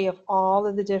carefully of all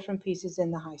of the different pieces in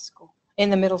the high school,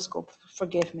 in the middle school,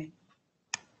 forgive me.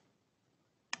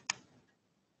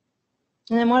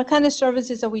 And then what kind of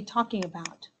services are we talking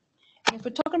about? And if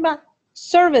we're talking about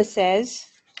services,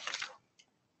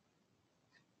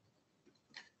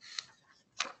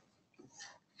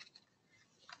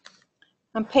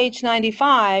 on page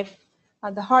 95,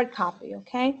 the hard copy,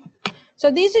 okay?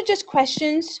 So these are just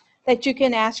questions that you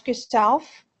can ask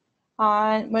yourself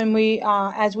when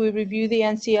as we review the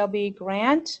NCLB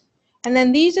grant. And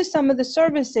then these are some of the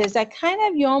services that kind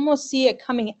of, you almost see it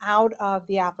coming out of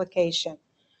the application.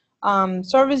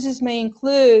 Services may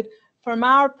include, from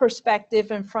our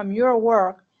perspective and from your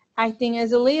work, acting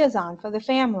as a liaison for the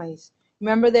families.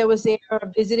 Remember, there was there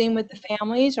visiting with the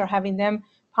families or having them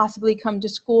possibly come to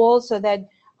school so that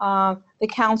the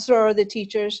counselor or the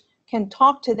teachers can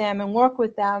talk to them and work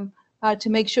with them to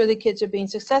make sure the kids are being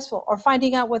successful, or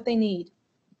finding out what they need.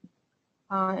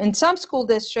 In some school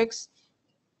districts,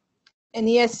 in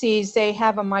ESCs, they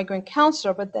have a migrant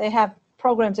counselor, but they have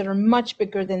programs that are much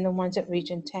bigger than the ones at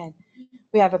Region 10.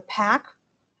 We have a PAC,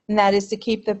 and that is to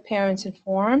keep the parents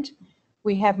informed.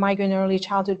 We have migrant early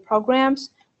childhood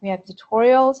programs. We have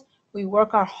tutorials. We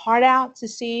work our heart out to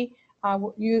see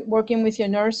you working with your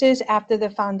nurses after the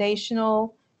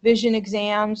foundational vision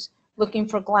exams, looking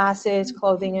for glasses,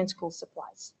 clothing, and school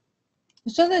supplies.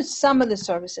 So there's some of the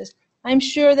services. I'm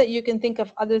sure that you can think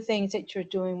of other things that you're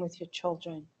doing with your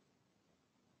children.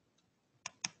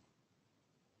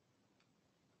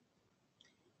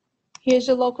 Here's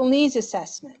your local needs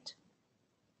assessment.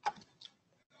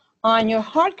 On your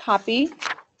hard copy,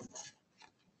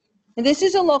 and this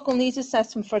is a local needs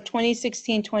assessment for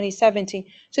 2016-2017.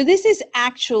 So this is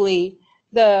actually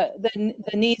the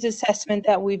needs assessment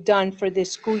that we've done for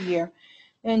this school year.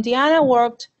 And Deanna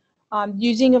worked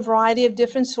using a variety of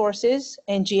different sources,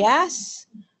 NGS,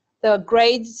 the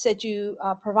grades that you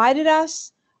provided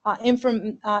us,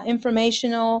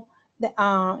 information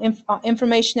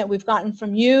that we've gotten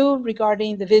from you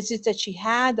regarding the visits that she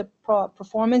had, the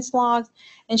performance logs,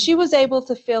 and she was able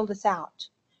to fill this out.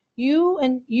 You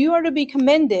are to be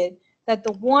commended that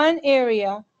the one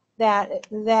area that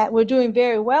we're doing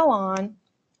very well on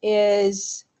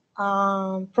is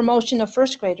promotion of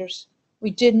first graders. We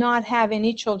did not have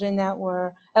any children that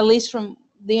were, at least from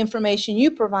the information you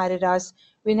provided us,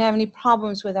 we didn't have any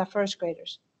problems with our first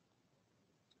graders.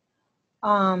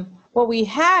 What we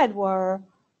had were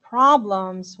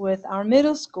problems with our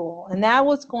middle school, and that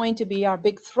was going to be our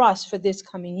big thrust for this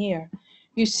coming year.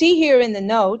 You see here in the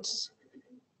notes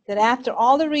that after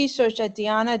all the research that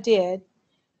Deanna did,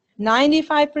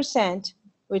 95%,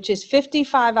 which is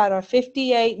 55 out of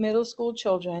 58 middle school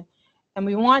children, and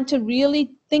we want to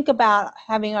really think about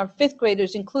having our fifth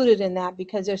graders included in that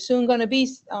because they're soon going to be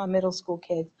middle school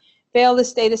kids, failed the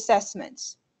state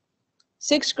assessments.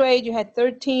 Sixth grade, you had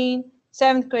 13.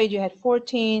 Seventh grade, you had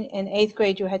 14. And eighth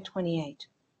grade, you had 28.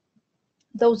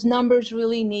 Those numbers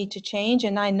really need to change,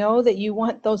 and I know that you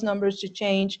want those numbers to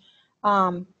change,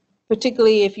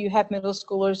 particularly if you have middle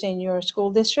schoolers in your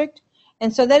school district.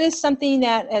 And so that is something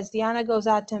that as Deanna goes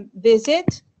out to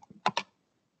visit,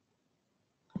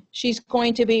 we're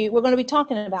going to be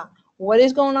talking about what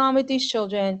is going on with these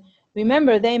children.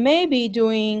 Remember, they may be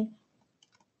doing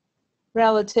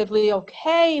relatively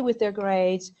okay with their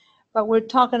grades, but we're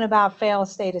talking about failed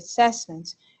state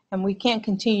assessments, and we can't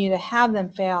continue to have them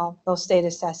fail those state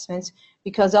assessments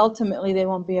because ultimately they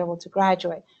won't be able to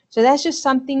graduate. So that's just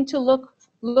something to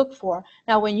look for.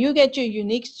 Now, when you get your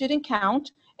unique student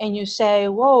count and you say,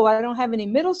 whoa, I don't have any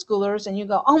middle schoolers, and you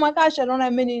go, oh my gosh, I don't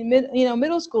have many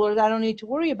middle schoolers, I don't need to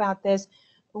worry about this.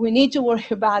 But we need to worry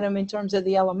about them in terms of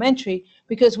the elementary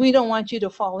because we don't want you to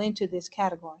fall into this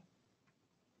category.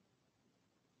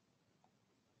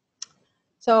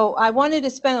 So I wanted to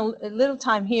spend a little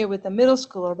time here with the middle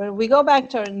schooler, but if we go back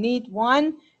to our need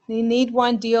one, the need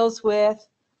one deals with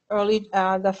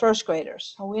the first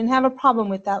graders. So we didn't have a problem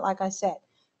with that, like I said.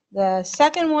 The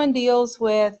second one deals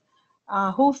with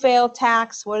who failed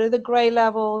tax, what are the grade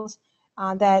levels,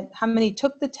 that how many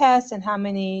took the test and how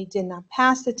many did not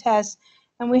pass the test.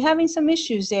 And we're having some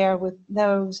issues there with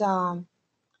those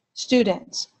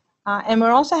students. And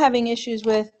we're also having issues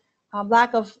with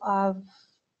lack of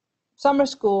summer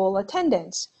school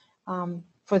attendance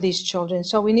for these children.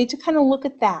 So we need to kind of look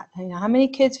at that. You know, how many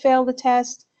kids fail the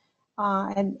test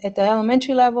and at the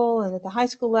elementary level and at the high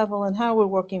school level, and how we're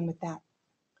working with that.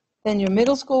 Then your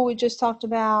middle school we just talked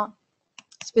about.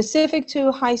 Specific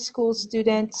to high school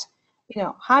students, you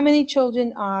know, how many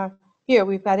children are here?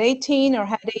 We've got 18 or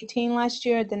had 18 last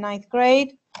year at the 9th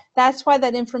grade. That's why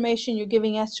that information you're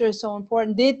giving Esther is so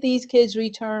important. Did these kids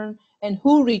return and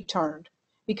who returned?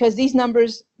 Because these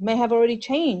numbers may have already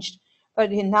changed,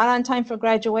 but not on time for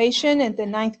graduation at the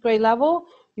 9th grade level.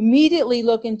 Immediately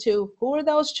look into who are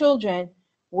those children,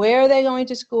 where are they going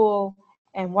to school,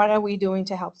 and what are we doing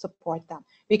to help support them?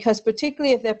 Because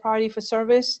particularly if they're priority for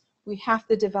service, we have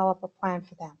to develop a plan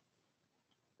for them.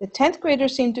 The 10th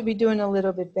graders seem to be doing a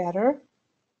little bit better.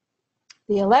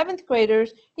 The 11th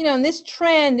graders, you know, and this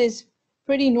trend is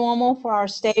pretty normal for our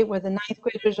state, where the 9th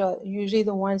graders are usually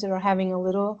the ones that are having a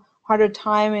little harder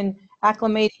time in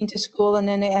acclimating to school, and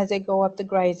then as they go up the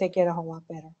grades, they get a whole lot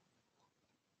better.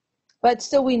 But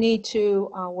still, we need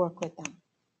to work with them.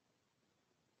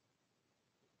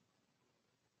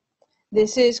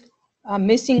 This is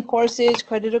missing courses,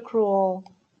 credit accrual.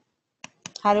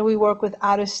 How do we work with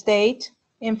out-of-state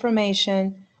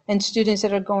information and students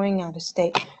that are going out of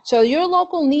state? So your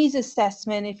local needs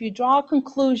assessment, if you draw a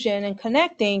conclusion and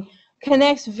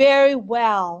connects very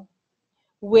well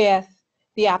with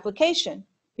the application,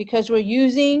 because we're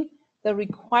using the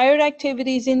required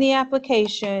activities in the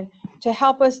application to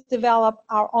help us develop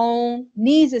our own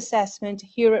needs assessment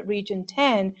here at Region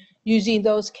 10 using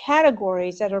those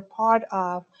categories that are part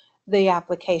of the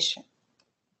application.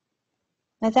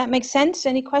 Does that make sense?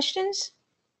 Any questions?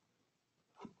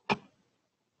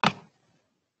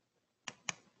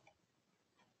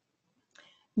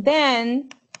 Then,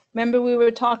 remember we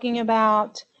were talking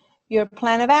about your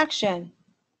plan of action.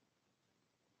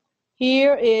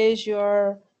 Here is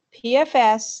your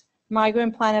PFS,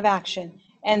 Migrant Plan of Action.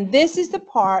 And this is the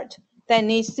part that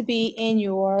needs to be in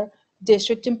your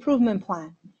district improvement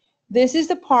plan. This is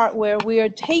the part where we are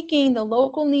taking the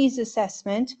local needs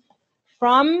assessment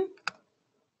from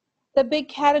the big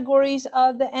categories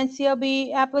of the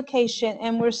NCLB application,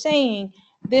 and we're saying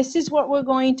this is what we're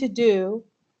going to do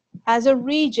as a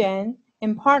region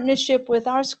in partnership with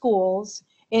our schools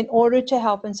in order to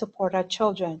help and support our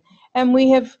children. And we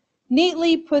have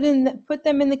neatly put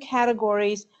them in the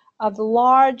categories of the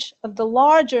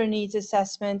larger needs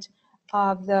assessment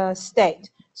of the state.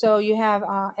 So you have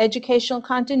educational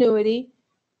continuity,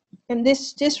 and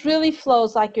this really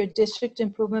flows like your district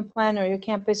improvement plan or your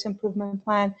campus improvement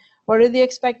plan. What are the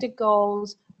expected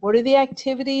goals? What are the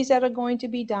activities that are going to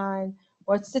be done?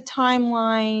 What's the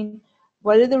timeline?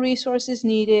 What are the resources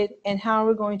needed, and how are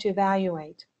we going to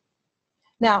evaluate?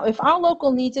 Now, if our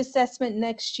local needs assessment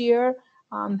next year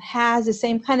has the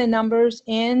same kind of numbers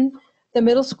in the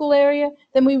middle school area,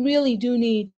 then we really do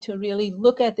need to really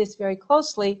look at this very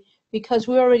closely, because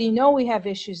we already know we have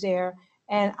issues there,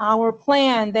 and our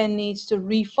plan then needs to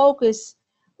refocus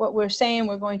what we're saying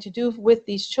we're going to do with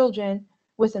these children,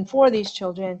 with and for these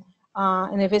children.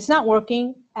 And if it's not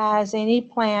working as any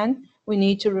plan, we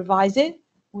need to revise it.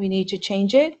 We need to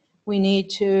change it. We need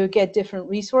to get different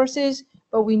resources,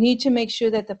 but we need to make sure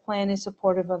that the plan is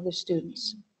supportive of the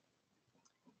students.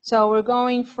 So we're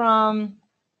going from,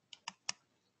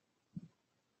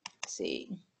 let's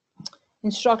see,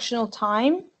 instructional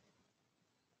time.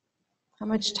 How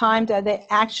much time are they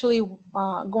actually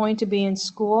going to be in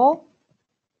school?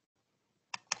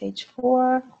 Page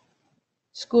 4,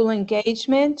 school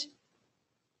engagement.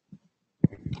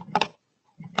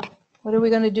 What are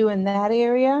we going to do in that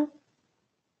area?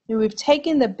 We've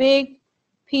taken the big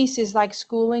pieces like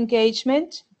school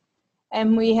engagement,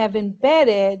 and we have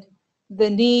embedded the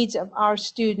needs of our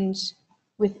students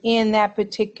within that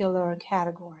particular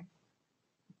category.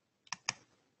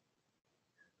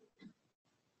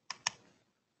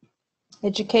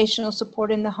 Educational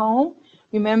support in the home.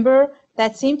 Remember,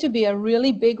 that seemed to be a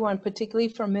really big one, particularly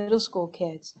for middle school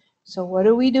kids. So what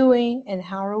are we doing, and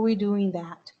how are we doing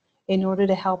that in order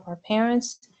to help our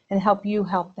parents and help you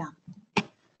help them?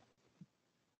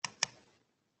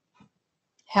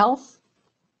 Health.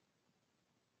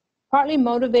 Partly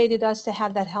motivated us to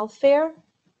have that health fair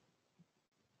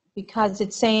because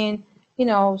it's saying, you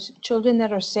know, children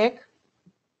that are sick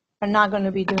are not going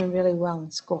to be doing really well in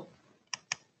school.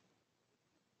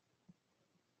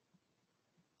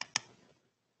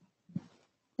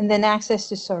 And then access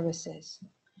to services.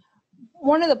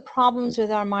 one of the problems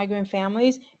with our migrant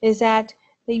families is that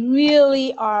they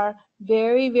really are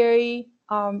very, very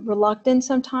reluctant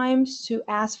sometimes to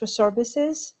ask for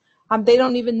services. They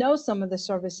don't even know some of the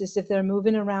services if they're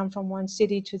moving around from one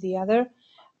city to the other,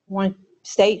 one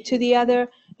state to the other.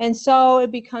 And so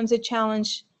it becomes a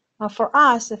challenge for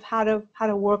us of how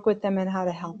to work with them and how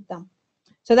to help them.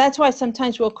 So that's why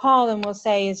sometimes we'll call and we'll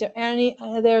say,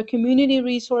 are there community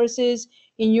resources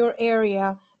in your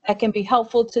area that can be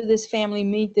helpful to this family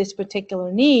meet this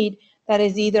particular need that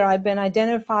is either I've been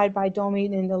identified by Domi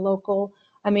in the local,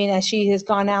 as she has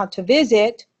gone out to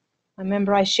visit. I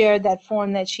remember I shared that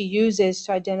form that she uses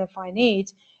to identify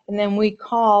needs, and then we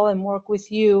call and work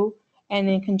with you, and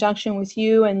in conjunction with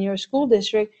you and your school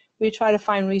district, we try to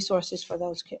find resources for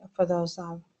those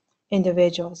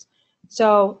individuals.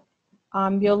 So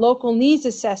your local needs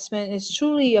assessment is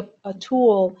truly a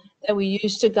tool that we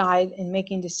use to guide in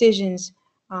making decisions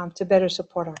to better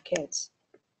support our kids.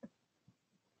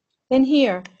 Then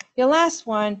here, your last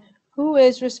one, who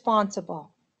is responsible?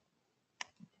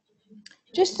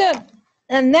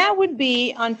 And that would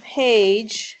be on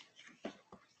page,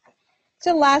 it's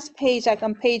the last page, like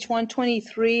on page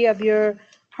 123 of your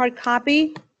hard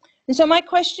copy. And so my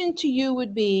question to you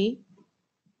would be,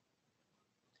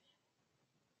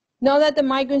 know that the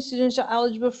migrant students are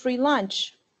eligible for free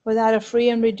lunch without a free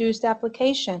and reduced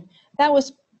application. That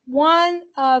was one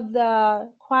of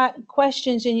the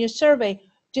questions in your survey.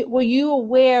 Were you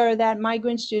aware that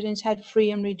migrant students had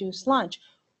free and reduced lunch?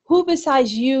 Who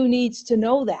besides you needs to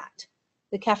know that?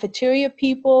 The cafeteria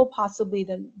people, possibly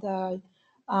the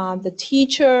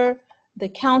teacher, the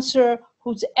counselor,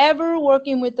 who's ever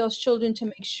working with those children to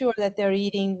make sure that they're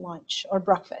eating lunch or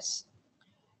breakfast.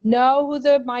 Know who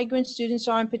the migrant students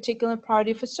are in particular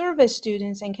priority for service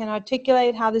students and can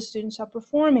articulate how the students are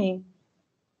performing.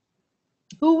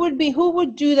 Who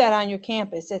would do that on your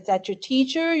campus? Is that your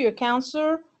teacher, your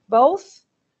counselor, both?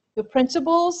 Your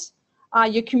principals,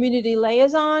 your community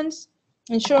liaisons?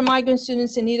 Ensure migrant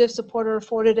students in need of support are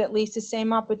afforded at least the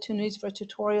same opportunities for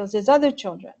tutorials as other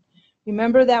children.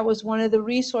 Remember, that was one of the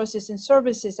resources and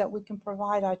services that we can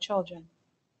provide our children.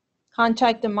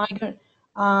 Contact the migrant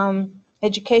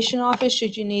education office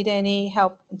should you need any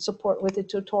help and support with the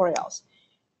tutorials.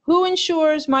 Who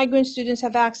ensures migrant students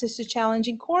have access to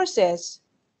challenging courses?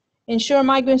 Ensure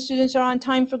migrant students are on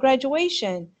time for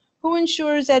graduation. Who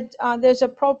ensures that there's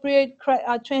appropriate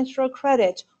transfer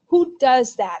credit? Who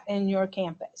does that in your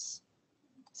campus?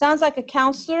 Sounds like a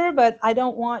counselor, but I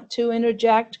don't want to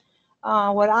interject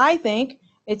what I think.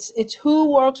 It's who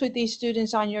works with these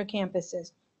students on your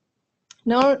campuses.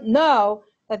 Know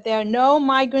that there are no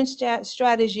migrant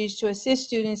strategies to assist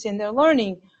students in their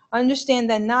learning. Understand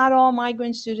that not all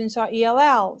migrant students are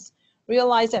ELLs.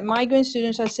 Realize that migrant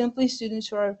students are simply students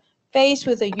who are faced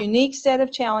with a unique set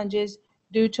of challenges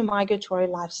due to migratory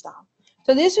lifestyle.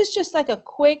 So this is just like a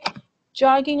quick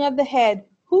jogging of the head.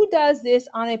 Who does this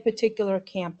on a particular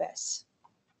campus?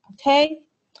 Okay?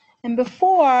 And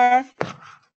before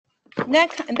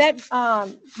that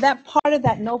part of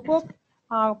that notebook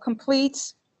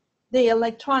completes the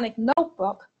electronic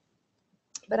notebook,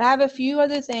 but I have a few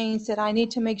other things that I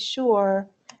need to make sure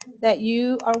that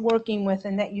you are working with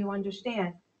and that you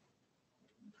understand.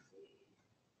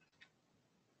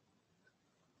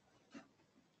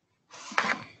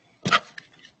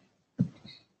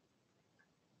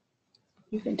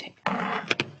 You can take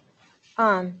it.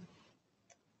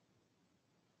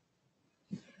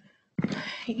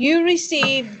 You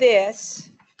received this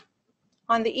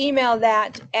on the email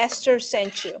that Esther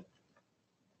sent you.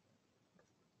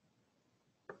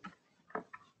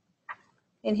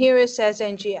 And here it says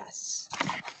NGS.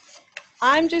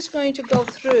 I'm just going to go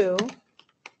through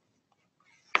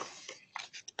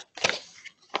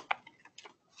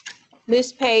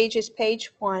this page. Is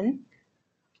page 1.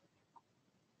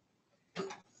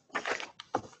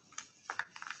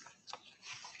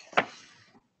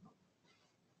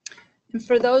 And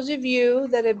for those of you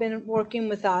that have been working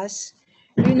with us,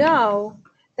 you know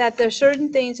that there are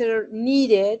certain things that are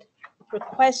needed,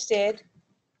 requested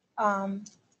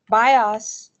by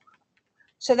us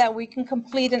so that we can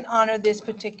complete and honor this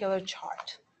particular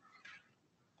chart.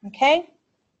 Okay?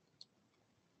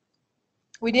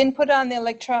 We didn't put it on the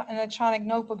electronic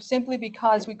notebook simply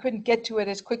because we couldn't get to it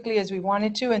as quickly as we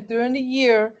wanted to. And during the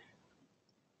year,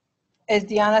 as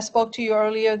Deanna spoke to you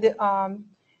earlier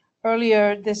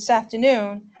this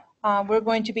afternoon, we're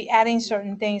going to be adding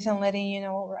certain things and letting you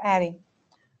know what we're adding.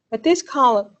 But this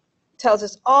column tells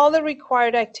us all the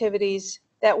required activities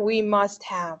that we must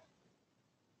have.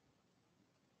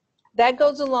 That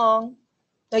goes along,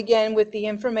 again, with the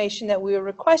information that we were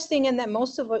requesting and that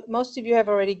most of you have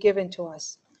already given to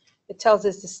us. It tells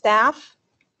us the staff,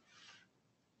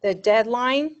 the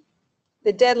deadline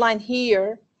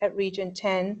here at Region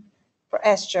 10 for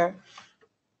Esther,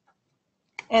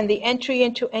 and the entry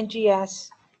into NGS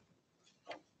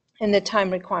and the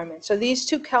time requirement. So these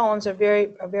two columns are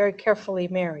very carefully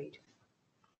married.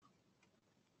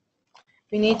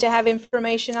 We need to have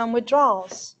information on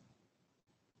withdrawals.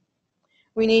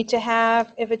 We need to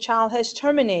have if a child has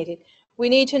terminated. We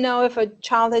need to know if a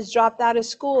child has dropped out of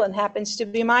school and happens to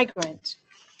be migrant.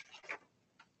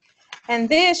 And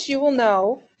this you will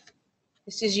know,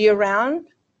 this is year-round.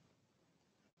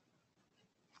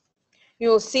 You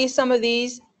will see some of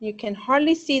these. You can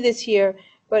hardly see this here,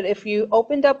 but if you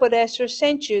opened up what Esther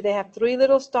sent you, they have 3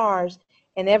 little stars.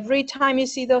 And every time you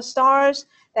see those stars,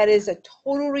 that is a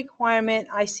total requirement,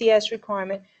 ICS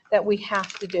requirement, that we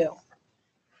have to do.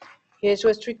 Here's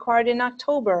what's required in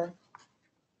October,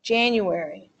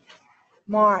 January,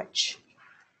 March,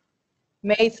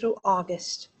 May through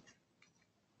August.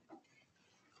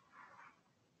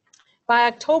 By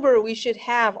October, we should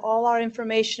have all our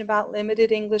information about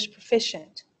limited English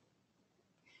proficient.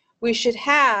 We should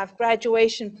have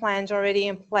graduation plans already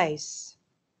in place.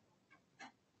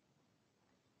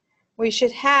 We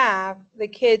should have the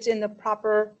kids in the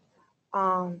proper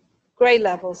grade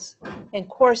levels and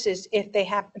courses if they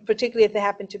have, particularly if they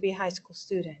happen to be high school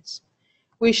students.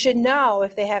 We should know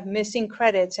if they have missing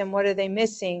credits and what are they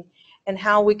missing and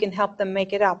how we can help them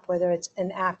make it up, whether it's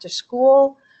an after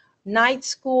school, night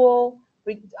school,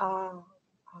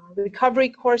 recovery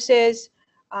courses,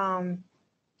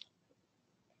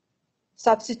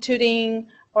 substituting,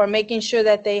 or making sure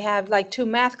that they have like 2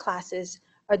 math classes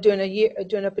during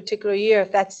a particular year,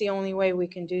 if that's the only way we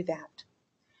can do that.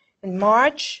 In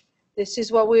March, this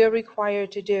is what we are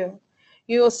required to do.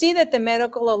 You will see that the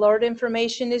medical alert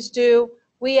information is due.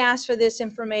 We ask for this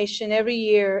information every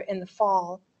year in the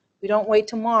fall. We don't wait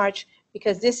till March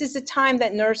because this is the time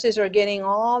that nurses are getting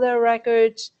all their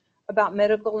records about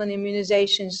medical and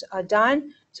immunizations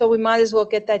done. So we might as well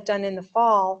get that done in the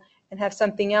fall and have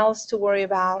something else to worry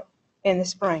about in the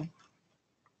spring.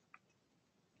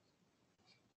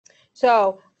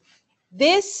 So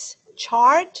this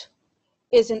chart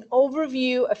is an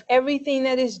overview of everything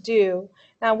that is due.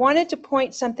 Now I wanted to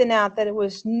point something out that it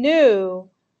was new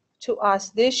to us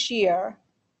this year.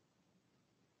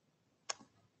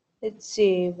 Let's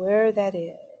see where that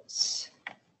is.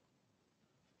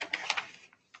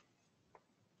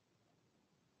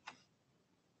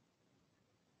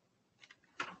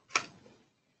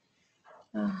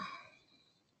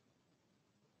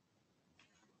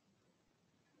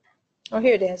 Oh,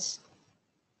 here it is.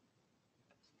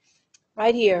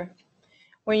 Right here.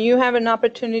 When you have an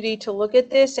opportunity to look at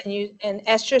this, and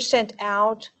Esther sent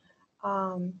out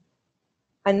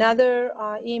another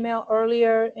email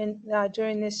earlier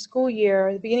during this school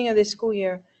year, the beginning of this school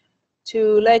year,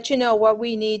 to let you know what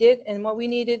we needed, and what we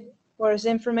needed was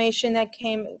information that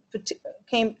came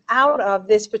out of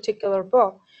this particular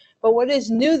book. But what is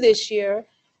new this year,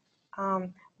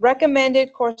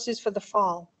 recommended courses for the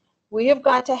fall. We have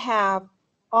got to have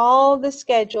all the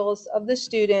schedules of the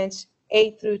students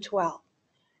 8 through 12.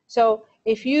 So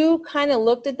if you kind of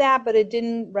looked at that but it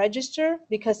didn't register,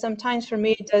 because sometimes for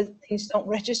me things don't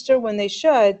register when they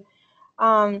should,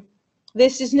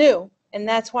 this is new. And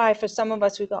that's why for some of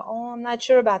us we go, oh, I'm not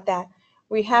sure about that.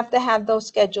 We have to have those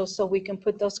schedules so we can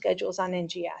put those schedules on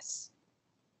NGS.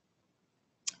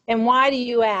 And why do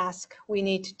you ask we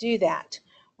need to do that?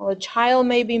 Well, a child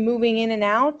may be moving in and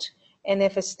out, and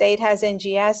if a state has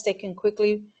NGS, they can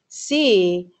quickly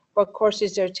see what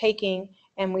courses they're taking,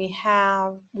 and we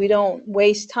don't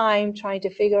waste time trying to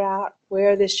figure out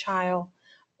where this child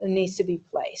needs to be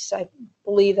placed. I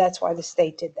believe that's why the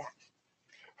state did that.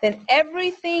 Then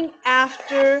everything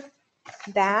after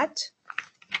that,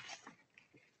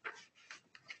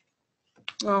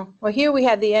 well, here we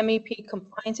have the MEP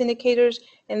compliance indicators,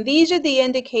 and these are the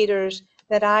indicators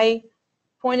that I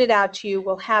pointed out to you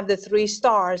will have the 3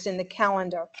 stars in the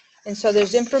calendar. And so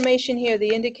there's information here. The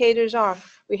indicators are,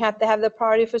 we have to have the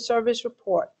priority for service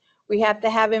report. We have to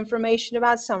have information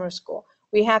about summer school.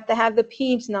 We have to have the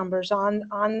PEMS numbers on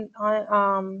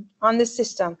the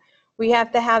system. We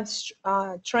have to have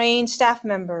trained staff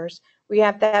members. We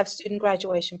have to have student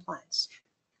graduation plans.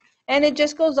 And it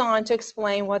just goes on to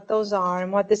explain what those are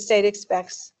and what the state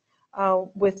expects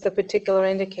with the particular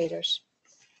indicators.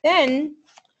 Then,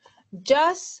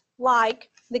 just like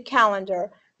the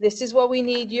calendar, this is what we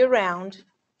need year-round.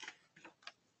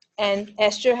 And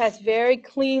Esther has very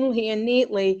cleanly and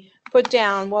neatly put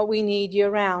down what we need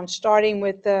year-round, starting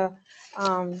with the,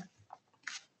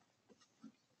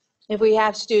 if we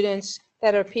have students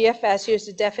that are PFS, here's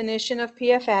the definition of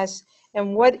PFS,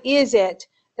 and what is it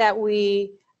that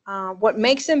what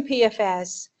makes them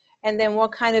PFS, and then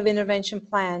what kind of intervention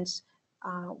plans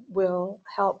will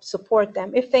help support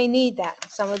them if they need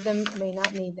that. Some of them may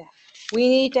not need that. We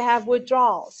need to have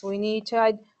withdrawals. We need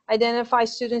to identify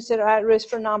students that are at risk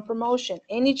for non-promotion.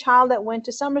 Any child that went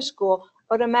to summer school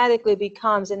automatically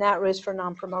becomes an at-risk for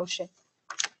non-promotion.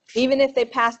 Even if they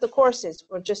pass the courses,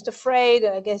 we're just afraid,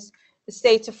 I guess the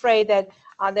state's afraid that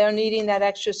they're needing that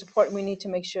extra support, and we need to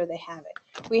make sure they have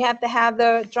it. We have to have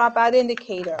the dropout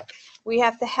indicator. We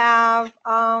have to have,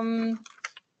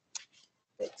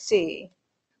 let's see,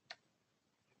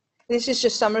 this is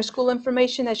just summer school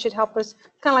information that should help us,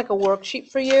 kind of like a worksheet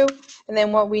for you. And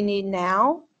then what we need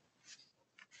now,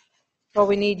 what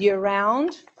we need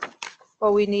year-round,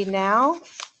 what we need now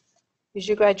is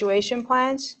your graduation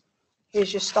plans.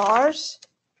 Here's your STARS,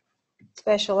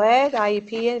 special ed,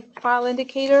 IEP file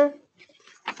indicator,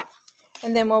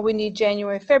 and then what we need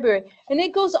January, February. And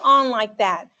it goes on like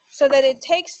that, so that it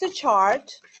takes the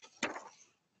chart,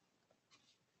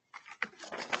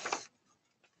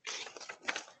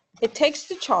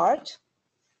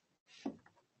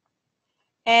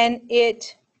 and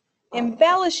it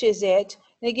embellishes it,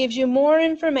 and it gives you more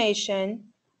information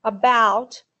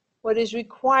about what is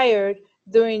required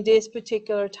during this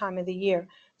particular time of the year.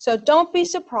 So don't be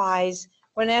surprised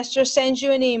when Esther sends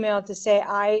you an email to say,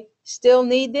 I still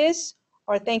need this,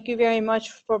 or thank you very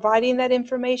much for providing that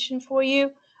information for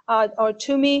you or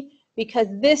to me, because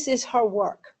this is her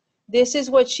work. This is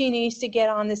what she needs to get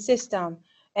on the system,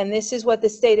 and this is what the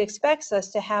state expects us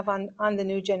to have on the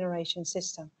new generation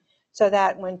system, so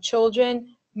that when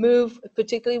children move,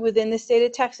 particularly within the state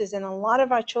of Texas, and a lot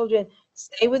of our children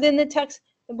stay within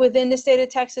the state of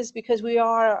Texas because we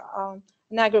are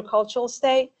an agricultural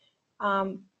state.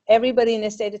 Everybody in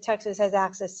the state of Texas has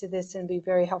access to this and be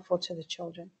very helpful to the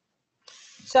children.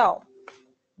 So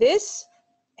this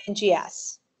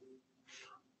NGS,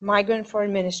 Migrant for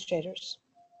Administrators.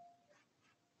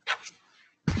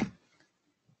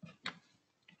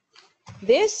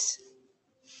 This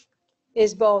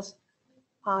is both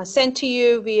sent to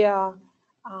you via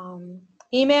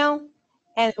email,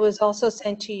 and it was also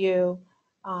sent to you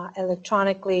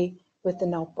electronically with the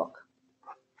notebook.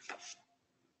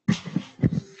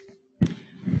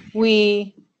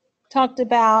 We talked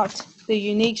about the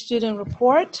unique student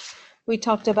report. We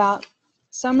talked about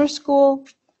summer school.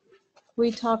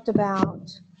 We talked about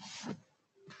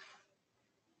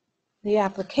the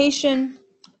application.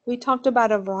 We talked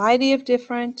about a variety of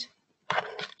different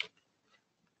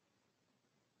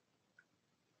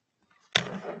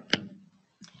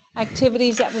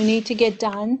activities that we need to get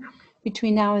done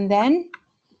between now and then.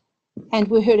 And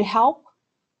we're here to help,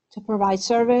 to provide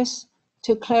service,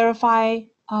 to clarify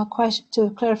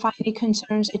any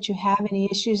concerns that you have, any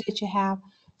issues that you have,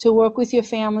 to work with your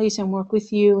families and work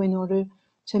with you in order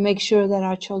to make sure that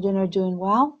our children are doing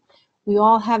well. We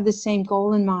all have the same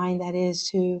goal in mind, that is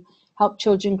to help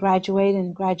children graduate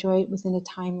and graduate within a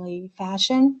timely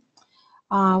fashion.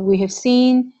 We have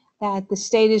seen that the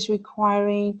state is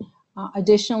requiring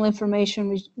additional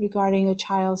information regarding a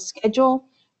child's schedule.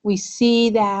 We see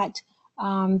that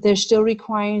they're still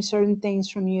requiring certain things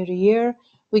from year to year.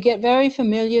 We get very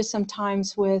familiar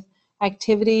sometimes with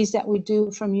activities that we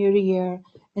do from year to year,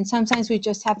 and sometimes we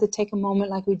just have to take a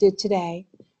moment like we did today.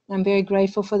 And I'm very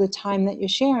grateful for the time that you're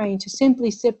sharing to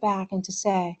simply sit back and to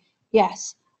say,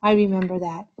 yes, I remember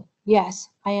that. Yes,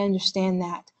 I understand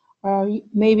that. Or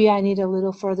maybe I need a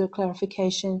little further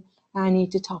clarification. I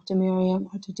need to talk to Miriam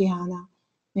or to Deanna,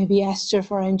 maybe Esther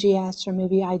for NGS, or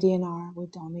maybe ID&R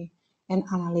with Domi and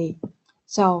Annalie.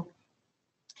 So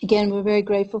again, we're very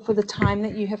grateful for the time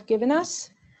that you have given us.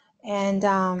 And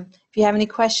if you have any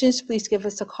questions, please give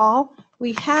us a call.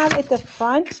 We have at the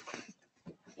front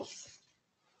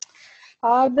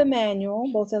of the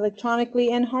manual, both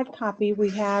electronically and hard copy, we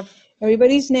have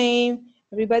everybody's name,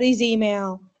 everybody's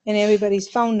email, and everybody's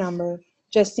phone number,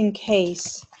 just in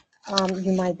case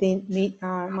you might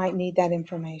need that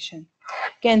information.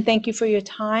 Again, thank you for your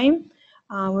time.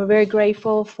 We're very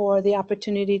grateful for the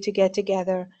opportunity to get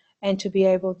together and to be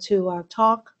able to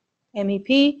talk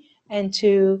MEP and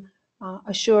to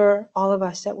assure all of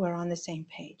us that we're on the same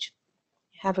page.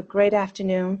 Have a great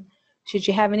afternoon. Should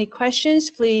you have any questions,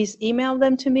 please email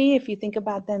them to me if you think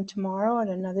about them tomorrow or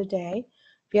another day.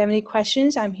 If you have any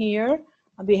questions, I'm here.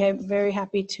 I'll be very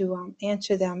happy to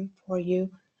answer them for you.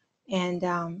 And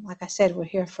like I said, we're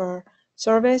here for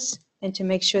service and to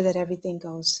make sure that everything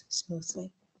goes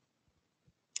smoothly.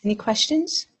 Any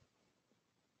questions?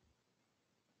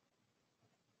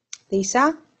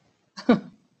 Lisa?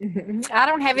 I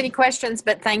don't have any questions,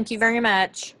 but thank you very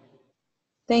much.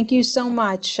 Thank you so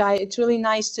much. It's really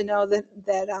nice to know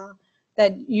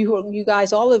that you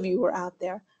guys, all of you, were out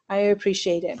there. I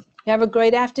appreciate it. Have a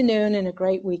great afternoon and a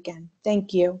great weekend.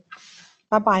 Thank you.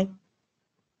 Bye-bye.